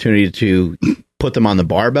an opportunity to put them on the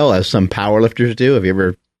barbell as some powerlifters do? Have you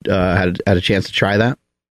ever had a chance to try that?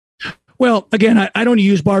 Well, again, I don't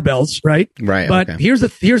use barbells, right? Right. But okay. here's the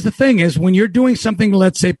thing is when you're doing something,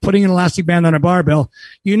 let's say putting an elastic band on a barbell,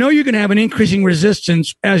 you're going to have an increasing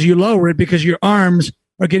resistance as you lower it because your arms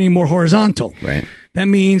are getting more horizontal. Right. That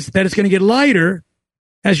means that it's going to get lighter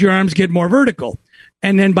as your arms get more vertical.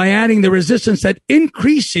 And then by adding the resistance that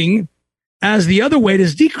increasing as the other weight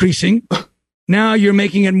is decreasing, now you're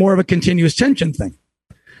making it more of a continuous tension thing.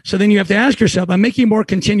 So then you have to ask yourself, I'm making more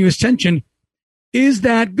continuous tension. Is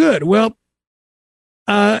that good? Well,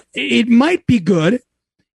 it might be good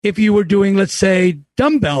if you were doing, let's say,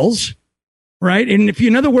 dumbbells, right? And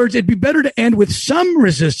in other words, it'd be better to end with some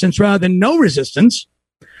resistance rather than no resistance.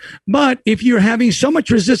 But if you're having so much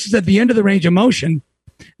resistance at the end of the range of motion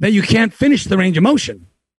that you can't finish the range of motion,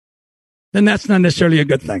 then that's not necessarily a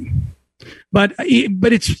good thing. But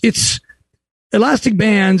it's elastic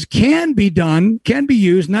bands can be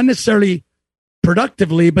used, not necessarily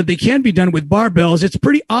productively, but they can be done with barbells. It's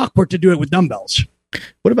pretty awkward to do it with dumbbells.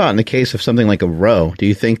 What about in the case of something like a row? Do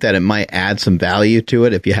you think that it might add some value to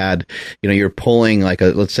it if you had, you're pulling like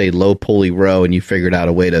let's say low pulley row and you figured out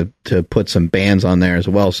a way to put some bands on there as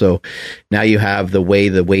well. So now you have the way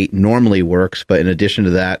the weight normally works, but in addition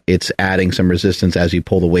to that, it's adding some resistance as you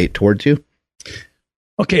pull the weight towards you.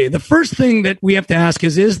 Okay. The first thing that we have to ask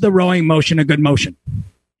is the rowing motion a good motion?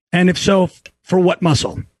 And if so, for what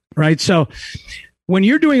muscle, right? So when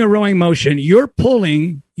you're doing a rowing motion, you're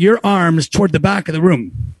pulling your arms toward the back of the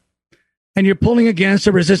room and you're pulling against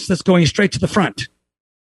a resistance that's going straight to the front.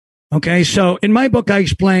 Okay. So in my book, I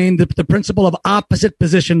explain the principle of opposite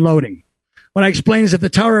position loading. What I explain is that the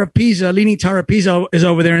Tower of Pisa, Leaning Tower of Pisa is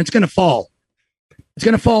over there and it's going to fall. It's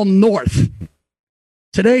going to fall north.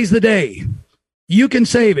 Today's the day. You can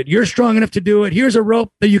save it. You're strong enough to do it. Here's a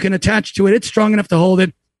rope that you can attach to it. It's strong enough to hold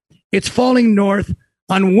it. It's falling north.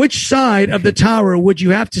 On which side of the tower would you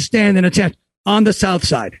have to stand and attach? On the south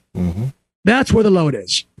side. Mm-hmm. That's where the load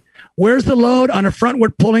is. Where's the load on a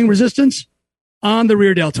frontward pulling resistance? On the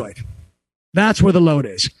rear deltoid. That's where the load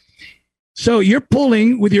is. So you're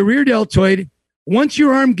pulling with your rear deltoid. Once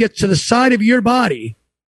your arm gets to the side of your body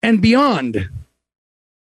and beyond,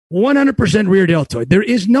 100% rear deltoid. There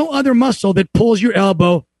is no other muscle that pulls your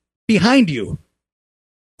elbow behind you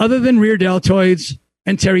other than rear deltoids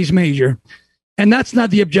and teres major. And that's not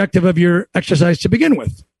the objective of your exercise to begin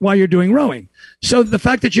with while you're doing rowing. So the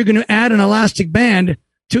fact that you're going to add an elastic band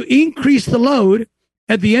to increase the load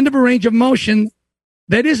at the end of a range of motion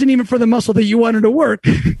that isn't even for the muscle that you wanted to work.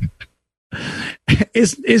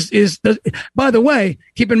 By the way,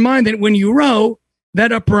 keep in mind that when you row,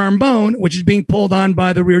 that upper arm bone, which is being pulled on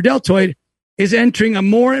by the rear deltoid, is entering a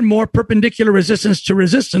more and more perpendicular position to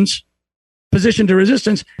resistance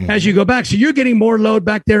as you go back. So you're getting more load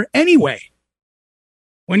back there anyway.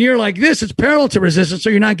 When you're like this, it's parallel to resistance, so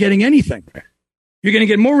you're not getting anything. You're going to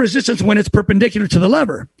get more resistance when it's perpendicular to the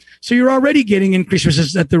lever. So you're already getting increased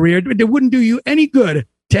resistance at the rear. It wouldn't do you any good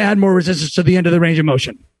to add more resistance to the end of the range of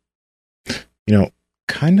motion.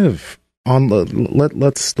 Kind of on the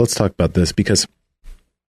let's talk about this, because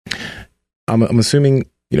I'm assuming,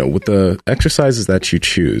 with the exercises that you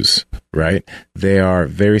choose, right, they are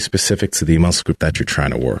very specific to the muscle group that you're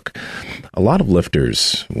trying to work. A lot of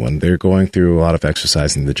lifters, when they're going through a lot of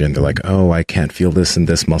exercise in the gym, they're like, oh, I can't feel this in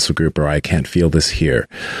this muscle group, or I can't feel this here.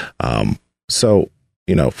 So,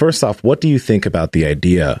 first off, what do you think about the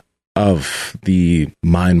idea of the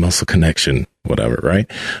mind-muscle connection, whatever, right?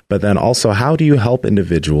 But then also, how do you help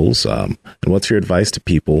individuals, and what's your advice to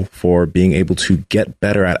people for being able to get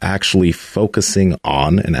better at actually focusing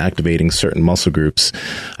on and activating certain muscle groups?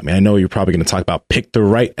 I mean, I know you're probably going to talk about pick the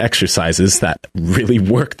right exercises that really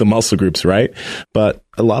work the muscle groups, right? But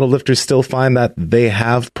a lot of lifters still find that they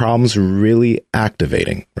have problems really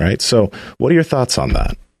activating, right? So what are your thoughts on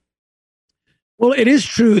that? Well, it is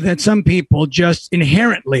true that some people just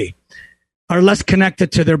inherently are less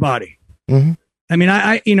connected to their body. Mm-hmm. I mean,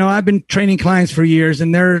 I've been training clients for years,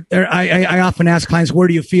 and I often ask clients, where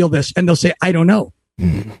do you feel this? And they'll say, I don't know.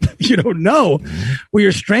 Mm-hmm. You don't know. Mm-hmm. Well,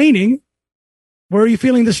 you're straining. Where are you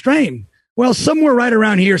feeling the strain? Well, somewhere right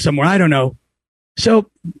around here somewhere. I don't know. So,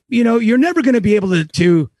 you're never going to be able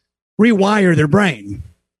to rewire their brain.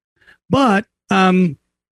 But,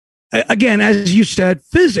 again, as you said,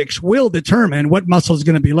 physics will determine what muscle is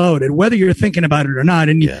going to be loaded, whether you're thinking about it or not.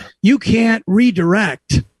 And you can't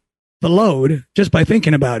redirect the load just by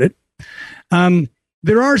thinking about it.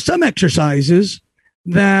 There are some exercises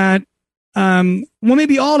that,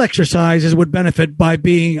 maybe all exercises would benefit by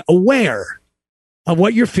being aware of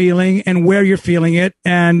what you're feeling and where you're feeling it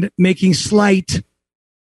and making slight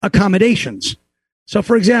accommodations. So,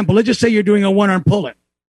 for example, let's just say you're doing a one-arm pull-in.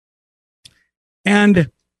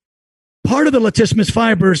 And part of the latissimus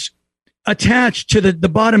fibers attach to the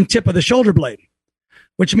bottom tip of the shoulder blade,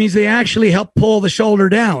 which means they actually help pull the shoulder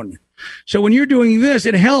down. So when you're doing this,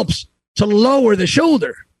 it helps to lower the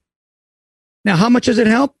shoulder. Now, how much does it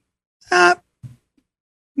help?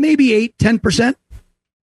 Maybe 8-10%.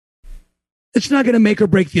 It's not going to make or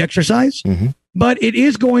break the exercise, but it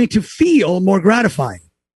is going to feel more gratifying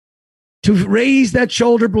to raise that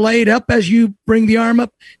shoulder blade up as you bring the arm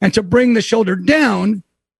up and to bring the shoulder down.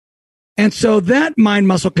 And so that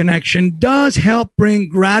mind-muscle connection does help bring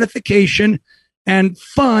gratification and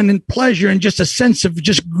fun and pleasure and just a sense of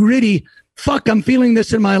just gritty, I'm feeling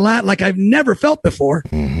this in my lat like I've never felt before,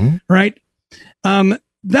 right?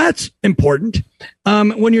 That's important.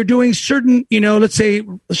 When you're doing certain, let's say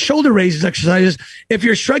shoulder raises exercises, if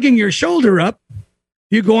you're shrugging your shoulder up,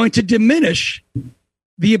 you're going to diminish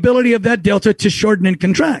the ability of that delta to shorten and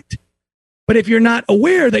contract. But if you're not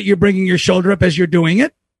aware that you're bringing your shoulder up as you're doing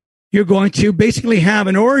it, you're going to basically have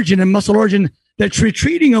an origin, a muscle origin that's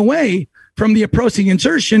retreating away from the approaching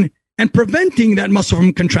insertion and preventing that muscle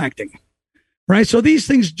from contracting, right? So these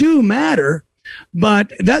things do matter,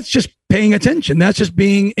 but that's just paying attention. That's just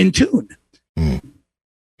being in tune.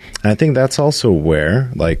 I think that's also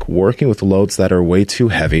where, like, working with loads that are way too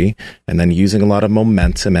heavy and then using a lot of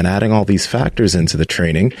momentum and adding all these factors into the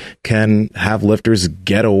training can have lifters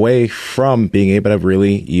get away from being able to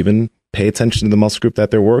really even pay attention to the muscle group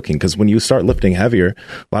that they're working. Because when you start lifting heavier,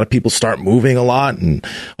 a lot of people start moving a lot and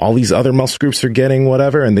all these other muscle groups are getting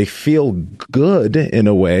whatever, and they feel good in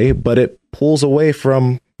a way, but it pulls away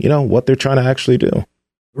from, what they're trying to actually do.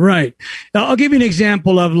 Right. Now, I'll give you an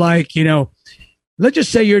example of let's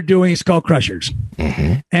just say you're doing skull crushers,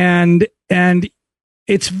 and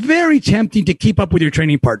it's very tempting to keep up with your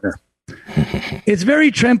training partner. It's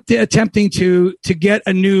very tempting to get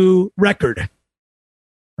a new record.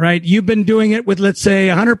 Right? You've been doing it with, let's say,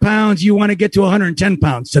 100 pounds. You want to get to 110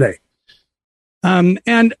 pounds today.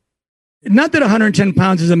 And not that 110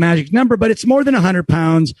 pounds is a magic number, but it's more than 100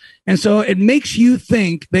 pounds. And so it makes you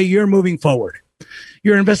think that you're moving forward.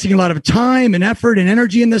 You're investing a lot of time and effort and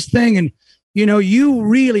energy in this thing. And, you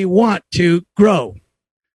really want to grow.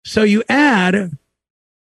 So you add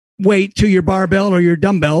weight to your barbell or your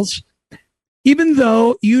dumbbells, even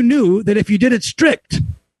though you knew that if you did it strict,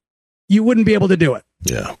 you wouldn't be able to do it.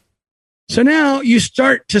 Yeah. So now you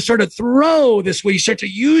start to sort of throw this way. You start to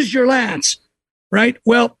use your lats right?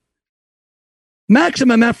 Well,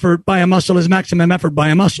 maximum effort by a muscle is maximum effort by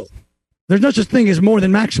a muscle. There's no such thing as more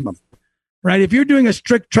than maximum, right? If you're doing a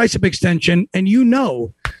strict tricep extension and you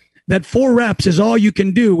know that 4 reps is all you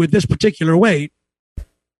can do with this particular weight,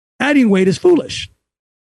 adding weight is foolish.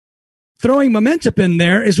 Throwing momentum in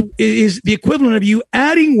there is the equivalent of you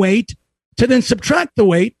adding weight to then subtract the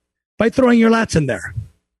weight by throwing your lats in there,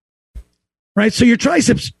 right? So your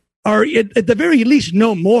triceps are at the very least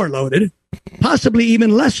no more loaded, possibly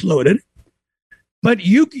even less loaded. But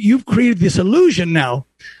you've created this illusion now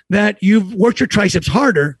that you've worked your triceps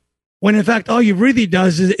harder, when in fact all you've really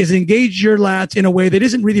does is engage your lats in a way that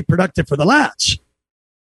isn't really productive for the lats,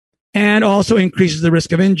 and also increases the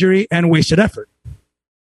risk of injury and wasted effort.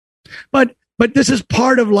 But this is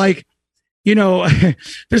part of, like, you know,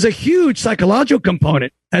 there's a huge psychological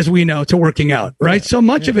component, as we know, to working out, right? So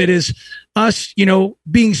much of it is us, you know,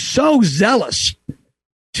 being so zealous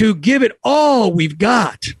to give it all we've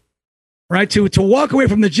got, right? To walk away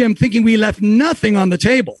from the gym thinking we left nothing on the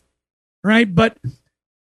table, right? But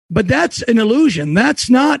that's an illusion. That's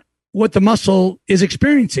not what the muscle is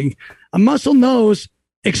experiencing. A muscle knows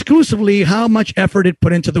exclusively how much effort it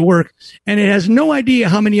put into the work, and it has no idea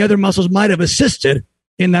how many other muscles might have assisted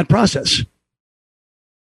in that process.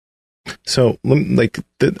 So, like,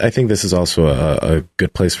 I think this is also a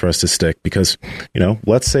good place for us to stick, because, you know,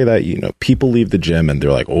 let's say that, you know, people leave the gym and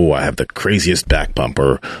they're like, oh, I have the craziest back pump,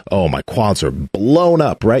 or, oh, my quads are blown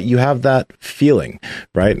up, right? You have that feeling,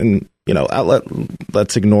 right? And, you know,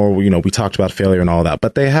 let's ignore, you know, we talked about failure and all that,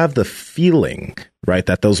 but they have the feeling, right,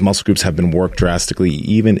 that those muscle groups have been worked drastically,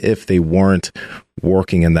 even if they weren't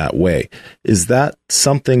working in that way. Is that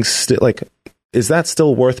something is that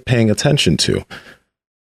still worth paying attention to?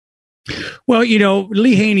 Well, you know,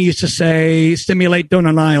 Lee Haney used to say, stimulate, don't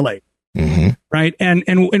annihilate. Mm-hmm. Right.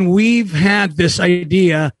 And we've had this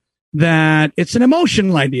idea that it's an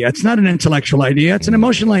emotional idea. It's not an intellectual idea. It's an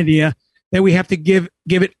emotional idea that we have to give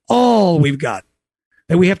it all we've got,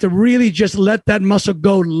 that we have to really just let that muscle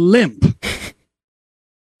go limp.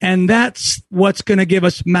 And that's what's going to give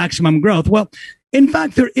us maximum growth. Well, in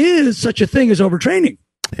fact, there is such a thing as overtraining.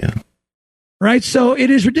 Yeah. Right. So it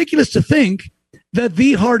is ridiculous to think that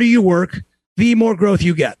the harder you work, the more growth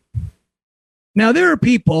you get. Now, there are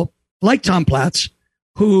people like Tom Platz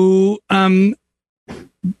who had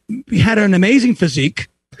an amazing physique,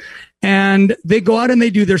 and they go out and they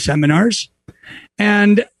do their seminars,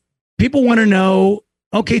 and people want to know,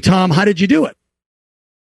 okay, Tom, how did you do it?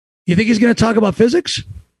 You think he's going to talk about physics?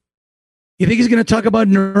 You think he's going to talk about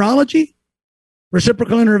neurology,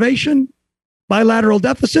 reciprocal innervation, bilateral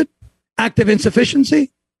deficit, active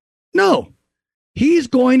insufficiency? No. He's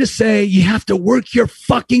going to say, you have to work your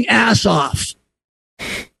fucking ass off.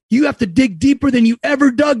 You have to dig deeper than you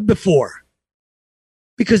ever dug before,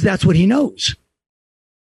 because that's what he knows.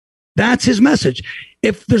 That's his message.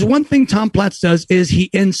 If there's one thing Tom Platz does, is he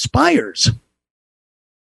inspires,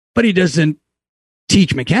 but he doesn't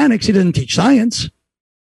teach mechanics. He doesn't teach science.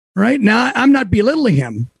 Right now, I'm not belittling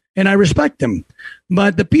him, and I respect him,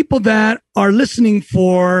 but the people that are listening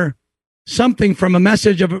for something from a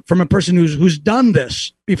message from a person who's done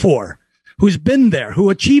this before, who's been there, who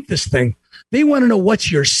achieved this thing, they want to know,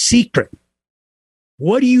 what's your secret?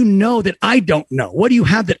 What do you know that I don't know? What do you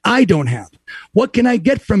have that I don't have? What can I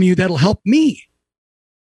get from you that'll help me?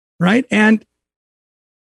 Right? And,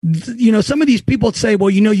 you know, some of these people say, well,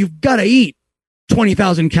 you know, you've got to eat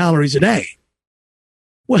 20,000 calories a day.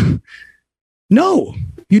 Well, no,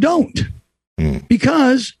 you don't.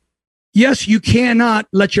 Because, yes, you cannot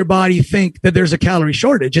let your body think that there's a calorie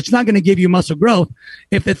shortage. It's not going to give you muscle growth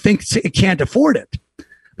if it thinks it can't afford it.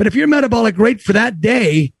 But if your metabolic rate for that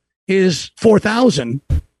day is 4,000,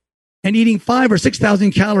 and eating 5,000 or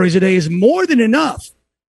 6,000 calories a day is more than enough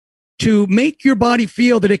to make your body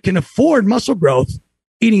feel that it can afford muscle growth,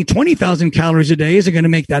 eating 20,000 calories a day isn't going to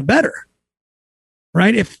make that better.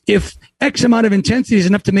 Right? If X amount of intensity is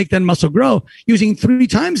enough to make that muscle grow, using 3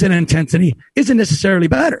 times that intensity isn't necessarily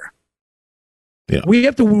better. Yeah. We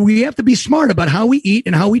have to be smart about how we eat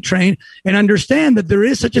and how we train, and understand that there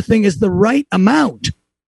is such a thing as the right amount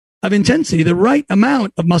of intensity, the right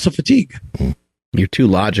amount of muscle fatigue. You're too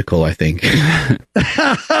logical, I think.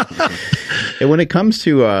 And when it comes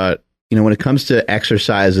to when it comes to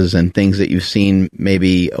exercises and things that you've seen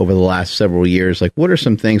maybe over the last several years, like, what are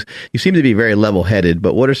some things? You seem to be very level-headed,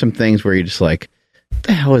 but what are some things where you're just like, what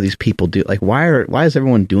the hell are these people doing? Like, why is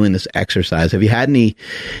everyone doing this exercise? Have you had any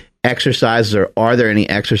exercises, or are there any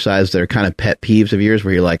exercises that are kind of pet peeves of yours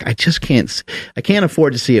where you're like, I can't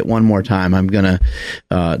afford to see it one more time. I'm going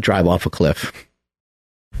to drive off a cliff?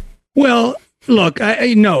 Well, Look,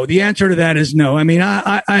 no. The answer to that is no. I mean,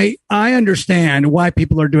 I understand why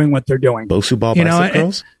people are doing what they're doing. Bosu ball bicep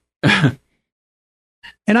curls.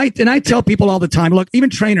 And I tell people all the time, look, even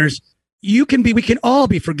trainers, we can all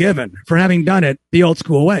be forgiven for having done it the old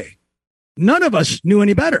school way. None of us knew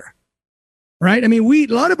any better, right? I mean, a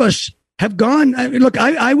lot of us have gone. Look,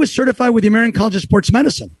 I was certified with the American College of Sports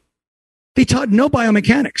Medicine. They taught no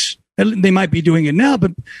biomechanics. They might be doing it now,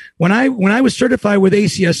 but when I was certified with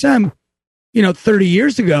ACSM, 30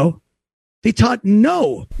 years ago, they taught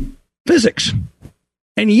no physics.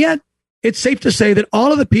 And yet, it's safe to say that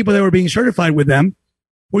all of the people that were being certified with them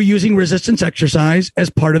were using resistance exercise as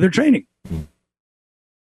part of their training.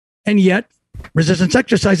 And yet, resistance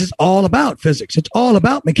exercise is all about physics. It's all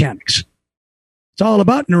about mechanics. It's all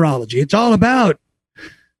about neurology. It's all about,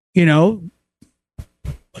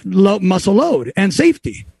 muscle load and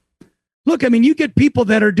safety. Look, I mean, you get people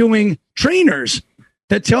that are doing trainers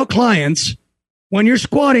that tell clients, when you're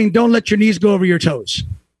squatting, don't let your knees go over your toes.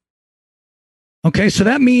 Okay, so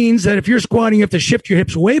that means that if you're squatting, you have to shift your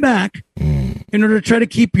hips way back in order to try to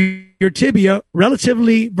keep your tibia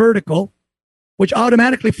relatively vertical, which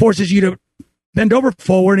automatically forces you to bend over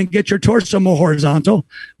forward and get your torso more horizontal,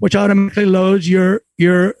 which automatically loads your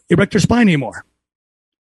erector spinae more.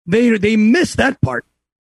 They miss that part.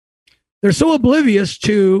 They're so oblivious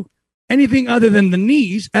to anything other than the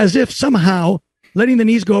knees, as if somehow letting the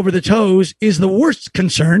knees go over the toes is the worst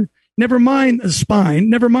concern. Never mind the spine,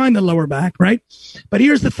 never mind the lower back, right? But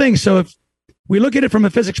here's the thing. So if we look at it from a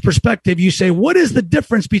physics perspective, you say, what is the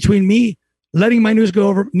difference between me letting my knees go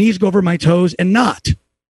over my toes and not?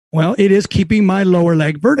 Well, it is keeping my lower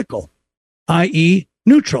leg vertical, i.e.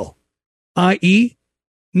 neutral, i.e.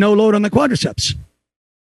 no load on the quadriceps.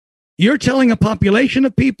 You're telling a population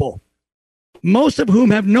of people, most of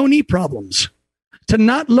whom have no knee problems, to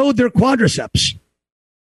not load their quadriceps.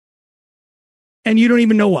 And you don't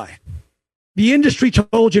even know why. The industry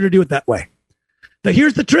told you to do it that way. Now,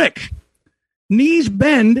 here's the trick. Knees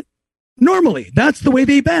bend normally. That's the way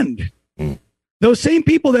they bend. Those same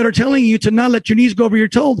people that are telling you to not let your knees go over your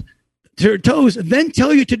toes then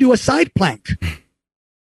tell you to do a side plank.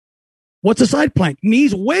 What's a side plank?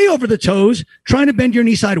 Knees way over the toes, trying to bend your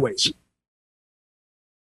knee sideways.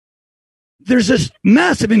 There's this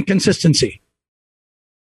massive inconsistency.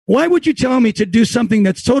 Why would you tell me to do something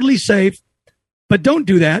that's totally safe, but don't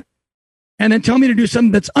do that, and then tell me to do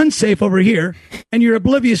something that's unsafe over here, and you're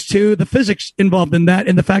oblivious to the physics involved in that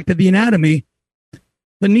and the fact that the anatomy,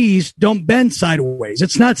 the knees don't bend sideways.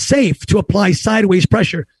 It's not safe to apply sideways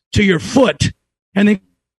pressure to your foot and then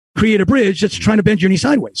create a bridge that's trying to bend your knee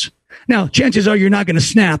sideways. Now, chances are you're not going to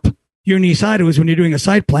snap your knee sideways when you're doing a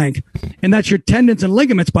side plank, and that's your tendons and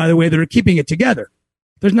ligaments, by the way, that are keeping it together.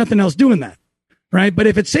 There's nothing else doing that, right? But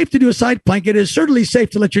if it's safe to do a side plank, it is certainly safe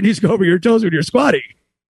to let your knees go over your toes when you're squatting.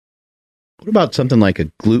 What about something like a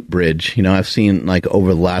glute bridge? I've seen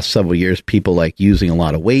over the last several years, people using a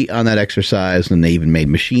lot of weight on that exercise, and they even made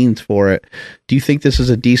machines for it. Do you think this is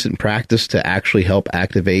a decent practice to actually help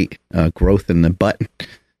activate growth in the butt?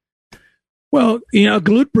 Well,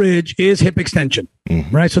 glute bridge is hip extension,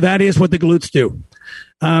 right? So that is what the glutes do.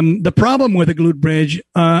 The problem with a glute bridge,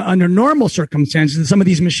 under normal circumstances, and some of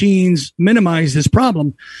these machines minimize this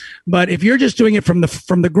problem. But if you're just doing it from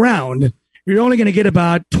the ground, you're only going to get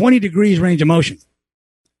about 20 degrees range of motion,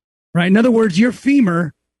 right? In other words, your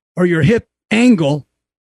femur or your hip angle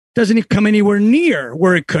doesn't come anywhere near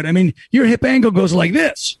where it could. I mean, your hip angle goes like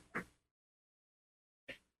this.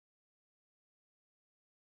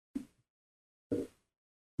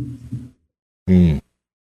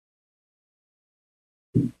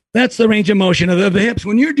 That's the range of motion of the hips.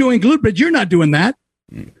 When you're doing glute bridge, you're not doing that,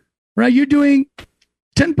 right? You're doing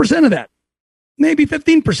 10% of that, maybe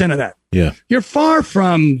 15% of that. Yeah. You're far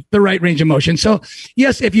from the right range of motion. So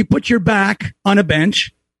yes, if you put your back on a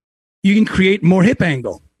bench, you can create more hip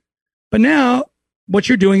angle. But now what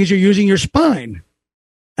you're doing is you're using your spine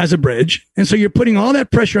as a bridge. And so you're putting all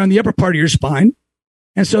that pressure on the upper part of your spine.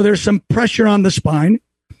 And so there's some pressure on the spine.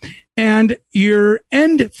 And your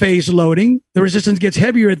end phase loading, the resistance gets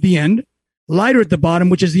heavier at the end, lighter at the bottom,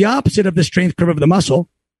 which is the opposite of the strength curve of the muscle.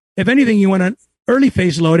 If anything, you want to early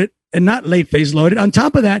phase load it and not late phase load it. On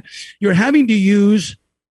top of that, you're having to use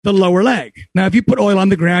the lower leg. Now, if you put oil on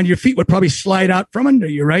the ground, your feet would probably slide out from under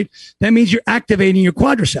you, right? That means you're activating your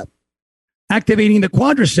quadricep. Activating the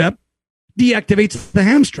quadricep deactivates the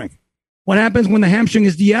hamstring. What happens when the hamstring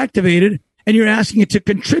is deactivated and you're asking it to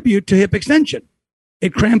contribute to hip extension?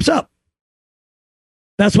 It cramps up.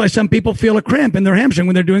 That's why some people feel a cramp in their hamstring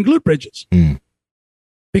when they're doing glute bridges.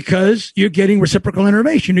 Because you're getting reciprocal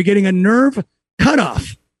innervation. You're getting a nerve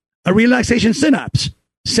cutoff, a relaxation synapse.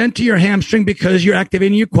 sent to your hamstring because you're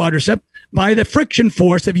activating your quadricep by the friction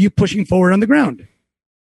force of you pushing forward on the ground.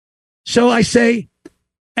 So I say,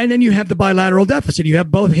 and then you have the bilateral deficit. You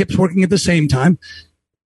have both hips working at the same time.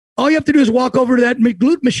 All you have to do is walk over to that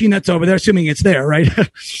glute machine that's over there, assuming it's there, right?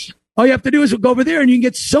 All you have to do is go over there and you can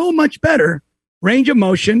get so much better range of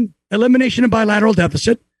motion, elimination of bilateral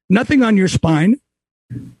deficit, nothing on your spine.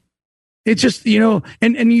 It's just,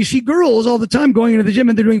 and you see girls all the time going into the gym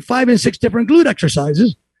and they're doing 5 and 6 different glute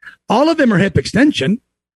exercises. All of them are hip extension,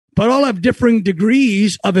 but all have differing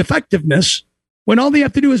degrees of effectiveness when all they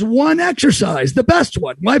have to do is one exercise, the best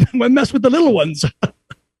one. Why mess with the little ones? Are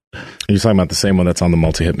you talking about the same one that's on the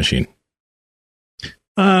multi-hip machine?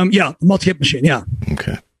 Yeah, multi-hip machine, yeah.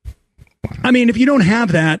 Okay. I mean, if you don't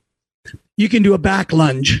have that, you can do a back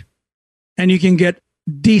lunge and you can get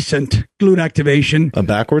decent glute activation. A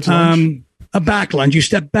backwards lunge? A back lunge. You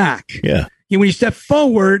step back. Yeah. When you step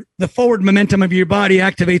forward, the forward momentum of your body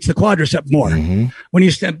activates the quadricep more. Mm-hmm. When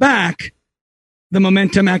you step back, the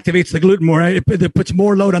momentum activates the glute more. Right? It puts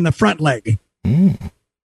more load on the front leg. Mm.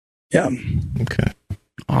 Yeah. Okay.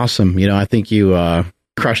 Awesome. I think you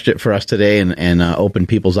crushed it for us today and opened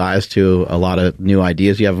people's eyes to a lot of new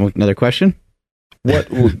ideas. You have another question? What?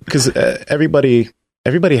 Because everybody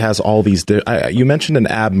has all these. You mentioned an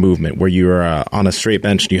ab movement where you're on a straight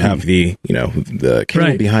bench and you have the cable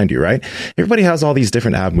right behind you, right? Everybody has all these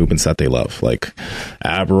different ab movements that they love, like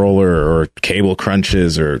ab roller or cable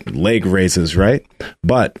crunches or leg raises, right?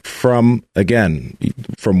 But from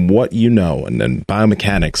what you know, and then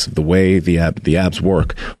biomechanics, the way the abs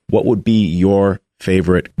work, what would be your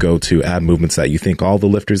favorite go-to ab movements that you think all the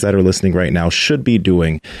lifters that are listening right now should be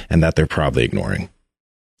doing and that they're probably ignoring?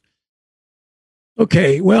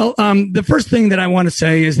 Okay, well, the first thing that I want to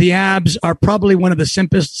say is the abs are probably one of the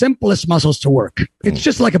simplest muscles to work. It's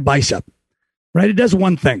just like a bicep, right? It does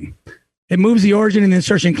one thing. It moves the origin and the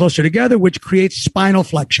insertion closer together, which creates spinal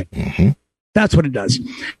flexion. Mm-hmm. That's what it does.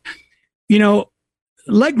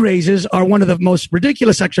 Leg raises are one of the most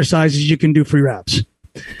ridiculous exercises you can do for your abs.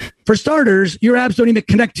 For starters, your abs don't even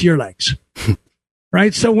connect to your legs,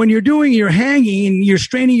 right? So when you're hanging, you're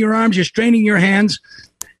straining your arms, you're straining your hands,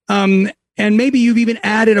 and maybe you've even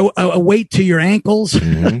added a weight to your ankles.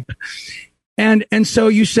 Mm-hmm. and so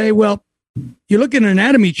you say, well, you look at an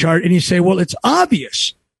anatomy chart and you say, well, it's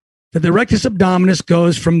obvious that the rectus abdominis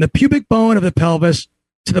goes from the pubic bone of the pelvis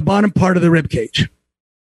to the bottom part of the rib cage.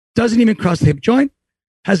 Doesn't even cross the hip joint.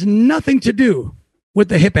 Has nothing to do with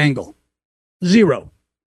the hip angle. Zero.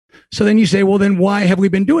 So then you say, well, then why have we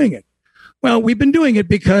been doing it? Well, we've been doing it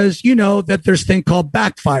because you know that there's a thing called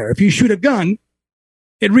backfire. If you shoot a gun,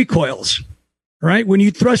 it recoils, right? When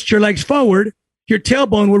you thrust your legs forward, your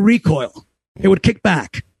tailbone will recoil. It would kick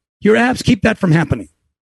back. Your abs keep that from happening.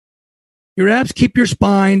 Your abs keep your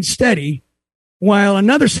spine steady while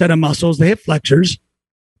another set of muscles, the hip flexors,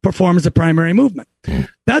 perform as the primary movement.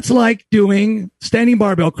 That's like doing standing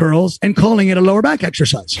barbell curls and calling it a lower back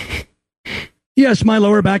exercise. Yes, my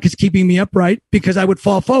lower back is keeping me upright because I would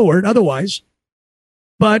fall forward otherwise.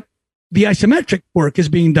 But the isometric work is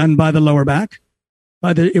being done by the lower back,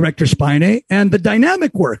 by the erector spinae, and the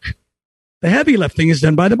dynamic work, the heavy lifting, is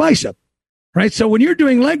done by the bicep, right? So when you're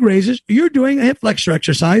doing leg raises, you're doing a hip flexor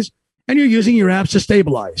exercise and you're using your abs to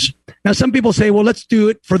stabilize. Now, some people say, well, let's do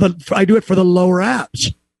it I do it for the lower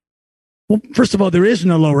abs. Well, first of all, there is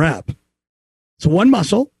no lower ab. It's one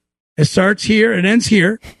muscle. It starts here and ends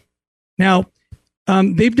here. Now,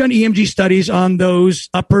 they've done EMG studies on those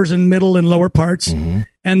uppers and middle and lower parts, Mm-hmm.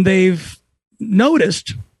 and they've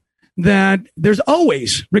noticed that there's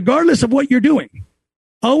always, regardless of what you're doing,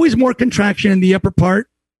 always more contraction in the upper part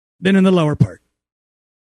than in the lower part.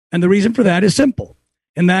 And the reason for that is simple.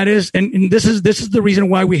 And that is, and this is the reason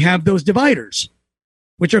why we have those dividers,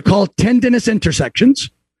 which are called tendinous intersections.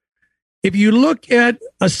 If you look at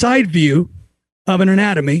a side view of an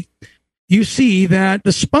anatomy, you see that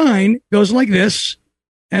the spine goes like this,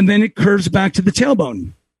 and then it curves back to the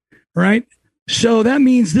tailbone, right? So that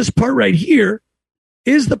means this part right here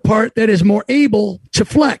is the part that is more able to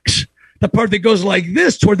flex. The part that goes like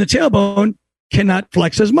this toward the tailbone cannot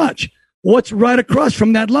flex as much. What's right across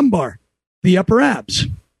from that lumbar? The upper abs.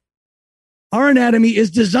 Our anatomy is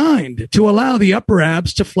designed to allow the upper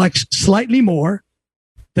abs to flex slightly more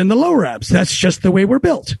than the lower abs. That's just the way we're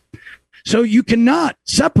built. So you cannot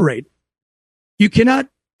separate. You cannot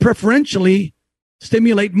preferentially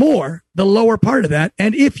stimulate more the lower part of that.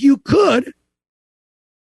 And if you could,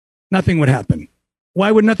 nothing would happen.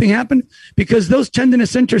 Why would nothing happen? Because those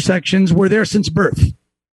tendinous intersections were there since birth.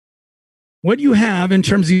 What you have in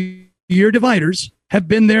terms of your dividers have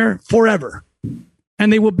been there forever.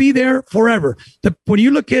 and they will be there forever. When you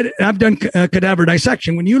look at, I've done cadaver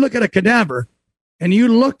dissection. When you look at a cadaver and you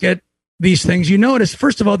look at these things, you notice,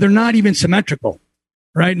 first of all, they're not even symmetrical,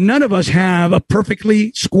 right? None of us have a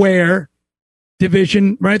perfectly square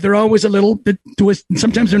division, right? They're always a little bit twist.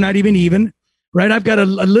 Sometimes they're not even, right? I've got a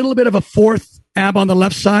little bit of a fourth ab on the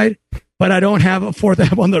left side, but I don't have a fourth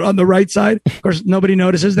ab on the right side. Of course, nobody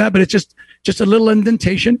notices that, but it's just a little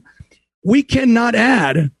indentation. We cannot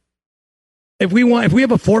add, if we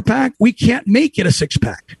have a 4-pack, we can't make it a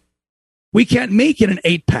 6-pack. We can't make it an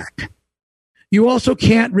 8-pack. You also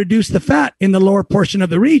can't reduce the fat in the lower portion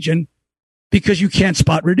of the region because you can't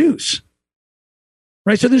spot reduce.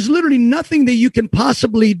 Right? So there's literally nothing that you can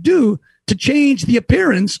possibly do to change the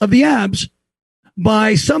appearance of the abs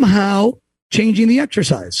by somehow changing the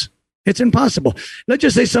exercise. It's impossible. Let's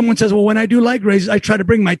just say someone says, well, when I do leg raises, I try to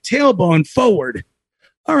bring my tailbone forward.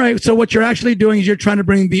 All right. So what you're actually doing is you're trying to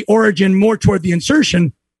bring the origin more toward the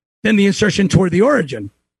insertion than the insertion toward the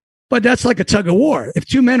origin. But that's like a tug of war. If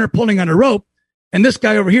two men are pulling on a rope and this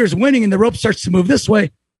guy over here is winning and the rope starts to move this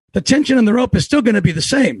way, the tension on the rope is still going to be the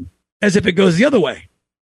same as if it goes the other way.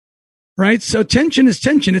 Right? So tension is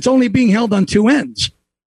tension. It's only being held on two ends.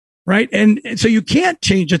 Right? And so you can't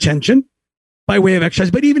change the tension by way of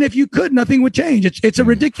exercise. But even if you could, nothing would change. It's a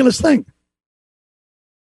ridiculous thing.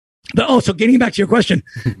 So getting back to your question,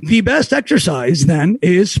 the best exercise then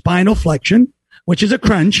is spinal flexion, which is a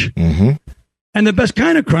crunch. Mm-hmm. And the best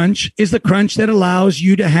kind of crunch is the crunch that allows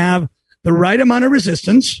you to have the right amount of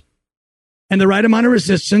resistance. And the right amount of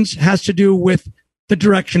resistance has to do with the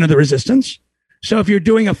direction of the resistance. So if you're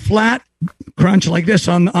doing a flat crunch like this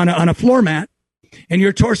on a floor mat and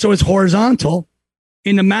your torso is horizontal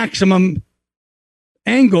in the maximum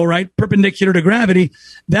angle, right, perpendicular to gravity,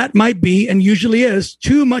 that might be, and usually is,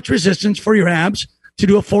 too much resistance for your abs to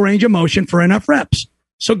do a full range of motion for enough reps.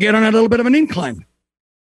 So get on a little bit of an incline.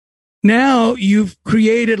 Now you've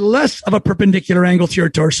created less of a perpendicular angle to your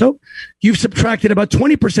torso. You've subtracted about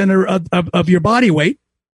 20% of your body weight.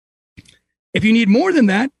 If you need more than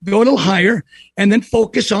that, go a little higher and then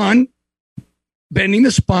focus on bending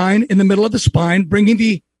the spine in the middle of the spine, bringing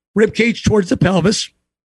the rib cage towards the pelvis,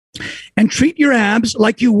 and treat your abs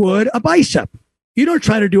like you would a bicep. You don't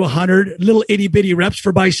try to do 100 little itty bitty reps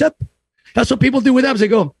for bicep. That's what people do with abs. They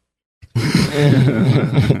go,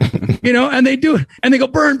 and they do it and they go,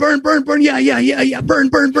 burn. Yeah.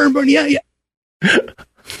 Burn. Yeah.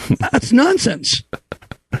 That's nonsense.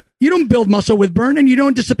 You don't build muscle with burn and you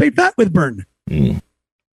don't dissipate fat with burn. Mm.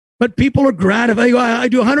 But people are gratified. I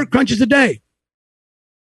do 100 crunches a day.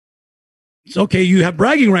 It's okay. You have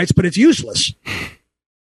bragging rights, but it's useless.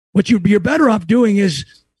 What you're better off doing is,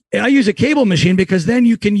 I use a cable machine because then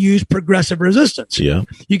you can use progressive resistance. Yeah.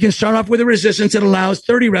 You can start off with a resistance that allows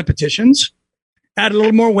 30 repetitions, add a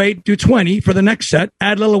little more weight, do 20 for the next set,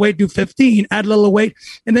 add a little weight, do 15, add a little weight,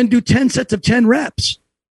 and then do 10 sets of 10 reps.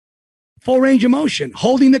 Full range of motion,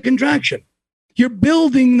 holding the contraction. You're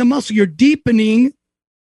building the muscle. You're deepening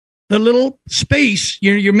the little space.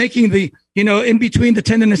 You're making the, in between the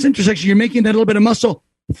tendinous intersection, you're making that little bit of muscle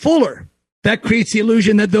fuller. That creates the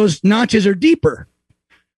illusion that those notches are deeper,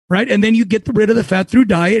 right? And then you get rid of the fat through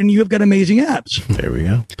diet and you have got amazing abs. There we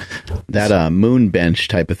go. That moon bench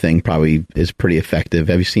type of thing probably is pretty effective.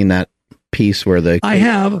 Have you seen that piece where the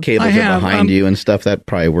cables are behind you and stuff? That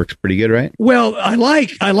probably works pretty good, right? Well, I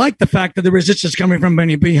like the fact that the resistance is coming from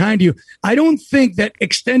behind you. I don't think that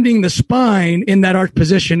extending the spine in that arch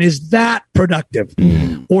position is that productive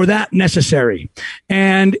or that necessary.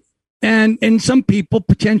 And some people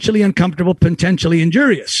potentially uncomfortable, potentially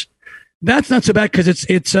injurious. That's not so bad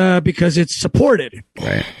because it's supported.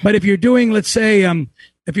 Right. But if you're doing, let's say,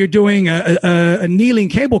 if you're doing a kneeling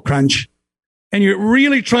cable crunch and you're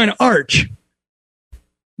really trying to arch,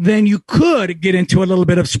 then you could get into a little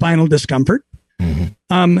bit of spinal discomfort.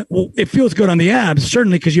 Mm-hmm. It feels good on the abs,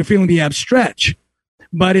 certainly, because you're feeling the abs stretch,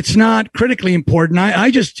 but it's not critically important.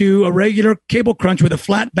 I just do a regular cable crunch with a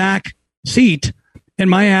flat back seat, and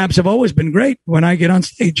my abs have always been great when I get on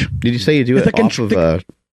stage. Did you say you do it off of a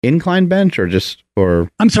incline bench or just for?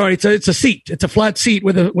 I'm sorry, it's a seat. It's a flat seat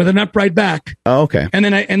with an upright back. Oh, okay. And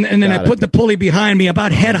then I put the pulley behind me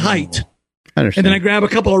about head height. I understand. And then I grab a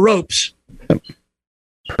couple of ropes.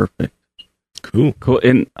 Perfect. Cool.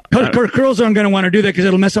 And girls aren't going to want to do that because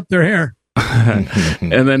it'll mess up their hair.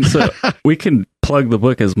 And then so we can plug the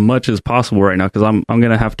book as much as possible right now because I'm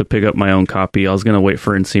going to have to pick up my own copy. I was going to wait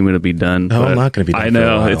for Encima to be done. No, I'm not going to be done. I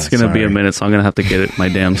know it's going to be a minute, so I'm going to have to get it my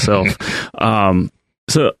damn self.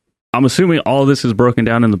 So I'm assuming all of this is broken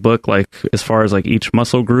down in the book, like as far as like each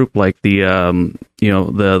muscle group, like the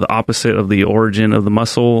the opposite of the origin of the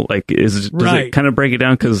muscle. Like, does it kind of break it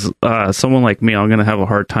down? Because someone like me, I'm gonna have a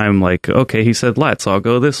hard time. Like, okay, he said lats, so I'll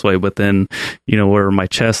go this way, but then where my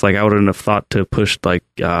chest, like I wouldn't have thought to push like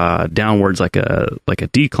downwards, like a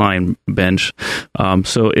decline bench.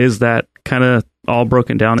 So is that kind of all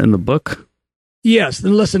broken down in the book? Yes.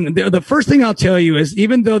 And listen, the first thing I'll tell you is,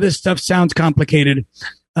 even though this stuff sounds complicated,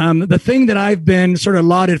 the thing that I've been sort of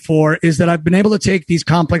lauded for is that I've been able to take these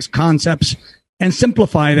complex concepts and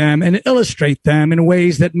simplify them and illustrate them in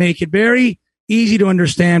ways that make it very easy to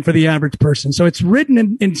understand for the average person. So it's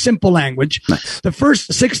written in simple language. Nice. The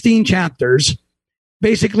first 16 chapters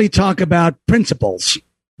basically talk about principles,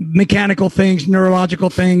 mechanical things, neurological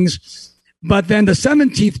things. But then the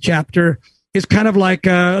 17th chapter is kind of like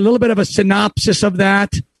a little bit of a synopsis of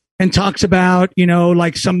that, and talks about,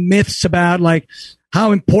 like some myths about like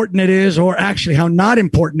how important it is, or actually how not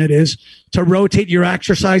important it is, to rotate your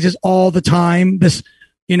exercises all the time. This,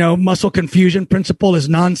 muscle confusion principle is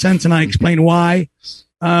nonsense, and I explain why.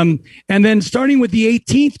 And then starting with the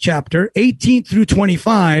 18th chapter, 18 through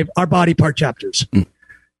 25 are body part chapters.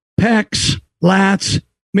 Pecs, lats,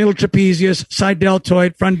 middle trapezius, side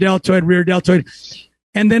deltoid, front deltoid, rear deltoid.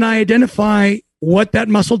 And then I identify what that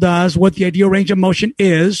muscle does, what the ideal range of motion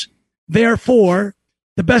is. Therefore,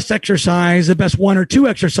 the best exercise, the best one or two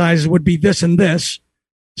exercises would be this and this.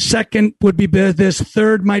 Second would be this.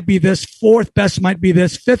 Third might be this. Fourth best might be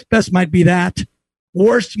this. Fifth best might be that.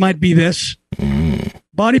 Worst might be this.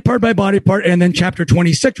 Body part by body part. And then chapter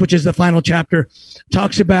 26, which is the final chapter,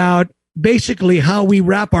 talks about basically how we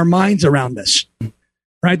wrap our minds around this,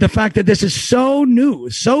 right? The fact that this is so new,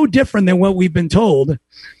 so different than what we've been told,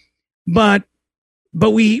 but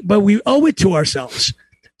we owe it to ourselves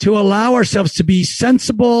to allow ourselves to be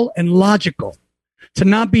sensible and logical, to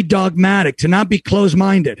not be dogmatic, to not be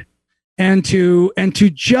closed-minded, and to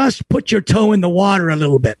just put your toe in the water a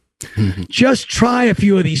little bit. Just try a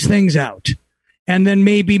few of these things out, and then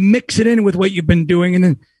maybe mix it in with what you've been doing.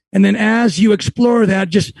 And then as you explore that,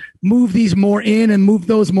 just move these more in and move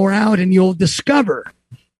those more out, and you'll discover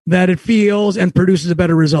that it feels and produces a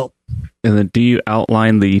better result. And then do you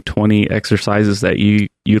outline the 20 exercises that you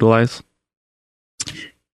utilize?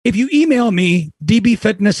 If you email me,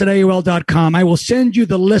 dbfitness@aol.com, I will send you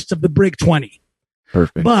the list of the Brig 20.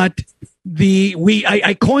 Perfect. But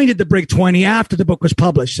I coined it the Brig 20 after the book was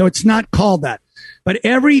published, so it's not called that. But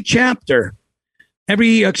every chapter,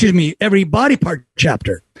 every body part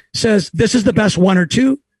chapter says this is the best one or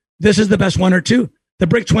two. This is the best one or two. The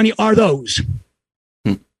Brig 20 are those.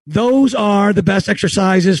 Those are the best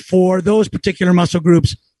exercises for those particular muscle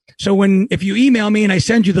groups. So if you email me and I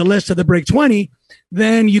send you the list of the Brig 20,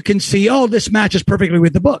 then you can see, this matches perfectly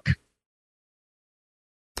with the book.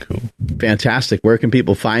 Cool. Fantastic. Where can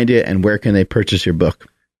people find it, and where can they purchase your book?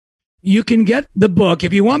 You can get the book.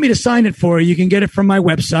 If you want me to sign it for you can get it from my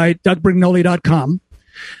website, dougbrignole.com.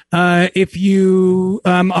 If you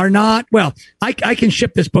are not, I can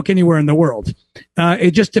ship this book anywhere in the world.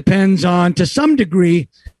 It just depends on, to some degree,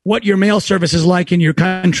 what your mail service is like in your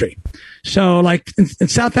country. So like in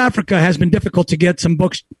South Africa has been difficult to get some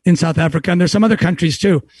books in South Africa, and there's some other countries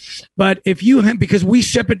too. But because we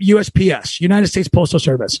ship it USPS, United States Postal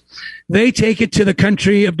Service, they take it to the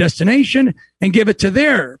country of destination and give it to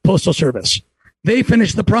their postal service. They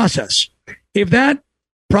finish the process. If that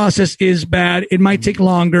process is bad, it might take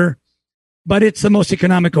longer, but it's the most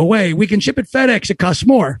economical way. We can ship it FedEx, it costs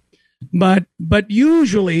more, but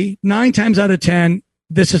usually 9 times out of 10,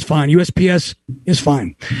 this is fine. USPS is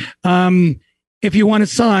fine. If you want it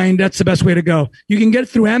signed, that's the best way to go. You can get it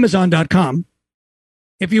through Amazon.com.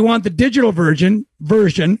 If you want the digital version,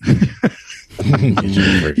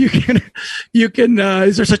 you can,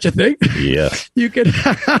 is there such a thing? Yeah. You can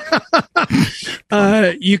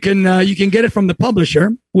get it from the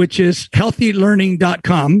publisher, which is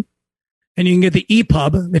healthylearning.com. And you can get the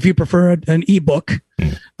EPUB if you prefer an ebook.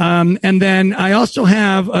 And then I also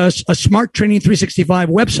have a Smart Training 365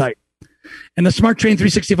 website. And the Smart Training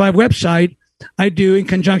 365 website I do in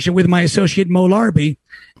conjunction with my associate Mo Larby.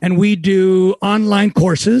 And we do online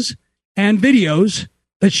courses and videos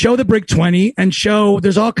that show the Brig 20 and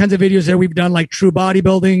there's all kinds of videos there we've done, like true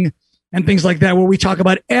bodybuilding and things like that, where we talk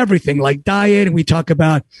about everything like diet, and we talk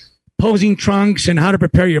about posing trunks and how to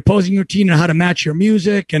prepare your posing routine and how to match your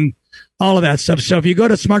music and all of that stuff. So if you go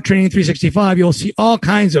to Smart Training 365, you'll see all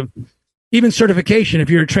kinds of, even certification. If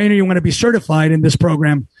you're a trainer, you want to be certified in this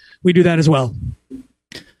program, we do that as well.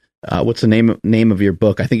 What's the name of your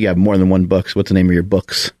book? I think you have more than one book. So what's the name of your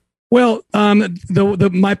books? Well,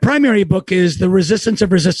 my primary book is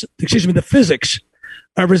The Physics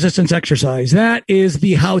of resistance exercise. That is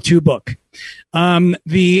the how-to book.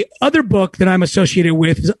 The other book that I'm associated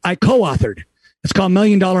with is I co-authored. It's called $1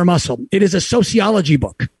 Million Muscle. It is a sociology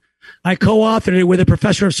book. I co-authored it with a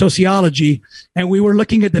professor of sociology, and we were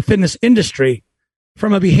looking at the fitness industry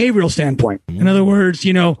from a behavioral standpoint. In other words,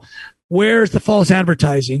 where's the false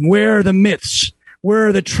advertising? Where are the myths? Where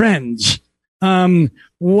are the trends?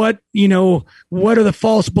 What are the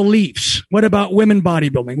false beliefs? What about women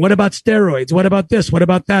bodybuilding? What about steroids? What about this? What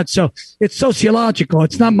about that? So it's sociological.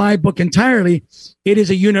 It's not my book entirely. It is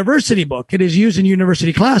a university book. It is used in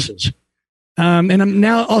university classes. And I'm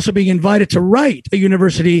now also being invited to write a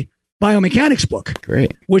university biomechanics book.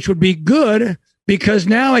 Great. Which would be good because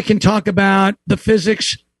now I can talk about the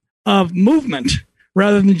physics of movement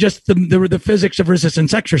rather than just the physics of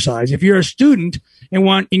resistance exercise. If you're a student and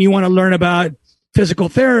you want to learn about physical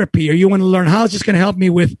therapy, or you want to learn how is this going to help me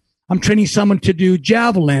with, I'm training someone to do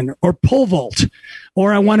javelin or pole vault,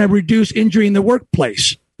 or I want to reduce injury in the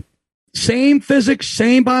workplace. Same physics,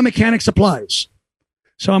 same biomechanics applies.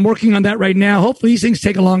 So I'm working on that right now. Hopefully these things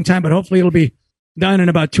take a long time, but hopefully it'll be done in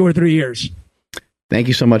about 2 or 3 years. Thank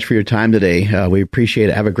you so much for your time today. We appreciate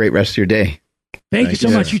it. Have a great rest of your day. Thank you so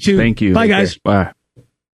much. You too. Thank you. Bye, guys. Bye.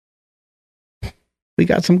 We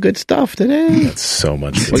got some good stuff today. That's so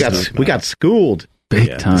much. We got schooled.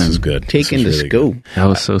 Big time. This is good. Taken to school. That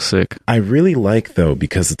was so sick. I really like though,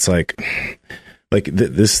 because it's like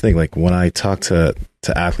this thing, like when I talk to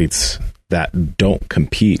athletes that don't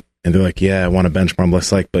compete and they're like, yeah, I want to bench more. I'm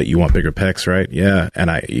less like, but you want bigger pecs, right? Yeah.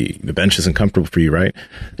 And the bench isn't comfortable for you, right?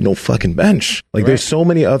 No fucking bench. Like there's so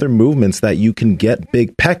many other movements that you can get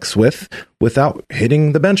big pecs without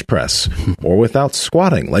hitting the bench press or without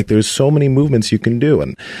squatting. Like there's so many movements you can do.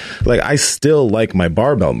 And like, I still like my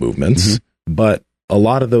barbell movements, but a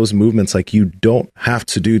lot of those movements, like you don't have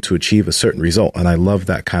to do to achieve a certain result. And I love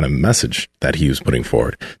that kind of message that he was putting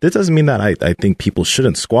forward. This doesn't mean that I think people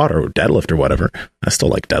shouldn't squat or deadlift or whatever. I still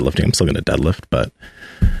like deadlifting. I'm still going to deadlift, but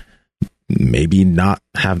maybe not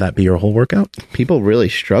have that be your whole workout. People really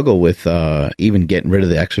struggle with even getting rid of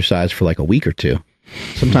the exercise for like a week or two.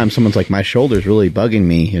 Sometimes someone's like, my shoulder's really bugging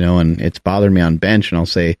me, and it's bothering me on bench. And I'll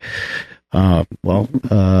say,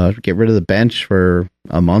 get rid of the bench for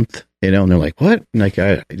a month. And they're like, what? Like,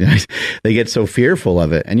 they get so fearful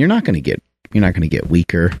of it, and you're not going to get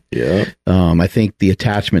weaker. Yeah. I think the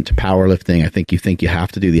attachment to powerlifting, I think you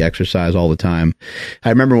have to do the exercise all the time. I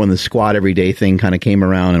remember when the squat every day thing kind of came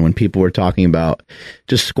around, and when people were talking about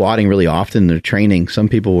just squatting really often in their training, some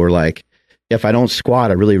people were like, if I don't squat,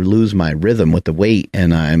 I really lose my rhythm with the weight.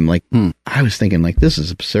 And I'm like, I was thinking like, this is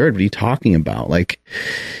absurd. What are you talking about? Like,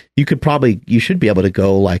 you should be able to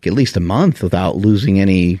go like at least a month without losing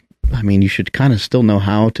any. I mean, you should kind of still know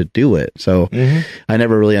how to do it. So I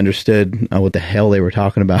never really understood what the hell they were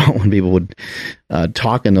talking about when people would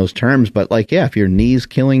talk in those terms. But like, yeah, if your knee's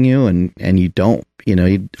killing you and you don't,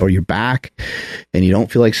 or your back and you don't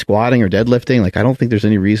feel like squatting or deadlifting, like, I don't think there's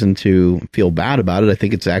any reason to feel bad about it. I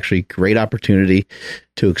think it's actually a great opportunity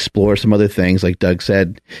to explore some other things. Like Doug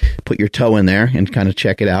said, put your toe in there and kind of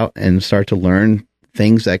check it out and start to learn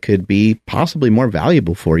things that could be possibly more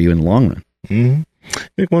valuable for you in the long run. Mm-hmm. I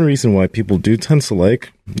think one reason why people do tend to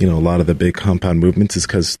like, a lot of the big compound movements is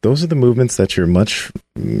because those are the movements that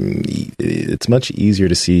it's much easier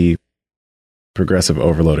to see progressive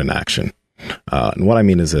overload in action. And what I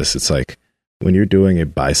mean is this, it's like when you're doing a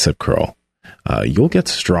bicep curl, you'll get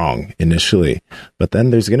strong initially, but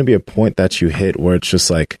then there's going to be a point that you hit where it's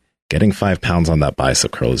just like getting 5 pounds on that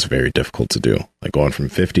bicep curl is very difficult to do. Like going from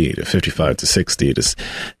 50 to 55 to 60,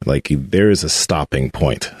 there is a stopping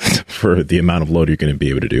point for the amount of load you're going to be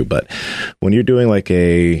able to do. But when you're doing like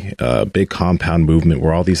a big compound movement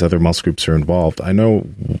where all these other muscle groups are involved, I know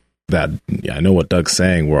what Doug's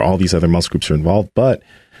saying, where all these other muscle groups are involved, but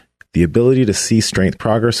the ability to see strength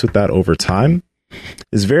progress with that over time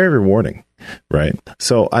is very rewarding, right?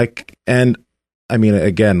 So again,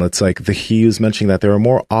 it's like he was mentioning that there are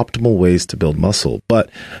more optimal ways to build muscle, but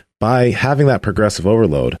by having that progressive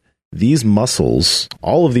overload, these muscles,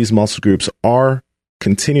 all of these muscle groups are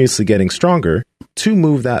continuously getting stronger to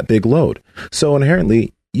move that big load. So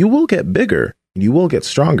inherently, you will get bigger, you will get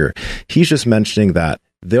stronger. He's just mentioning that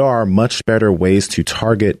there are much better ways to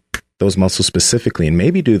target those muscles specifically and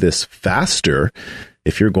maybe do this faster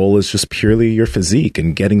if your goal is just purely your physique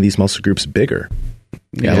and getting these muscle groups bigger.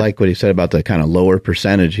 Yeah, I like what he said about the kind of lower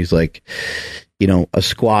percentage. He's like, a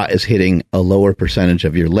squat is hitting a lower percentage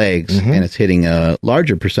of your legs and it's hitting a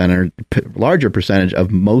larger percentage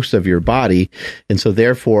of most of your body. And so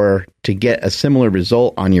therefore, to get a similar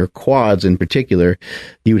result on your quads in particular,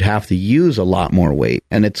 you would have to use a lot more weight.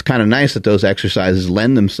 And it's kind of nice that those exercises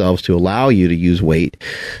lend themselves to allow you to use weight.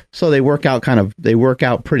 So they work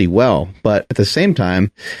out pretty well. But at the same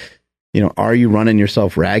time, are you running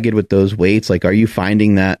yourself ragged with those weights? Like, are you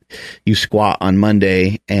finding that you squat on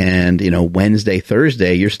Monday and, Wednesday,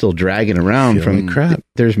 Thursday, you're still dragging around from crap?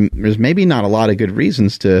 There's maybe not a lot of good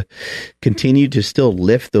reasons to continue to still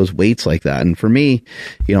lift those weights like that. And for me,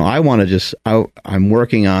 I'm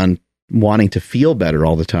working on wanting to feel better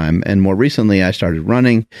all the time. And more recently, I started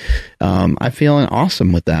running. I'm feeling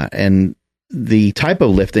awesome with that. And the type of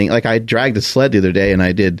lifting, like I dragged a sled the other day and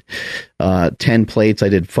I did 10 plates. I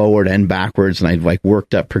did forward and backwards, and I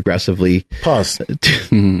worked up progressively. Pause.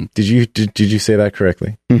 Did you say that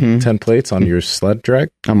correctly? 10 plates on your sled drag?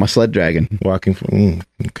 On my sled dragging. Walking from,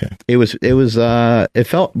 okay. It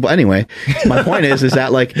felt, well, anyway, my point is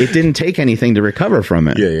that like, it didn't take anything to recover from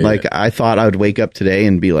it. I thought I would wake up today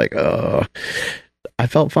and be like, oh, I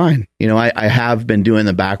felt fine. I have been doing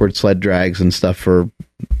the backward sled drags and stuff for,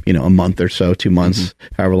 a month or so, 2 months,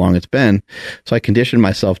 however long it's been. So I conditioned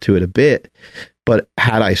myself to it a bit. But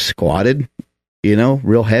had I squatted,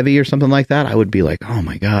 real heavy or something like that, I would be like, oh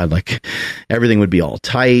my God, like everything would be all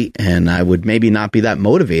tight and I would maybe not be that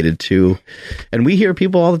motivated to. And we hear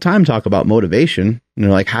people all the time talk about motivation. And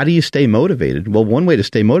they're like, how do you stay motivated? Well, one way to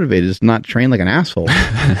stay motivated is not train like an asshole.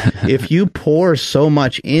 If you pour so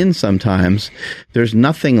much in sometimes, there's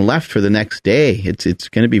nothing left for the next day. It's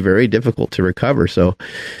going to be very difficult to recover. So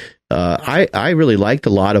I really liked a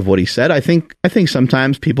lot of what he said. I think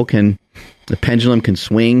sometimes the pendulum can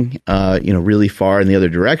swing, really far in the other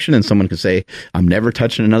direction, and someone could say, "I'm never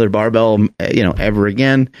touching another barbell, ever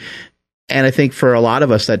again." And I think for a lot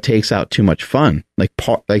of us, that takes out too much fun. Like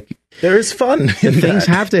there is fun. Things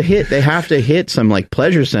have to hit. They have to hit some like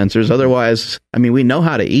pleasure sensors. Otherwise, I mean, we know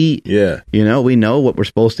how to eat. Yeah. We know what we're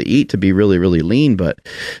supposed to eat to be really, really lean, but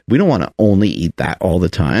we don't want to only eat that all the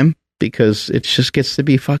time, because it just gets to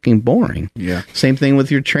be fucking boring. Yeah. Same thing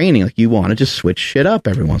with your training. Like, you want to just switch shit up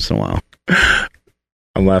every once in a while.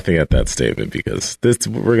 I'm laughing at that statement because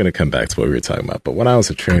we're going to come back to what we were talking about. But when I was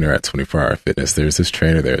a trainer at 24 Hour Fitness, there's this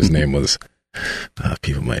trainer there. His name was,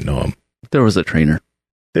 people might know him. There was a trainer.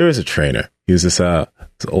 There was a trainer. He was this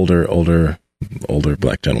older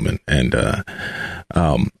black gentleman. And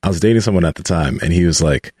I was dating someone at the time, and he was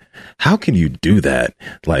like, how can you do that?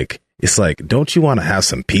 Like, it's like, don't you want to have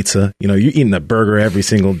some pizza? You're eating a burger every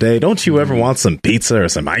single day. Don't you ever want some pizza or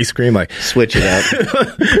some ice cream? Like, switch it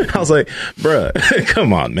up. I was like, bruh,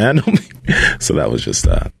 come on, man. So that was just,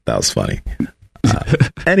 that was funny.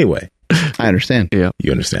 Anyway. I understand. Yeah.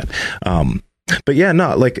 You understand. But yeah,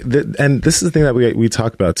 no, like, and this is the thing that we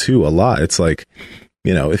talk about too a lot. It's like,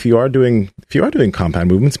 if you are doing compound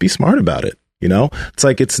movements, be smart about it. It's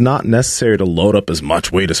like, it's not necessary to load up as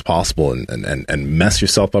much weight as possible and mess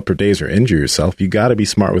yourself up for days or injure yourself. You got to be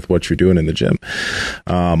smart with what you're doing in the gym.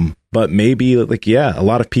 But maybe like, yeah, a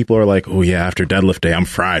lot of people are like, oh yeah, after deadlift day, I'm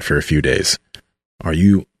fried for a few days.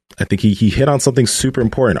 I think he hit on something super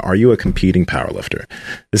important. Are you a competing powerlifter?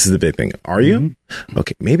 This is the big thing. Are you? Mm-hmm.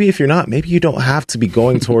 Okay. Maybe if you're not, maybe you don't have to be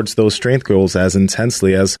going towards those strength goals as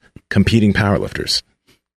intensely as competing powerlifters.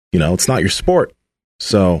 It's not your sport.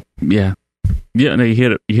 So yeah. Yeah, no, you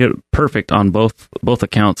hit it perfect on both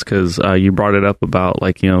accounts, because you brought it up about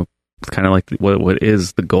like, kind of like what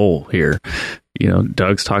is the goal here.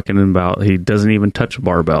 Doug's talking about he doesn't even touch a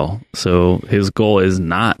barbell, so his goal is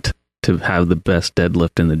not to have the best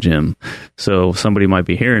deadlift in the gym. So somebody might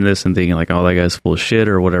be hearing this and thinking like, oh, that guy's full of shit,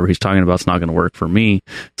 or whatever he's talking about, it's not going to work for me.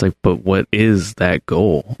 It's like, but what is that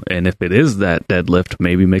goal? And if it is that deadlift,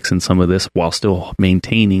 maybe mixing some of this while still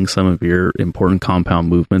maintaining some of your important compound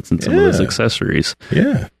movements and some of those accessories.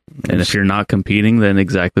 Yeah. And if you're not competing, then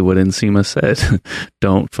exactly what Nsima said.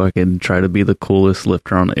 Don't fucking try to be the coolest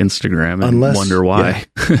lifter on Instagram and wonder why.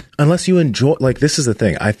 Yeah. Unless you enjoy, like, this is the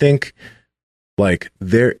thing. I think, like,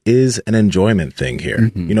 there is an enjoyment thing here.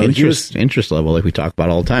 Mm-hmm. Interest level, like we talk about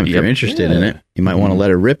all the time. If you're interested in it, you might want to let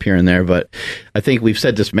it rip here and there. But I think we've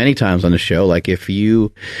said this many times on the show. Like,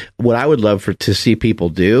 what I would love to see people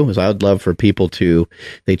do is, I would love for people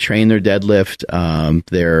they train their deadlift.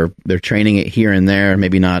 They're training it here and there,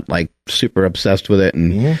 maybe not like super obsessed with it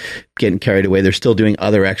and getting carried away. They're still doing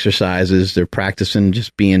other exercises. They're practicing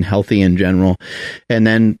just being healthy in general. And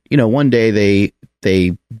then, one day they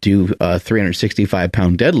do a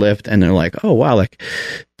 365-pound deadlift, and they're like, oh, wow, like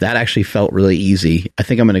that actually felt really easy. I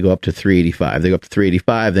think I'm going to go up to 385. They go up to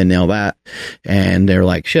 385, they nail that, and they're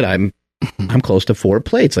like, shit, I'm I'm close to 4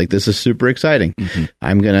 plates. Like, this is super exciting.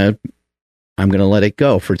 I'm going to let it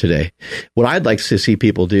go for today. What I'd like to see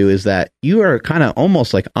people do is that you are kind of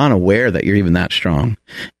almost like unaware that you're even that strong.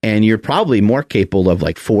 And you're probably more capable of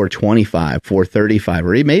like 425, 435,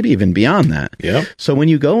 or maybe even beyond that. Yep. So when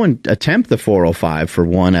you go and attempt the 405 for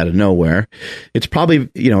one out of nowhere, it's probably,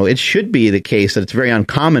 it should be the case that it's very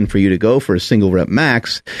uncommon for you to go for a single rep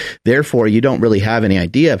max. Therefore, you don't really have any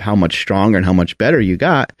idea of how much stronger and how much better you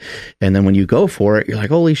got. And then when you go for it, you're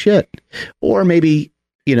like, holy shit. Or maybe,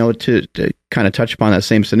 to kind of touch upon that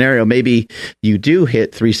same scenario, maybe you do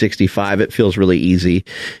hit 365. It feels really easy.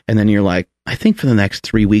 And then you're like, I think for the next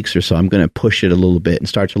 3 weeks or so, I'm going to push it a little bit and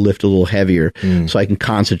start to lift a little heavier so I can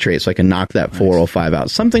concentrate, so I can knock that 405 out.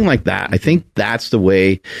 Something like that. I think that's the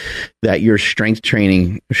way that your strength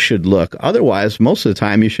training should look. Otherwise, most of the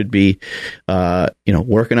time you should be,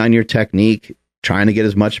 working on your technique, trying to get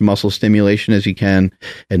as much muscle stimulation as you can,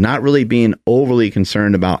 and not really being overly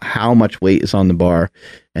concerned about how much weight is on the bar.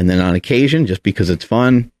 And then on occasion, just because it's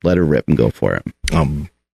fun, let her rip and go for it.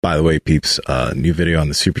 By the way, peeps, new video on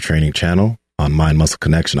the Super Training channel on Mind Muscle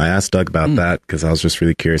Connection. I asked Doug about that because I was just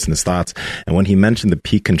really curious in his thoughts. And when he mentioned the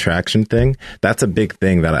peak contraction thing, that's a big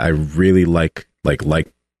thing that I really like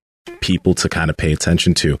people to kind of pay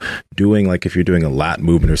attention to. Doing, like, if you're doing a lat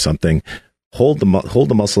movement or something, hold the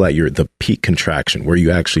muscle at the peak contraction where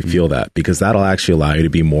you actually feel that, because that'll actually allow you to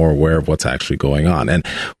be more aware of what's actually going on. And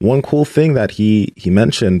one cool thing that he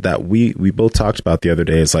mentioned that we both talked about the other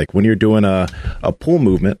day is, like, when you're doing a pull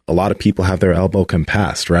movement, a lot of people have their elbow come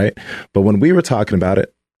past, right? But when we were talking about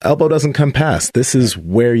it, elbow doesn't come past. This is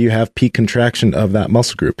where you have peak contraction of that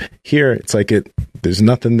muscle group. Here, it's like there's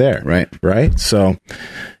nothing there. Right. So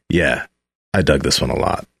yeah, I dug this one a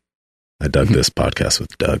lot. I dug this podcast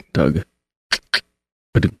with Doug.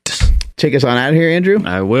 Take us on out of here, Andrew.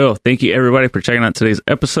 I will. Thank you, everybody, for checking out today's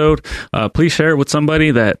episode. Please share it with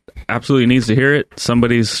somebody that absolutely needs to hear it.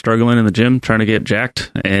 Somebody's struggling in the gym trying to get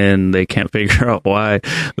jacked, and they can't figure out why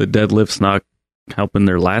the deadlift's not helping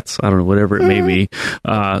their lats. I don't know, whatever it may be.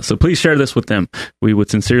 So please share this with them. We would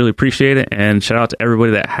sincerely appreciate it. And shout out to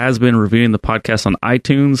everybody that has been reviewing the podcast on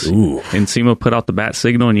iTunes. And SEMA put out the bat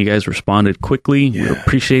signal and you guys responded quickly. We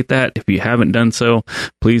appreciate that. If you haven't done so,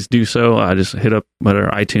 please do so. Just hit up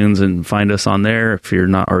our iTunes and find us on there if you're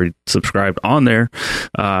not already subscribed on there,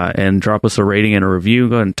 and drop us a rating and a review.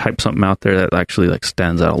 Go ahead and type something out there that actually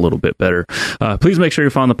stands out a little bit better. Please make sure you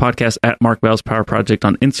follow the podcast at Mark Bell's Power Project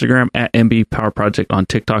on Instagram, at MB Power Project on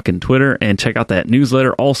TikTok and Twitter, and check out that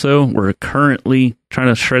newsletter. Also, we're currently trying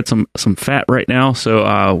to shred some fat right now,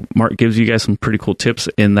 so Mark gives you guys some pretty cool tips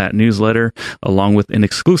in that newsletter, along with an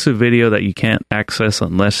exclusive video that you can't access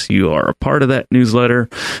unless you are a part of that newsletter.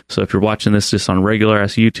 So if you're watching this just on regular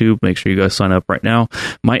ass YouTube, make sure you guys sign up right now.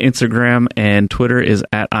 My Instagram and Twitter is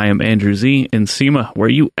at I am Andrew Z. And SEMA, where are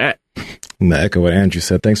you at? I'm going to echo what Andrew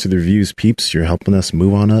said. Thanks for the reviews, peeps. You're helping us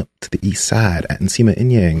move on up to the east side at Nsima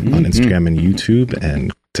Inyang on Instagram and YouTube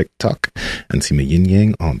and TikTok. Nsima Yin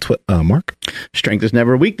Yang on Twitter. Mark? Strength is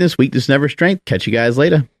never weakness. Weakness never strength. Catch you guys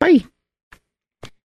later. Bye.